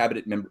former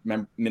cabinet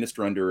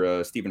minister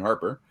under Stephen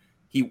Harper.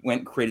 He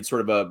went and created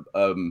sort of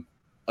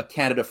a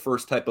Canada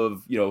First type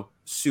of,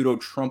 pseudo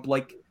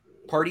Trump-like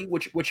party,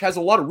 which has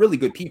a lot of really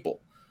good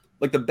people.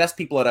 Like the best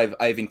people that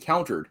I've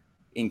encountered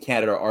in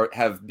Canada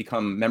have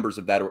become members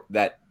of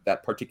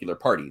that particular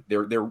party.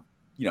 They're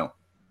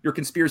your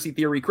conspiracy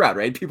theory crowd,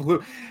 right?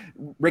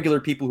 Regular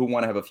people who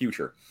want to have a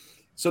future.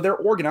 So they're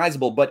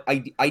organizable, but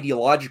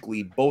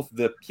ideologically, both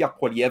the Pierre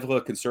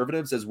Poilievre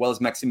conservatives as well as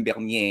Maxime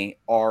Bernier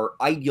are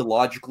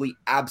ideologically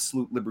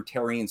absolute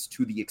libertarians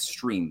to the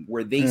extreme,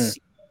 where they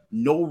see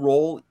no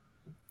role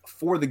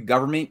for the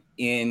government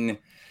in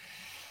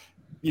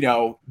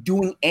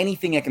doing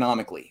anything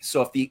economically.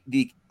 So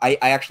if I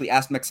actually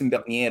asked Maxime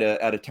Bernier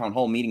at a town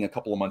hall meeting a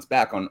couple of months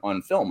back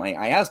on film,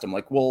 I asked him,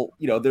 like, well,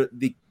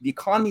 the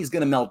economy is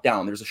going to melt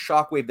down. There's a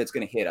shockwave that's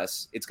going to hit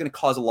us. It's going to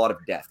cause a lot of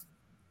death.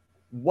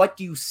 What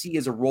do you see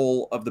as a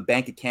role of the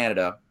Bank of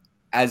Canada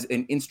as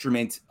an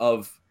instrument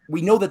of,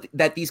 we know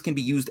that these can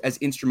be used as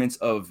instruments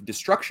of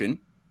destruction.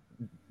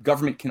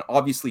 Government can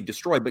obviously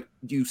destroy, but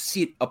do you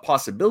see a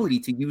possibility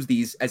to use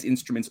these as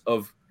instruments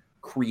of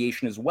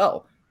creation as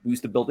well? We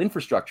used to build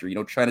infrastructure.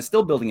 China's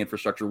still building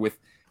infrastructure with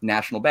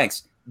national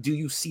banks. Do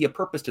you see a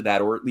purpose to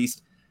that, or at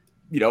least,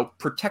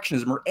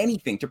 protectionism or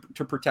anything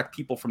to protect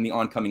people from the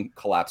oncoming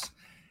collapse?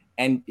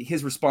 And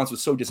his response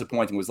was so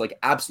disappointing. It was like,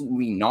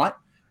 absolutely not.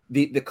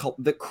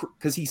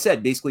 Because he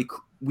said basically,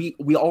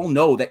 we all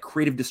know that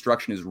creative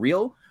destruction is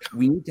real.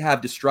 We need to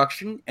have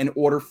destruction in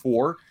order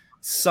for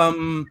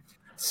some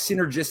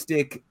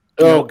synergistic.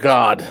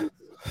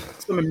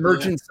 Some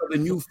emergence of a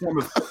new form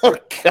of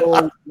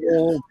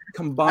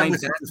combined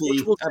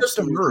which will just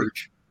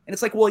emerge. And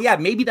it's like, well, yeah,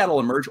 maybe that'll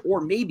emerge,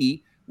 or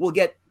maybe we'll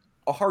get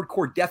a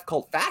hardcore death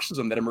cult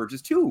fascism that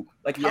emerges too.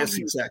 Like, yes,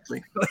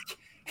 exactly. Like,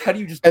 how do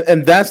you just?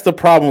 And that's the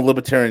problem with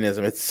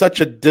libertarianism. It's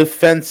such a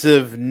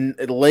defensive,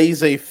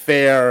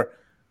 laissez-faire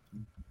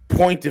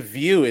point of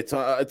view. It's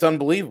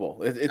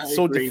unbelievable. It's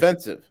so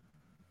defensive.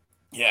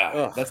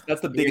 Yeah,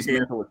 that's the biggest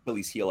mental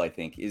Achilles heel, I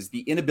think, is the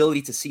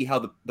inability to see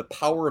how the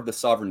power of the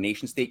sovereign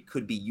nation state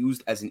could be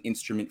used as an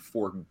instrument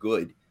for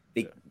good.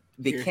 They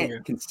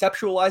can't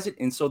conceptualize it,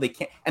 and so they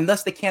can't, and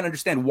thus they can't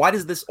understand, why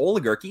does this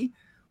oligarchy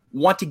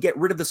want to get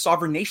rid of the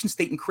sovereign nation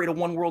state and create a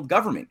one world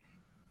government?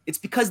 It's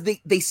because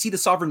they see the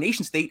sovereign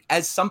nation state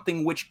as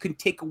something which can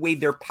take away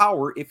their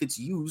power if it's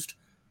used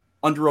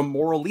under a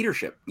moral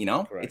leadership.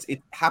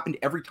 It happened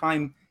every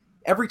time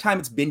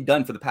it's been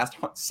done for the past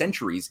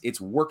centuries. It's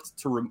worked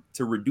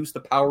to reduce the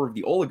power of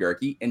the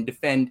oligarchy and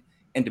defend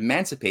and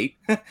emancipate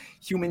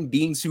human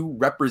beings who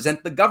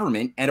represent the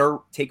government and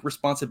take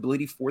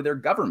responsibility for their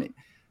government.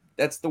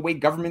 That's the way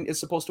government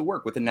is supposed to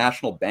work, with a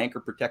national bank or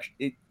protection.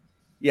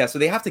 So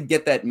they have to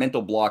get that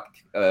mental block.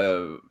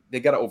 They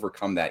got to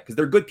overcome that, because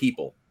they're good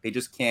people. They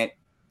just can't.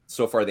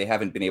 So far, they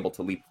haven't been able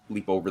to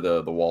leap over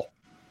the wall.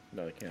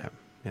 No, they can't.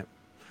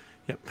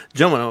 Yep.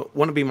 Gentlemen, I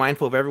want to be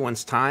mindful of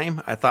everyone's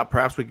time. I thought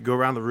perhaps we could go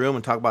around the room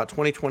and talk about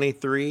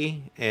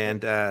 2023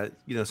 and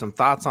some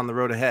thoughts on the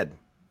road ahead.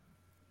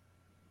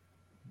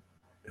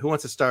 Who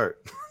wants to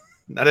start?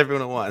 Not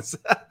everyone at once.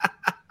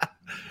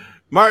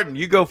 Martin,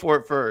 you go for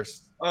it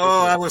first.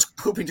 Oh, I was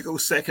hoping to go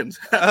second.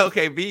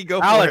 Okay, B,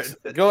 go Alex,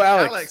 for it. Go,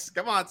 Alex. Alex,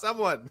 come on,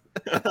 someone.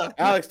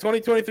 Alex,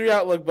 2023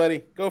 outlook,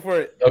 buddy. Go for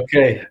it.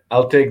 Okay,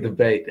 I'll take the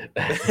bait.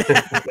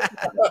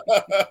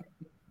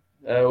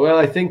 Well,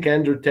 I think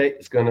Andrew Tate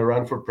is going to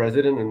run for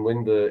president and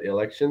win the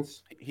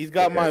elections. He's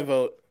got my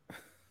vote.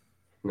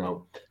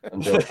 No,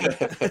 I'm joking.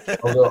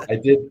 Although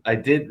I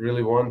did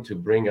really want to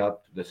bring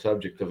up the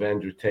subject of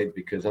Andrew Tate,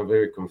 because I'm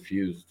very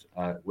confused.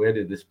 Where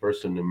did this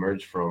person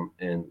emerge from,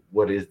 and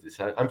what is this?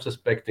 I'm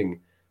suspecting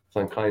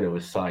some kind of a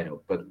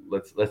psyop, but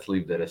let's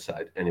leave that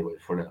aside anyway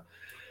for now.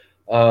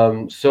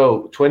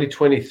 So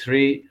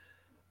 2023,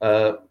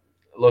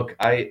 look,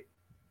 I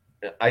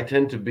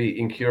tend to be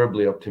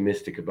incurably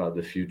optimistic about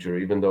the future,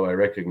 even though I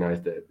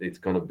recognize that it's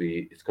going to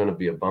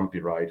be a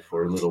bumpy ride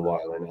for a little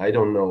while, and I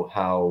don't know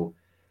how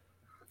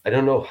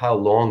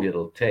long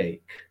it'll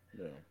take.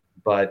 Yeah.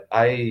 But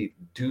I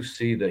do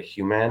see that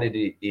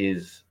humanity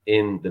is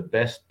in the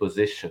best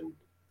position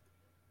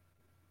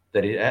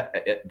that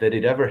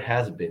it ever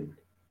has been,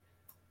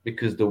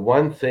 because the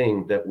one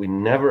thing that we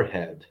never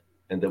had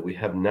and that we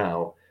have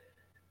now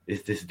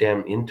is this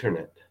damn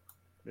internet.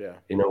 Yeah.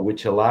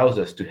 Which allows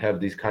us to have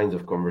these kinds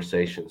of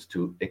conversations,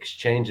 to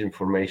exchange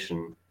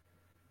information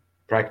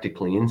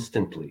practically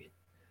instantly.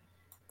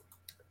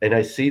 And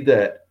I see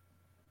that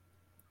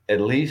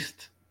at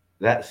least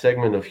that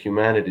segment of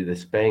humanity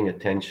that's paying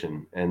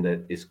attention and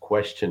that is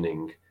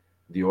questioning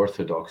the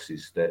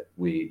orthodoxies that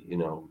we,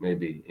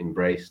 maybe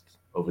embraced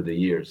over the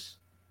years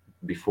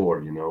before,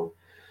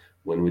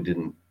 when we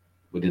didn't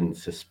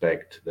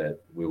suspect that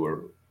we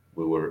were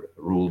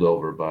ruled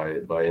over by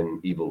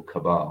an evil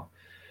cabal.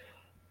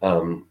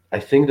 I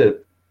think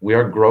that we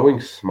are growing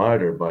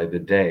smarter by the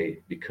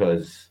day,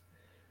 because,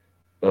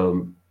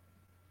 anytime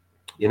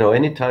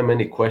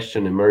any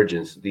question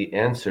emerges, the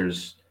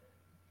answers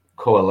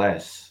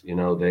coalesce.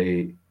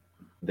 They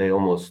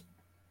almost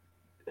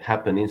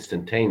happen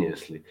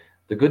instantaneously.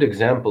 The good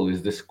example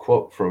is this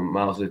quote from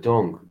Mao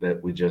Zedong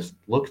that we just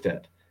looked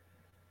at.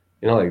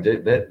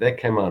 That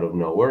came out of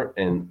nowhere,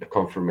 and a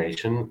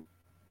confirmation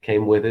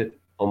came with it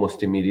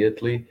almost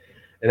immediately.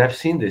 And I've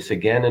seen this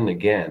again and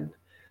again.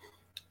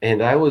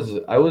 And I was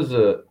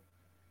a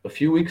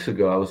few weeks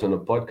ago, I was on a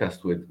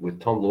podcast with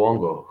Tom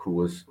Luongo, who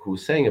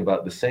was saying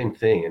about the same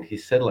thing. And he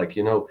said,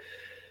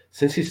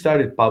 since he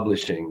started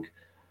publishing,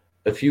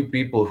 a few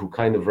people who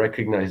kind of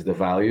recognized the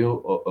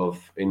value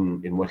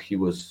in what he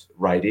was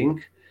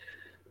writing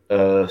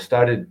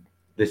started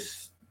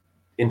this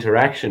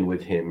interaction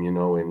with him,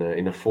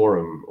 in a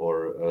forum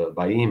or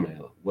by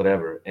email,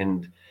 whatever.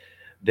 And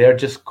they're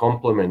just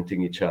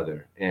complementing each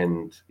other.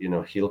 And, you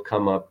know, he'll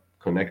come up,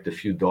 connect a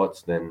few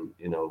dots, then,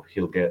 you know,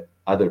 he'll get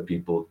other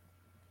people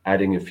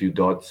adding a few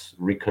dots,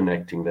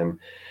 reconnecting them.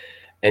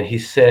 And he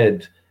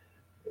said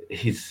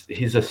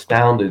he's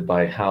astounded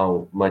by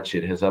how much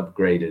it has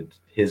upgraded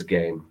his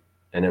game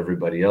and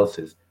everybody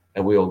else's.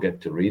 And we all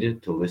get to read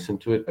it, to listen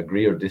to it,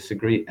 agree or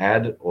disagree,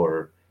 add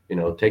or, you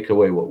know, take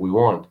away what we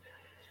want.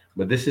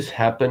 But this is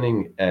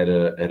happening at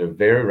a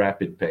very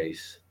rapid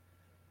pace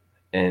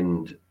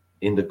and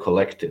in the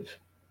collective.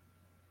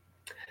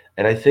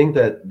 And I think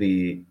that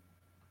the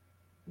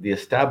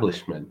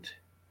establishment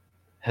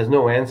has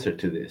no answer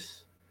to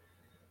this.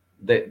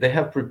 They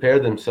have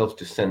prepared themselves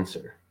to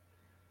censor.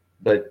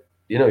 But,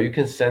 you know, you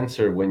can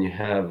censor when you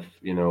have,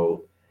 you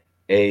know,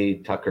 a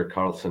Tucker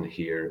Carlson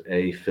here,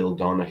 a Phil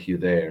Donahue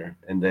there.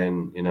 And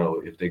then, you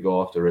know, if they go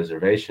off the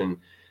reservation,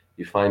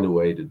 you find a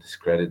way to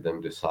discredit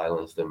them, to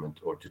silence them,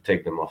 or to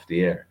take them off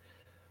the air.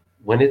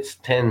 When it's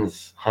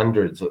tens,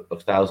 hundreds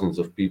of thousands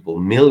of people,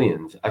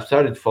 millions, I've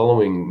started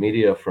following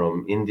media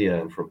from India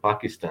and from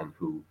Pakistan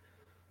who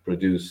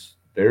produce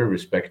very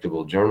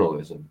respectable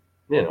journalism.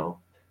 You know,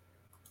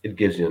 it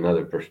gives you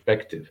another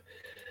perspective.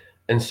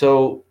 And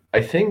so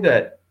I think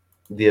that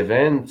the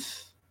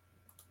events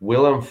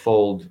will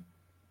unfold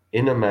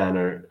in a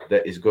manner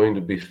that is going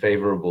to be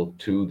favorable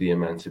to the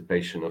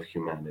emancipation of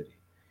humanity.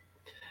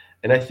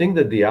 And I think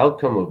that the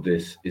outcome of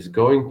this is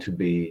going to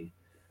be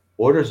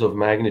orders of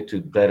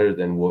magnitude better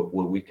than what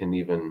we can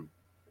even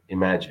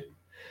imagine.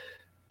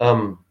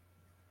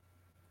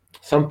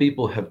 Some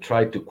people have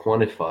tried to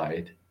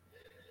quantify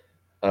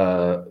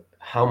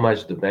how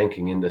much the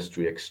banking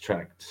industry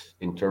extracts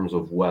in terms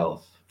of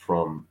wealth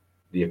from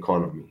the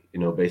economy.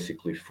 You know,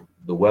 basically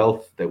the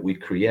wealth that we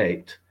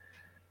create,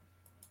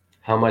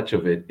 how much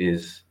of it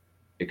is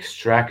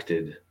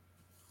extracted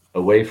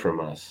away from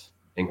us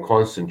and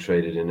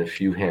concentrated in a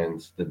few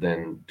hands that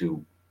then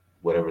do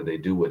whatever they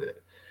do with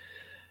it.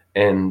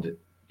 And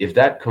if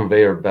that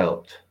conveyor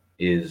belt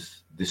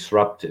is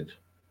disrupted,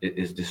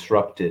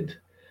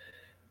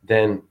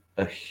 then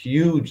a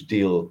huge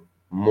deal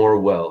more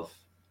wealth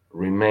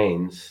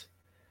remains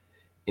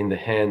in the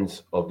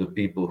hands of the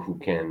people who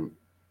can,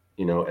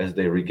 you know, as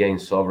they regain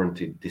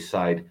sovereignty,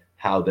 decide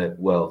how that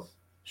wealth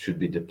should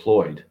be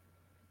deployed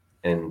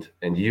and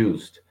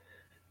used.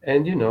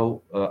 And, you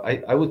know,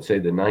 I would say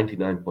that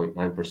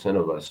 99.9%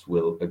 of us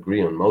will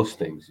agree on most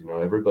things. You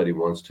know, everybody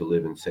wants to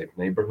live in safe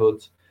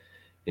neighborhoods,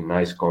 in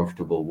nice,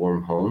 comfortable,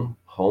 warm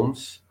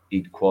homes,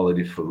 eat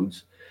quality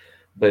foods.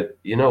 But,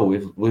 you know,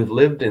 we've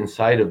lived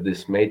inside of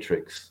this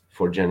matrix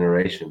for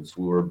generations.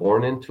 We were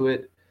born into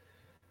it.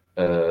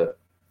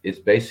 It's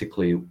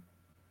basically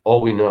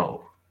all we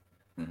know.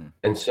 Mm-hmm.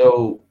 And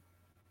so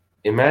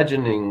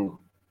imagining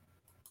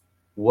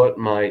what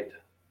might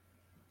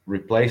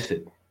replace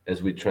it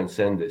as we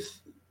transcend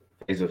this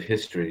phase of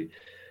history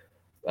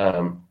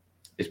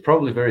is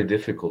probably very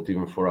difficult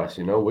even for us.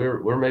 You know,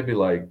 we're maybe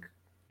like,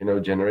 you know,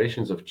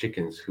 generations of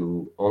chickens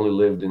who only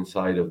lived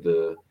inside of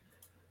the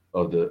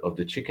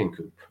chicken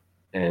coop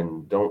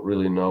and don't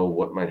really know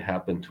what might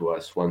happen to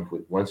us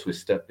once we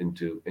step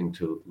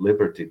into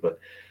liberty. But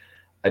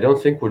I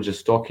don't think we're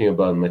just talking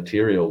about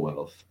material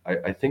wealth.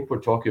 I think we're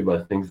talking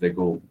about things that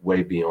go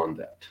way beyond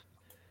that.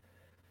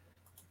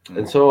 Mm-hmm.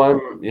 And so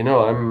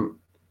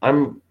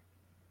I'm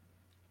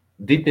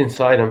deep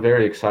inside, I'm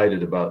very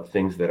excited about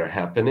things that are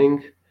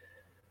happening.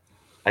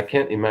 I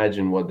can't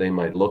imagine what they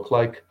might look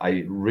like.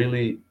 I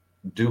really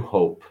do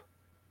hope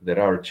that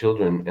our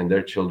children and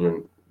their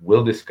children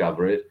will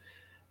discover it.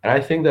 And I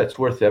think that's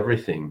worth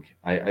everything.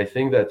 I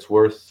think that's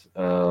worth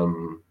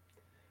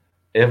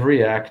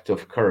every act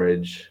of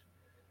courage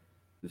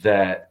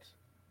that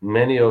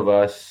many of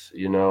us,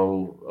 you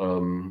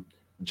know,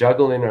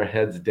 juggle in our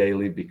heads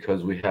daily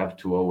because we have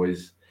to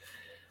always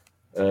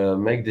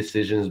make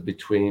decisions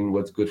between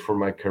what's good for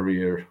my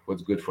career,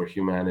 what's good for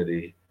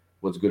humanity,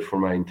 what's good for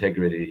my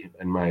integrity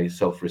and my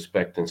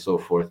self-respect and so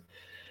forth.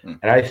 Mm.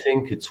 And I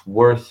think it's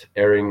worth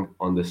erring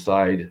on the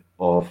side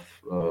of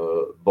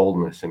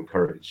boldness and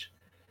courage,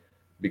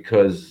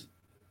 because,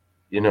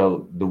 you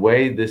know, the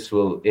way this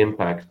will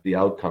impact the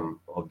outcome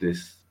of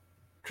this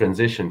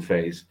transition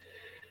phase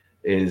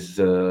is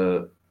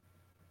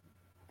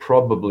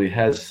probably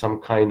has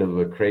some kind of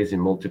a crazy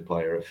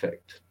multiplier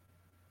effect.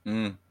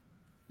 Mm.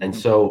 And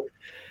so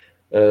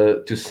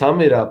to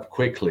sum it up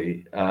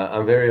quickly,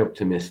 I'm very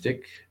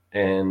optimistic,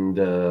 and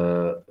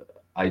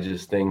I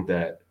just think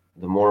that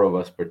the more of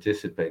us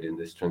participate in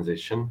this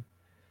transition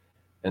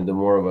and the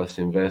more of us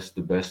invest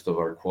the best of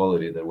our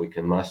quality that we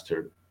can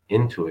muster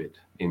into it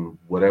in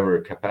whatever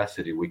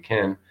capacity we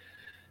can,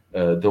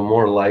 the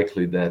more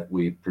likely that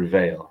we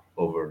prevail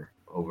over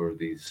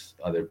these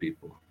other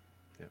people.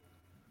 Yeah.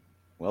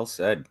 Well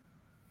said.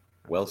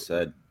 Well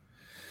said.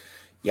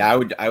 Yeah,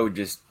 I would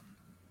just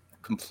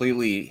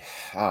completely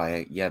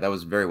yeah, that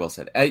was very well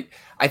said.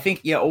 I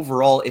think, yeah,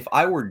 overall, if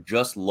I were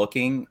just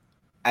looking,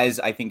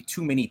 as I think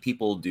too many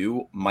people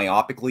do,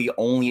 myopically,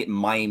 only at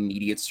my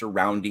immediate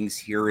surroundings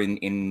here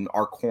in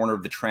our corner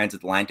of the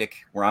transatlantic,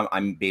 where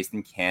I'm based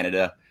in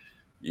Canada,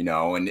 you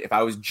know, and if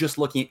I was just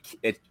looking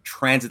at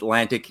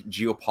transatlantic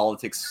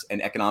geopolitics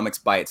and economics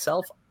by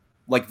itself,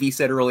 like V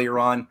said earlier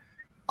on,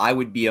 I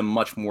would be a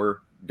much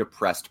more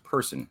depressed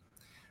person.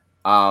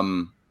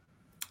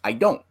 I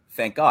don't,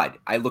 thank God.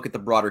 I look at the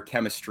broader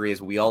chemistry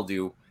as we all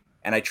do,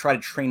 and I try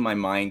to train my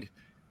mind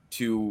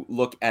to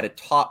look at a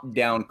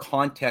top-down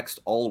context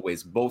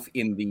always, both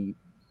in the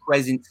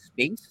present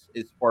space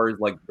as far as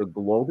like the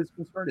globe is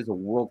concerned as a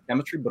world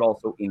chemistry, but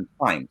also in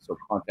time. So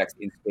context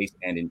in space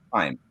and in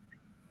time.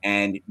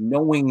 And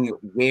knowing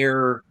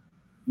where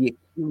the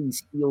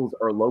Achilles heels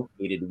are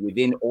located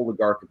within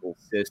oligarchical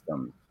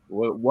systems.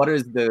 What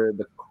is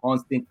the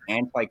constant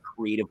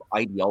anti-creative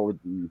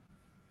ideology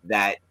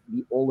that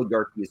the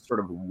oligarchy is sort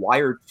of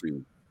wired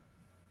to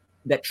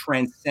that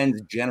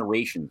transcends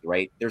generations,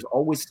 right? There's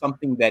always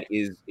something that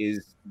is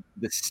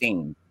the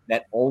same,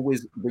 that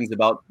always brings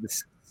about the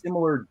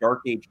similar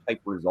dark age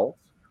type results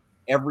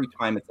every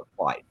time it's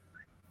applied,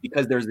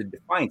 because there's a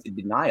defiance, a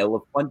denial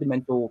of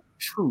fundamental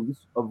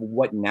truths of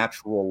what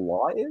natural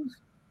law is,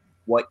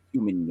 what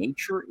human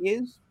nature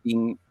is,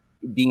 being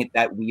it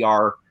that we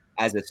are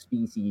as a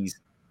species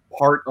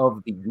part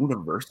of the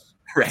universe,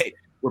 right?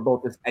 We're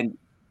both this, and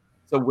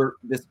so we're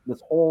this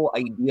whole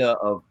idea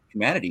of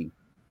humanity.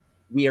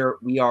 We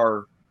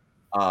are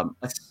a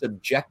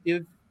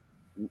subjective,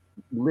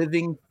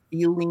 living,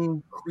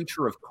 feeling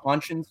creature of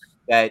conscience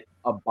that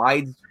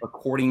abides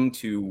according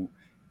to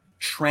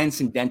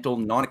transcendental,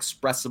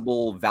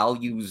 non-expressible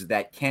values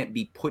that can't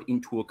be put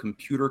into a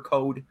computer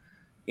code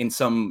in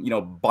some,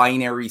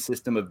 binary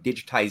system of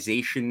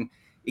digitization.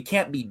 It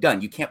can't be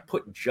done. You can't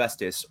put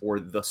justice or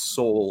the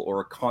soul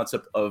or a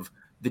concept of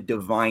the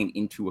divine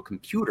into a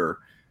computer,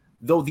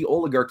 though the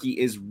oligarchy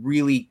is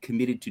really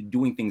committed to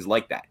doing things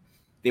like that.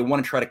 They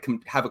want to try to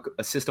have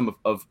a system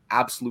of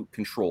absolute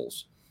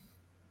controls.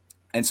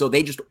 And so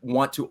they just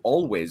want to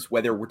always,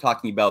 whether we're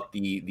talking about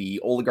the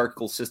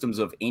oligarchical systems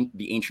of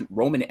the ancient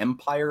Roman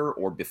Empire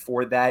or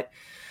before that,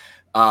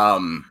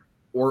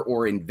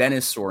 or in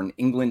Venice or in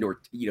England or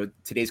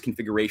today's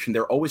configuration,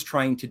 they're always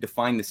trying to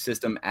define the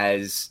system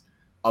as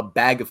a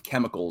bag of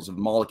chemicals, of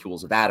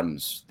molecules, of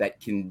atoms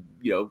that can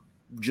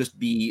just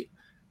be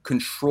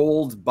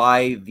controlled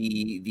by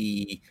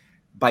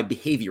by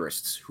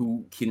behaviorists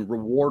who can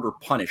reward or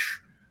punish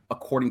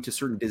according to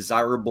certain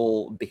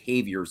desirable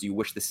behaviors you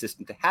wish the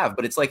system to have.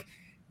 But it's like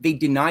they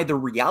deny the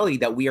reality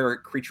that we are a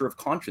creature of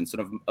conscience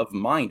and of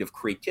mind, of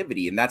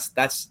creativity. And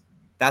that's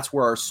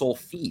where our soul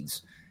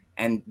feeds.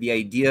 And the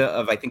idea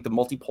of, I think, the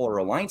multipolar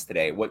alliance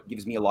today, what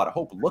gives me a lot of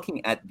hope,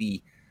 looking at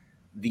the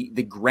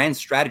grand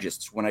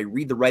strategists, when I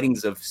read the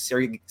writings of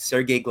Sergei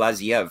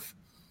Glaziev,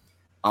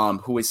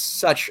 who is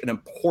such an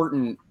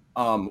important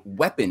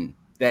weapon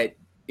that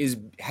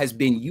has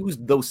been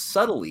used, though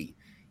subtly,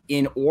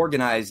 in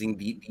organizing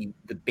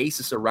the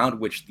basis around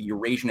which the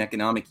Eurasian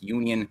Economic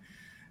Union,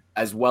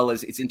 as well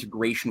as its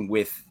integration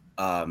with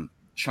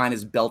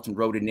China's Belt and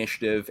Road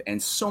Initiative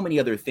and so many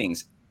other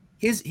things.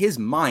 His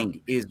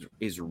mind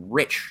is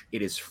rich.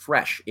 It is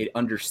fresh. It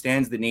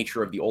understands the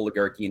nature of the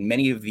oligarchy, and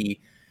many of the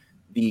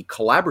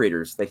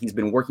collaborators that he's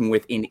been working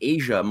with in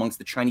Asia amongst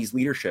the Chinese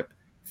leadership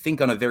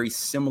think on a very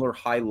similar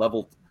high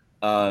level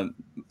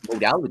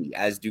modality,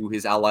 as do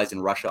his allies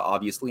in Russia,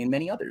 obviously, and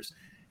many others.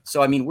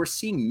 So, I mean, we're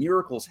seeing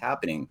miracles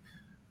happening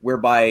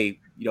whereby,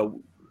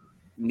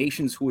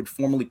 nations who had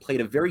formerly played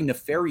a very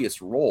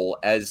nefarious role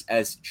as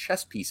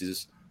chess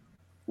pieces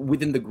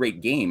within the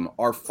great game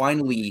are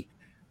finally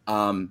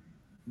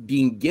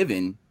being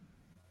given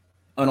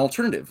an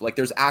alternative. Like,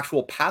 there's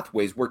actual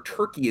pathways where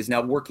Turkey is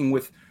now working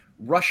with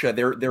Russia.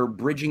 They're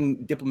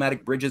bridging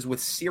diplomatic bridges with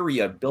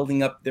Syria,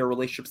 building up their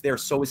relationships there.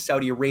 So is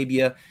Saudi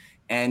Arabia,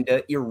 and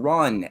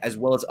Iran, as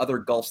well as other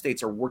Gulf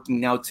states, are working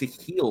now to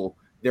heal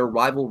their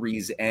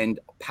rivalries and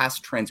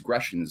past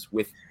transgressions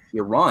with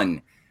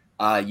Iran.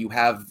 You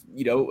have,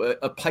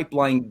 a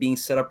pipeline being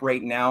set up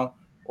right now,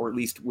 or at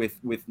least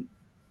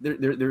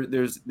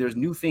there's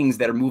new things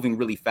that are moving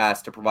really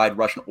fast to provide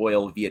Russian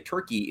oil via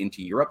Turkey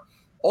into Europe.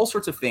 All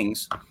sorts of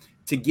things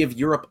to give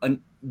Europe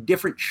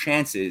different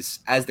chances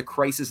as the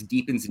crisis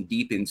deepens and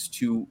deepens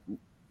to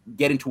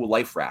get into a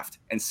life raft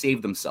and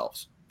save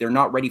themselves. They're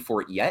not ready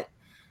for it yet.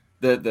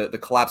 The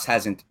collapse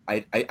hasn't.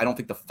 I don't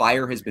think the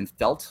fire has been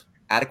felt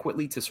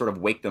adequately to sort of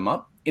wake them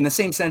up, in the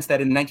same sense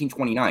that in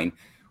 1929,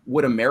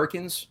 would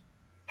Americans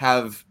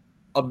have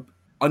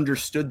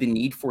understood the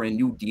need for a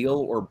New Deal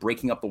or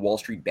breaking up the Wall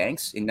Street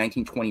banks in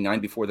 1929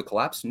 before the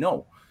collapse?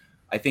 No.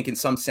 I think in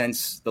some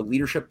sense, the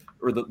leadership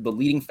or the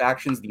leading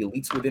factions, the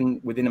elites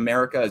within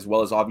America, as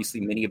well as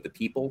obviously many of the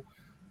people,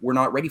 were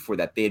not ready for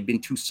that. They had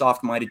been too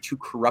soft-minded, too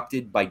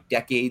corrupted by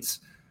decades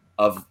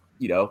of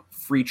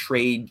free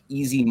trade,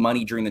 easy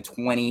money during the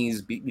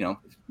 20s.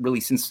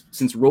 Really since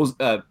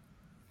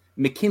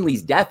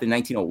McKinley's death in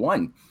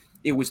 1901,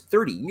 it was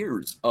 30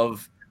 years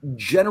of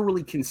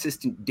generally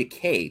consistent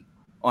decay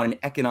on an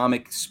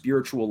economic,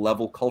 spiritual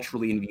level,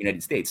 culturally in the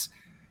United States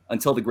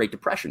until the Great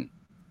Depression.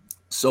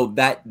 So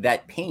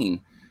that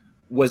pain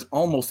was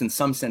almost, in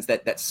some sense,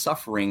 that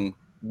suffering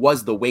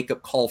was the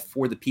wake-up call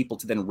for the people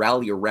to then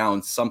rally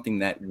around something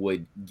that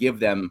would give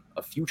them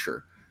a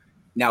future.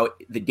 Now,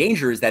 the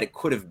danger is that it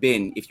could have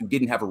been, if you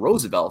didn't have a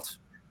Roosevelt,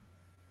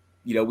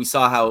 you know, we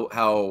saw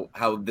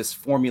how this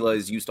formula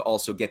is used to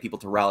also get people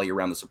to rally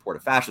around the support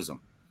of fascism.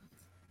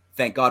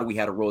 Thank God we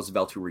had a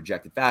Roosevelt who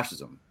rejected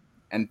fascism.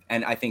 And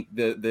I think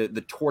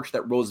the torch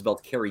that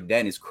Roosevelt carried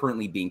then is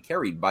currently being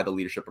carried by the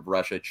leadership of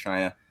Russia,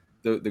 China,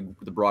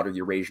 the broader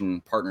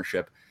Eurasian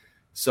partnership.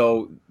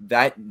 So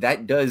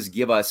that does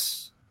give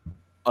us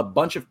a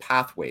bunch of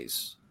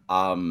pathways.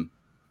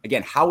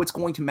 Again, how it's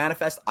going to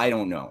manifest, I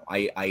don't know.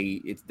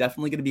 It's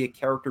definitely going to be a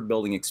character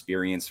building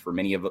experience for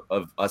many of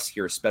us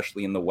here,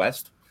 especially in the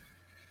West.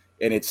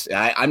 And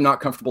I'm not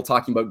comfortable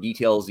talking about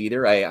details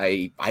either.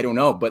 I don't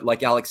know. But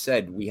like Alex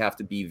said, we have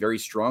to be very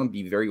strong,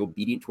 be very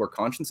obedient to our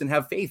conscience, and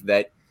have faith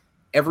that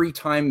every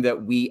time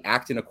that we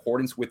act in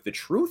accordance with the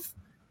truth,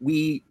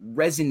 we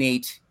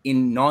resonate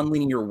in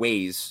nonlinear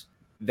ways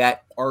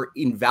that are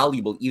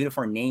invaluable, even if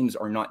our names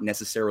are not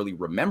necessarily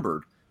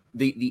remembered.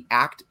 The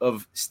act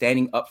of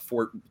standing up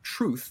for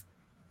truth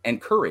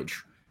and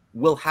courage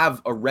will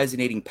have a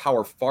resonating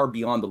power far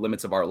beyond the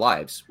limits of our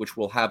lives, which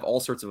will have all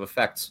sorts of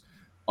effects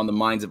on the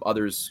minds of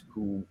others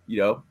who,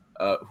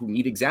 who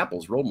need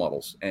examples, role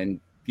models, and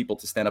people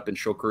to stand up and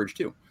show courage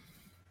too.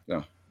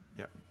 So,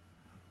 yeah,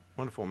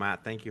 wonderful,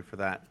 Matt. Thank you for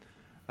that,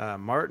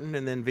 Martin,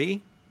 and then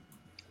V.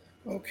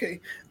 Okay,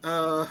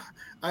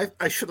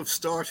 I should have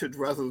started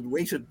rather than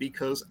waited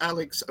because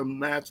Alex and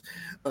Matt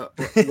Tough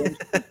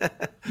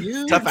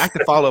act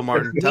to follow,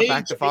 Martin. Tough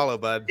act to follow,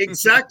 bud.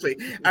 Exactly.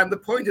 And the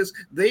point is,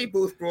 they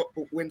both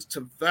went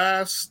to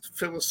vast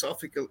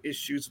philosophical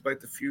issues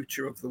about the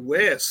future of the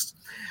West.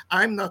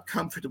 I'm not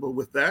comfortable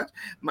with that.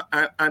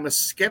 I'm a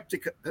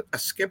skeptic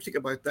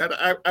about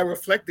that. I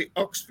reflect the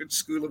Oxford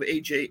School of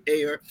A.J.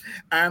 Ayer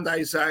and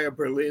Isaiah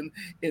Berlin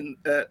in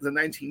the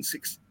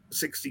 1960s.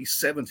 60s,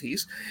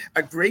 70s,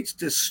 a great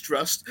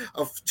distrust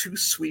of too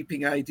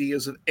sweeping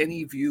ideas in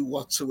any view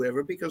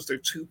whatsoever because they're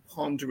too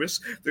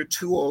ponderous, they're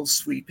too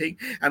all-sweeping,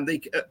 and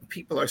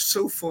people are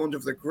so fond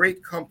of the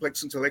great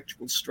complex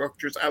intellectual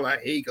structures a la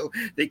Hegel,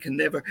 they can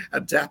never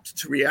adapt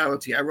to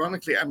reality.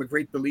 Ironically, I'm a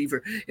great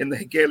believer in the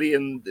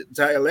Hegelian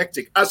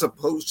dialectic as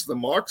opposed to the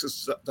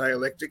Marxist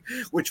dialectic,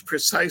 which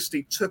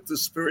precisely took the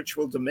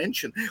spiritual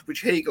dimension,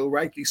 which Hegel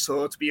rightly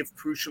saw to be of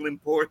crucial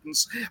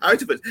importance,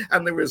 out of it.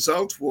 And the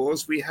result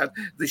was we had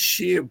the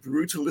sheer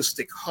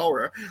brutalistic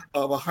horror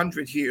of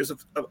 100 years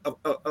of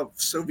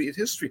Soviet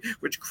history,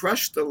 which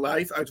crushed the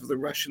life out of the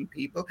Russian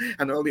people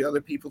and all the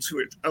other peoples who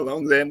were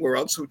along them were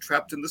also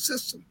trapped in the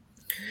system.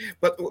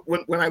 But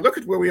when I look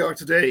at where we are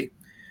today,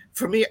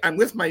 for me, I'm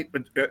with my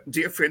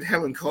dear friend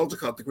Helen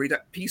Caldicott, the great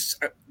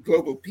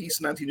global peace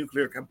and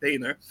anti-nuclear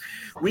campaigner.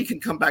 We can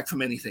come back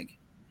from anything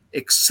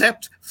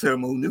except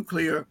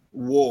thermonuclear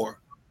war.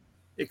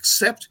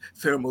 Except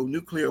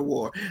thermonuclear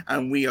war.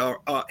 And we are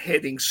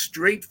heading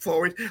straight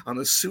forward on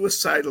a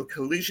suicidal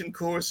collision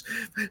course,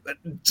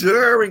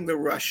 daring the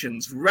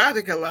Russians,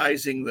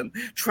 radicalizing them,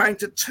 trying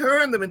to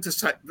turn them into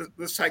the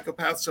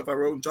psychopaths of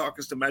our own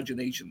darkest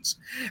imaginations.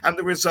 And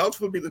the result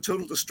will be the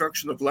total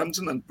destruction of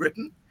London and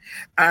Britain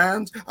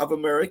and of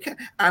America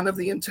and of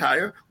the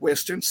entire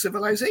Western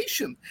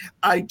civilization.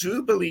 I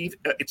do believe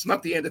it's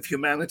not the end of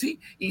humanity.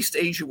 East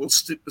Asia will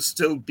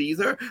still be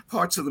there.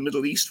 Parts of the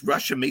Middle East,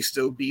 Russia may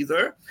still be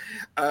there.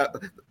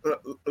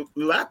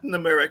 Latin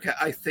America,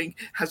 I think,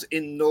 has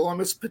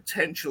enormous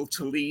potential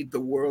to lead the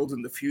world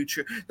in the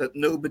future that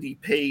nobody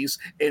pays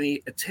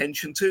any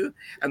attention to.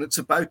 And it's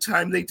about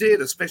time they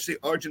did, especially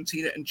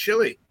Argentina and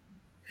Chile,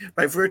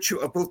 by virtue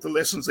of both the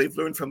lessons they've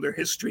learned from their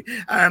history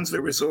and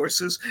their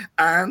resources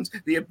and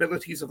the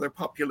abilities of their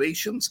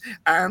populations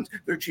and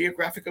their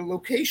geographical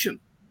location.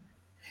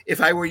 If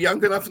I were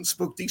young enough and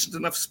spoke decent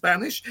enough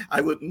Spanish,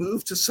 I would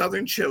move to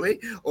southern Chile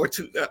or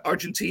to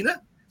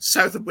Argentina,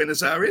 south of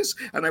Buenos Aires,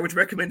 and I would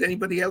recommend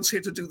anybody else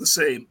here to do the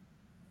same.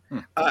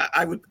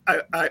 I would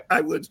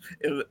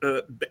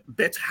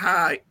bet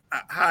high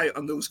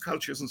on those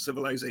cultures and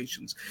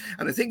civilizations.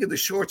 And I think in the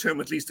short term,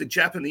 at least, the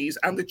Japanese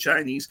and the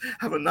Chinese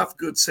have enough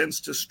good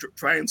sense to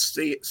try and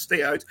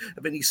stay out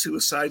of any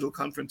suicidal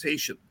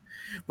confrontation.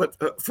 But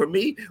for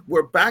me,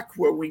 we're back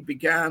where we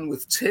began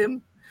with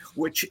Tim,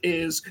 which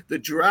is the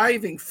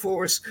driving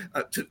force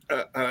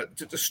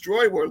to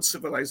destroy world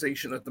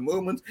civilization at the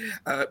moment,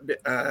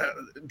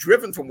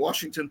 driven from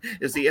Washington,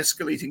 is the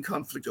escalating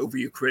conflict over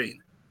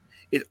Ukraine.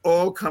 It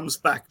all comes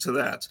back to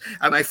that.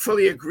 And I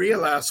fully agree,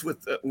 alas,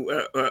 with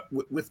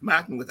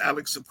Matt and with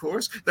Alex, of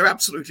course. They're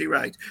absolutely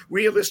right.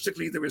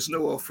 Realistically, there is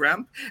no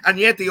off-ramp, and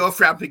yet the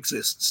off-ramp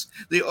exists.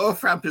 The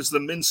off-ramp is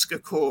the Minsk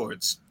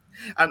Accords.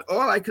 And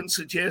all I can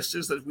suggest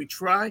is that we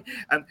try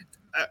and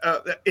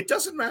it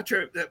doesn't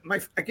matter.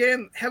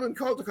 Again, Helen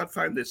Caldicott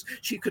found this.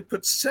 She could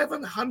put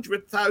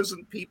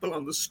 700,000 people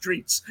on the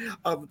streets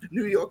of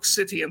New York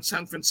City and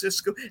San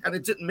Francisco, and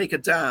it didn't make a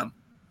damn.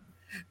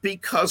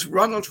 because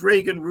Ronald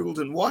Reagan ruled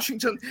in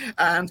Washington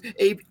and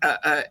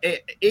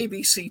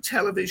ABC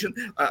television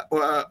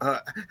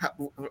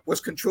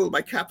was controlled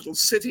by Capital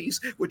Cities,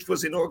 which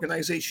was an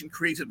organization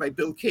created by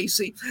Bill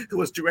Casey, who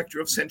was director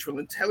of Central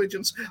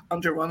Intelligence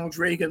under Ronald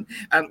Reagan.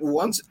 And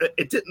once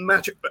it didn't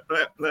matter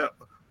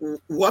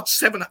what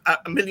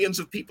millions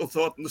of people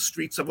thought in the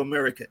streets of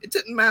America. It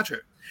didn't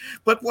matter.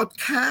 But what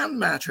can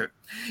matter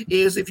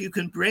is if you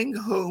can bring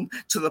home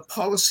to the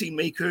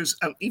policymakers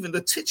and even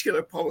the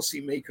titular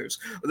policymakers,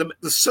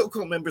 the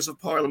so-called members of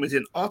parliament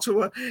in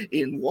Ottawa,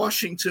 in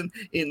Washington,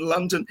 in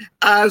London,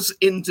 as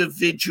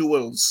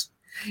individuals.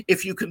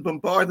 If you can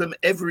bombard them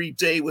every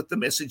day with the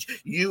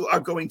message, you are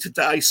going to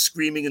die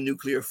screaming in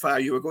nuclear fire.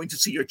 You are going to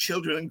see your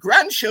children and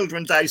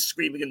grandchildren die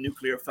screaming in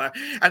nuclear fire.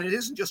 And it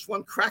isn't just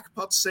one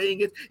crackpot saying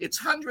it. It's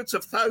hundreds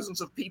of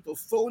thousands of people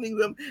phoning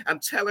them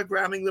and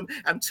telegramming them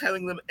and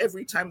telling them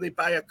every time they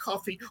buy a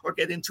coffee or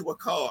get into a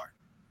car.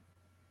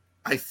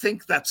 I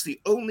think that's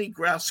the only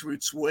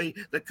grassroots way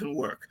that can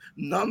work.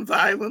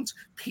 Nonviolent,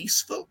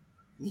 peaceful,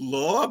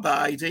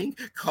 law-abiding,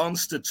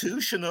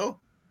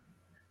 constitutional,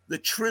 the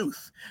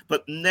truth,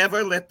 but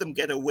never let them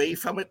get away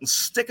from it and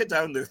stick it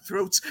down their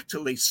throats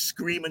till they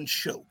scream and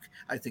choke.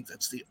 I think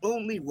that's the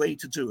only way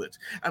to do it.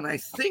 And I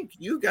think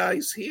you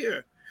guys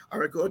here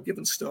are a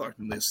God-given start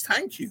in this.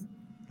 Thank you.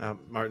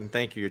 Martin,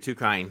 thank you. You're too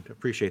kind.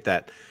 Appreciate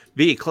that.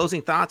 V,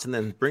 closing thoughts and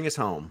then bring us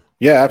home.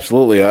 Yeah,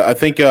 absolutely. I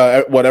think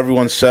what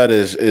everyone said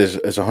is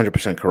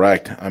 100%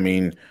 correct. I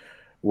mean,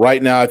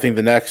 right now, I think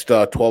the next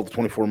 12 to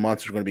 24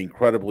 months are going to be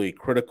incredibly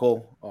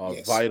critical,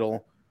 yes.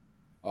 Vital.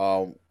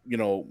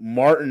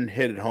 Martin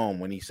hit it home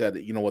when he said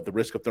that, the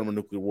risk of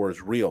thermonuclear war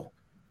is real.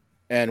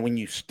 And when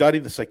you study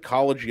the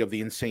psychology of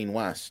the insane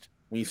West,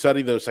 when you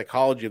study the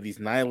psychology of these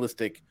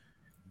nihilistic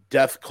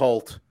death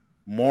cult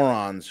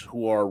morons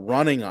who are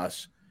running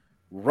us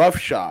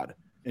roughshod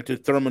into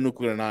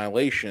thermonuclear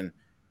annihilation,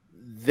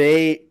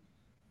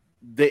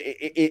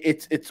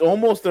 it's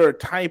almost they're a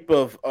type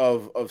of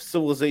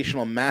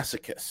civilizational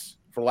masochists,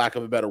 for lack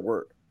of a better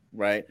word,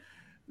 right?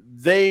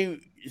 They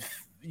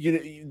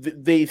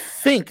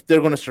think they're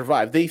going to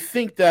survive. They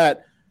think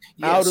that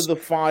out of the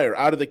fire,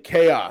 out of the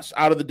chaos,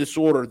 out of the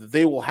disorder, that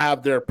they will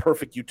have their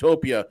perfect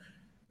utopia.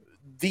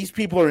 These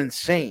people are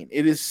insane.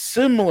 It is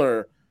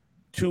similar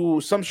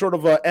to some sort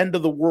of a end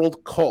of the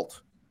world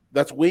cult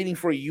that's waiting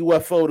for a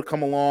UFO to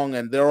come along,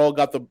 and they're all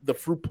got the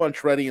fruit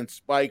punch ready and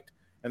spiked,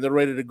 and they're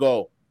ready to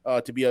go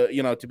to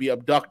be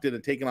abducted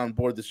and taken on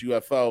board this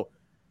UFO.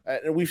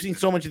 And we've seen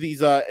so much of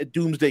these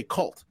doomsday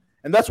cult,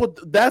 and that's what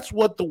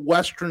the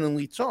Western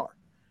elites are.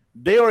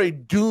 They are a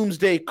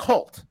doomsday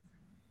cult.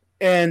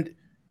 And,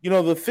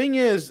 the thing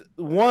is,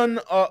 and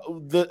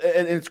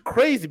it's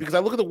crazy because I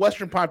look at the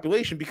Western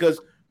population,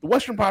 because the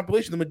Western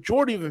population, the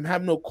majority of them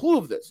have no clue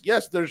of this.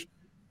 Yes, there's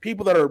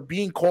people that are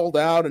being called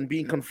out and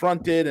being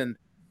confronted. And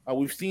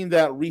we've seen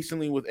that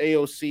recently with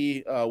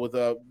AOC, with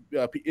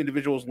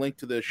individuals linked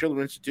to the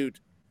Schiller Institute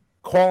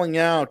calling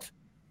out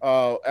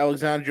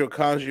Alexandria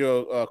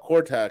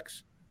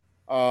Ocasio-Cortez,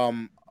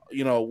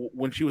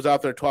 when she was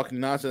out there talking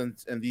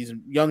nonsense, and these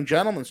young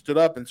gentlemen stood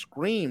up and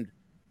screamed,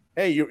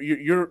 "Hey,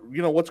 you're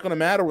what's going to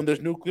matter when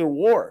there's nuclear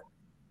war?"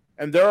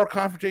 And there are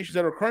confrontations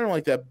that are occurring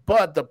like that.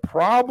 But the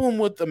problem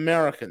with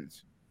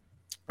Americans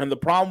and the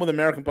problem with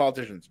American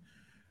politicians,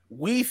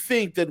 we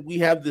think that we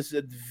have this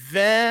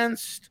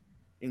advanced,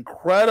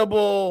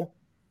 incredible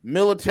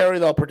military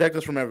that'll protect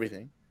us from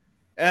everything,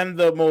 and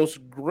the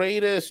most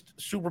greatest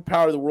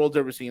superpower the world's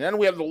ever seen, and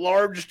we have the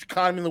largest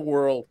economy in the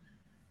world,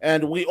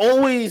 and we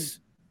always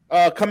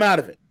come out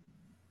of it.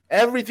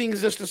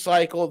 Everything's just a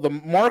cycle. The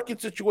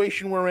market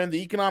situation we're in,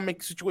 the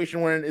economic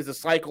situation we're in, is a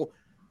cycle.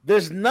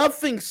 There's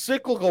nothing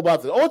cyclical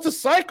about this. Oh, it's a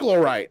cycle, all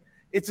right.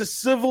 It's a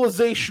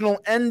civilizational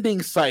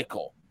ending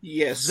cycle.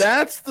 Yes.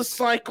 That's the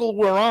cycle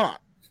we're on.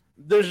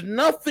 There's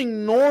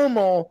nothing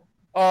normal,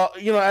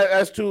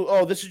 as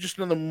to, this is just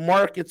another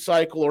market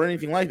cycle or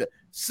anything like that.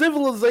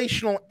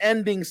 Civilizational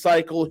ending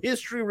cycle,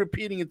 history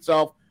repeating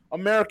itself,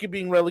 America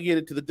being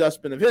relegated to the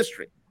dustbin of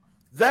history.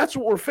 That's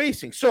what we're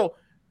facing. So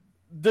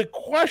the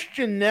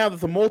question now that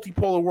the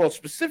multipolar world,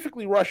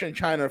 specifically Russia and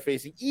China, are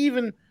facing,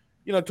 even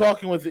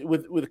talking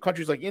with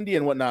countries like India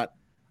and whatnot,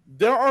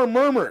 there are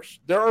murmurs.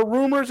 There are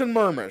rumors and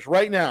murmurs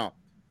right now.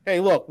 Hey,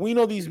 look, we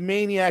know these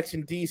maniacs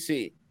in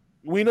D.C.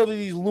 We know that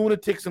these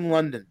lunatics in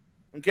London,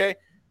 okay?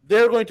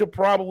 They're going to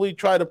probably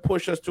try to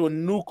push us to a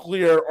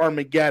nuclear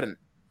Armageddon.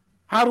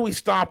 How do we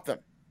stop them?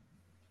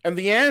 And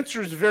the answer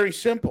is very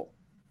simple.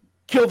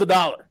 Kill the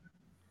dollar.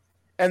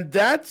 And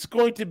that's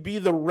going to be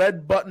the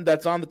red button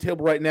that's on the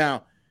table right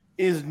now,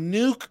 is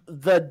nuke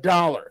the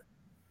dollar.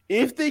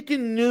 If they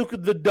can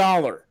nuke the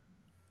dollar,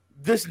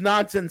 this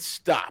nonsense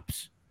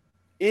stops.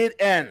 It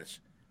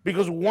ends.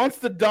 Because once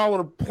the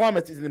dollar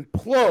plummets, it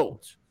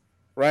implodes,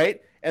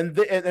 right?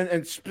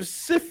 And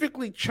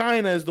specifically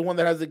China is the one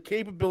that has the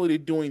capability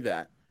of doing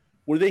that,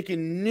 where they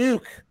can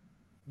nuke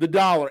the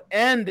dollar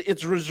and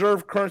its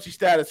reserve currency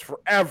status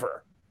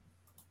forever.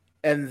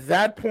 And at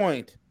that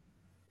point,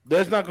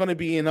 there's not going to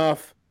be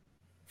enough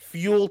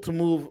fuel to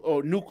move,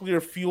 or nuclear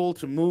fuel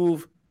to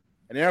move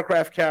an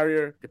aircraft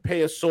carrier, to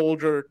pay a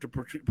soldier to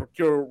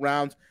procure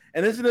rounds.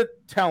 And isn't it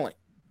telling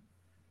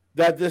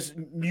that this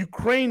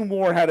Ukraine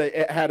war had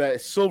a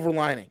silver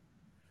lining?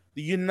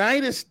 The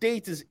United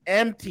States is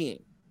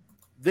emptying.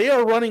 They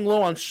are running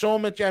low on so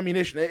much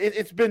ammunition.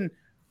 It's been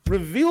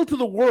revealed to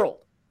the world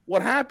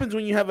what happens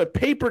when you have a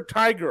paper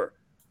tiger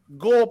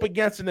go up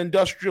against an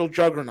industrial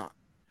juggernaut.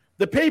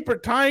 The paper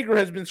tiger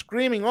has been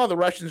screaming, oh, the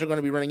Russians are going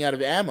to be running out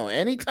of ammo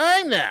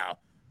anytime now.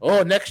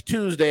 Oh, next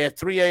Tuesday at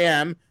 3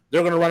 a.m.,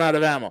 they're going to run out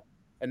of ammo.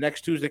 And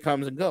next Tuesday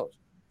comes and goes.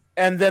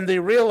 And then they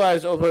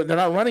realize, oh, they're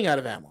not running out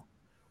of ammo.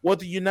 What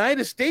the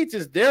United States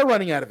is, they're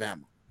running out of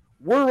ammo.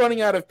 We're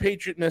running out of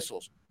Patriot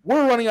missiles.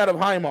 We're running out of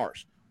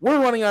HIMARS.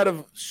 We're running out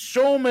of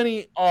so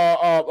many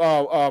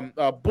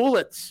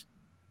bullets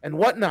and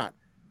whatnot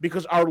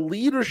because our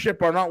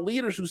leadership are not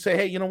leaders who say,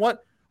 hey, you know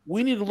what?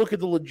 We need to look at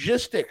the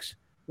logistics.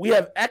 We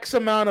have X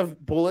amount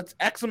of bullets,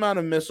 X amount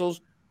of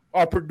missiles.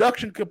 Our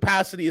production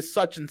capacity is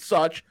such and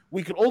such.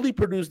 We could only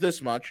produce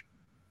this much.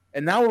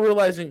 And now we're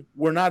realizing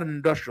we're not an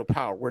industrial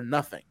power. We're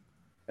nothing.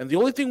 And the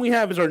only thing we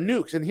have is our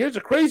nukes. And here's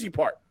the crazy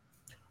part.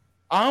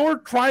 Our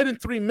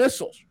Trident III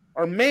missiles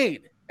are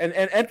made and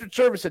entered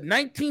service in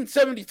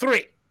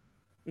 1973.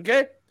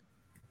 Okay?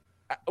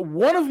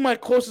 One of my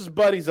closest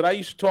buddies that I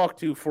used to talk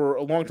to for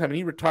a long time, and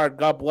he retired,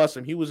 God bless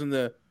him, he was on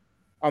the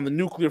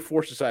nuclear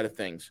forces side of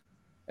things.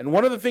 And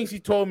one of the things he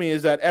told me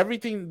is that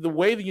everything, the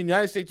way the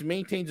United States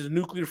maintains its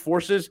nuclear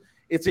forces,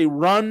 it's a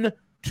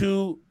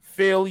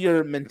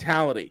run-to-failure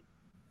mentality.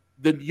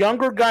 The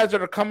younger guys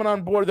that are coming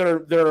on board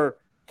that are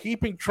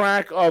keeping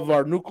track of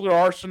our nuclear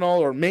arsenal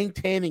or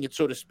maintaining it,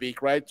 so to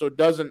speak, right? So it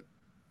doesn't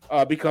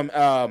become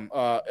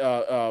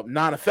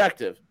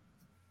non-effective.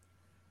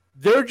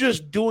 They're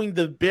just doing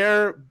the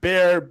bare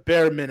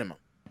minimum,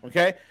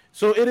 okay?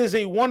 So it is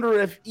a wonder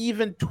if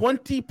even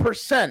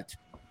 20%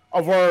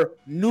 of our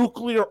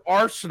nuclear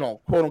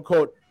arsenal, quote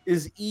unquote,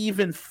 is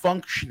even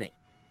functioning.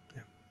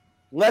 Yeah.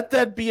 Let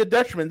that be a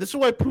detriment. This is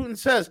why Putin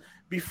says,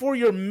 before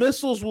your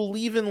missiles will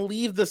even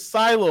leave the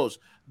silos,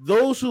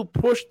 those who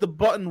push the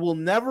button will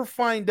never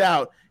find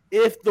out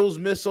if those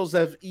missiles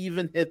have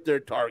even hit their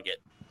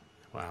target.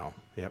 Wow.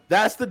 Yep.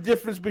 That's the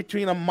difference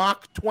between a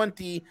Mach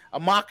 20, a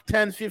Mach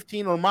 10,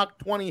 15, or Mach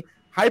 20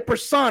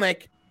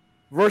 hypersonic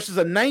versus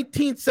a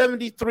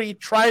 1973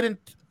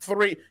 Trident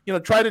 3,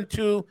 Trident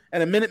 2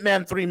 and a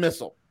Minuteman 3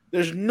 missile.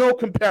 There's no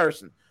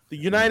comparison. The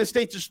United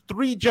States is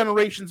 3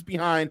 generations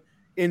behind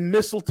in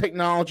missile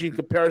technology in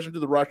comparison to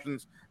the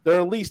Russians.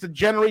 They're at least a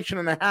generation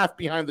and a half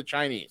behind the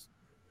Chinese.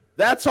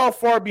 That's how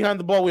far behind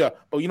the ball we are.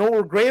 But you know what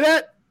we're great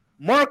at?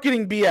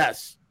 Marketing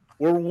BS.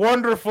 We're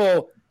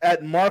wonderful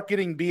at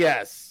marketing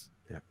BS.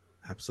 Yeah,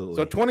 absolutely.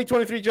 So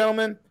 2023,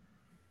 gentlemen,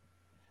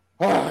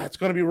 it's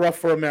going to be rough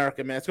for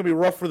America, man. It's going to be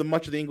rough for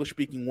much of the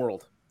English-speaking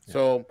world. Yeah.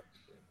 So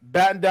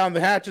batten down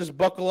the hatches,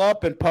 buckle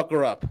up, and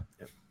pucker up.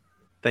 Yeah.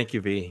 Thank you,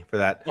 V, for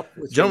that.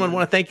 Gentlemen, I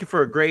want to thank you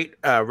for a great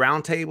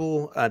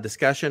roundtable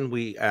discussion.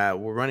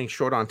 We're running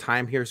short on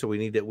time here, so we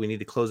need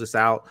to close this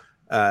out.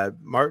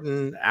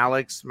 Martin,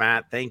 Alex,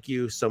 Matt, thank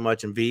you so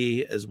much, and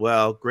V as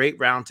well. Great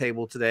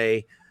roundtable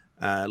today.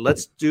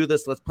 Let's do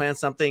this. Let's plan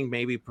something,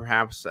 maybe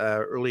perhaps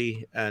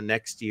early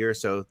next year.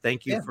 So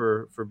thank you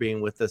for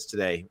being with us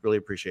today. Really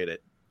appreciate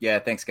it. Yeah,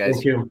 thanks, guys.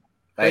 Thank you.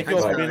 Thank you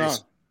all for being on.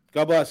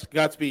 God bless.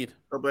 Godspeed.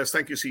 God bless.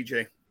 Thank you,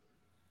 CJ.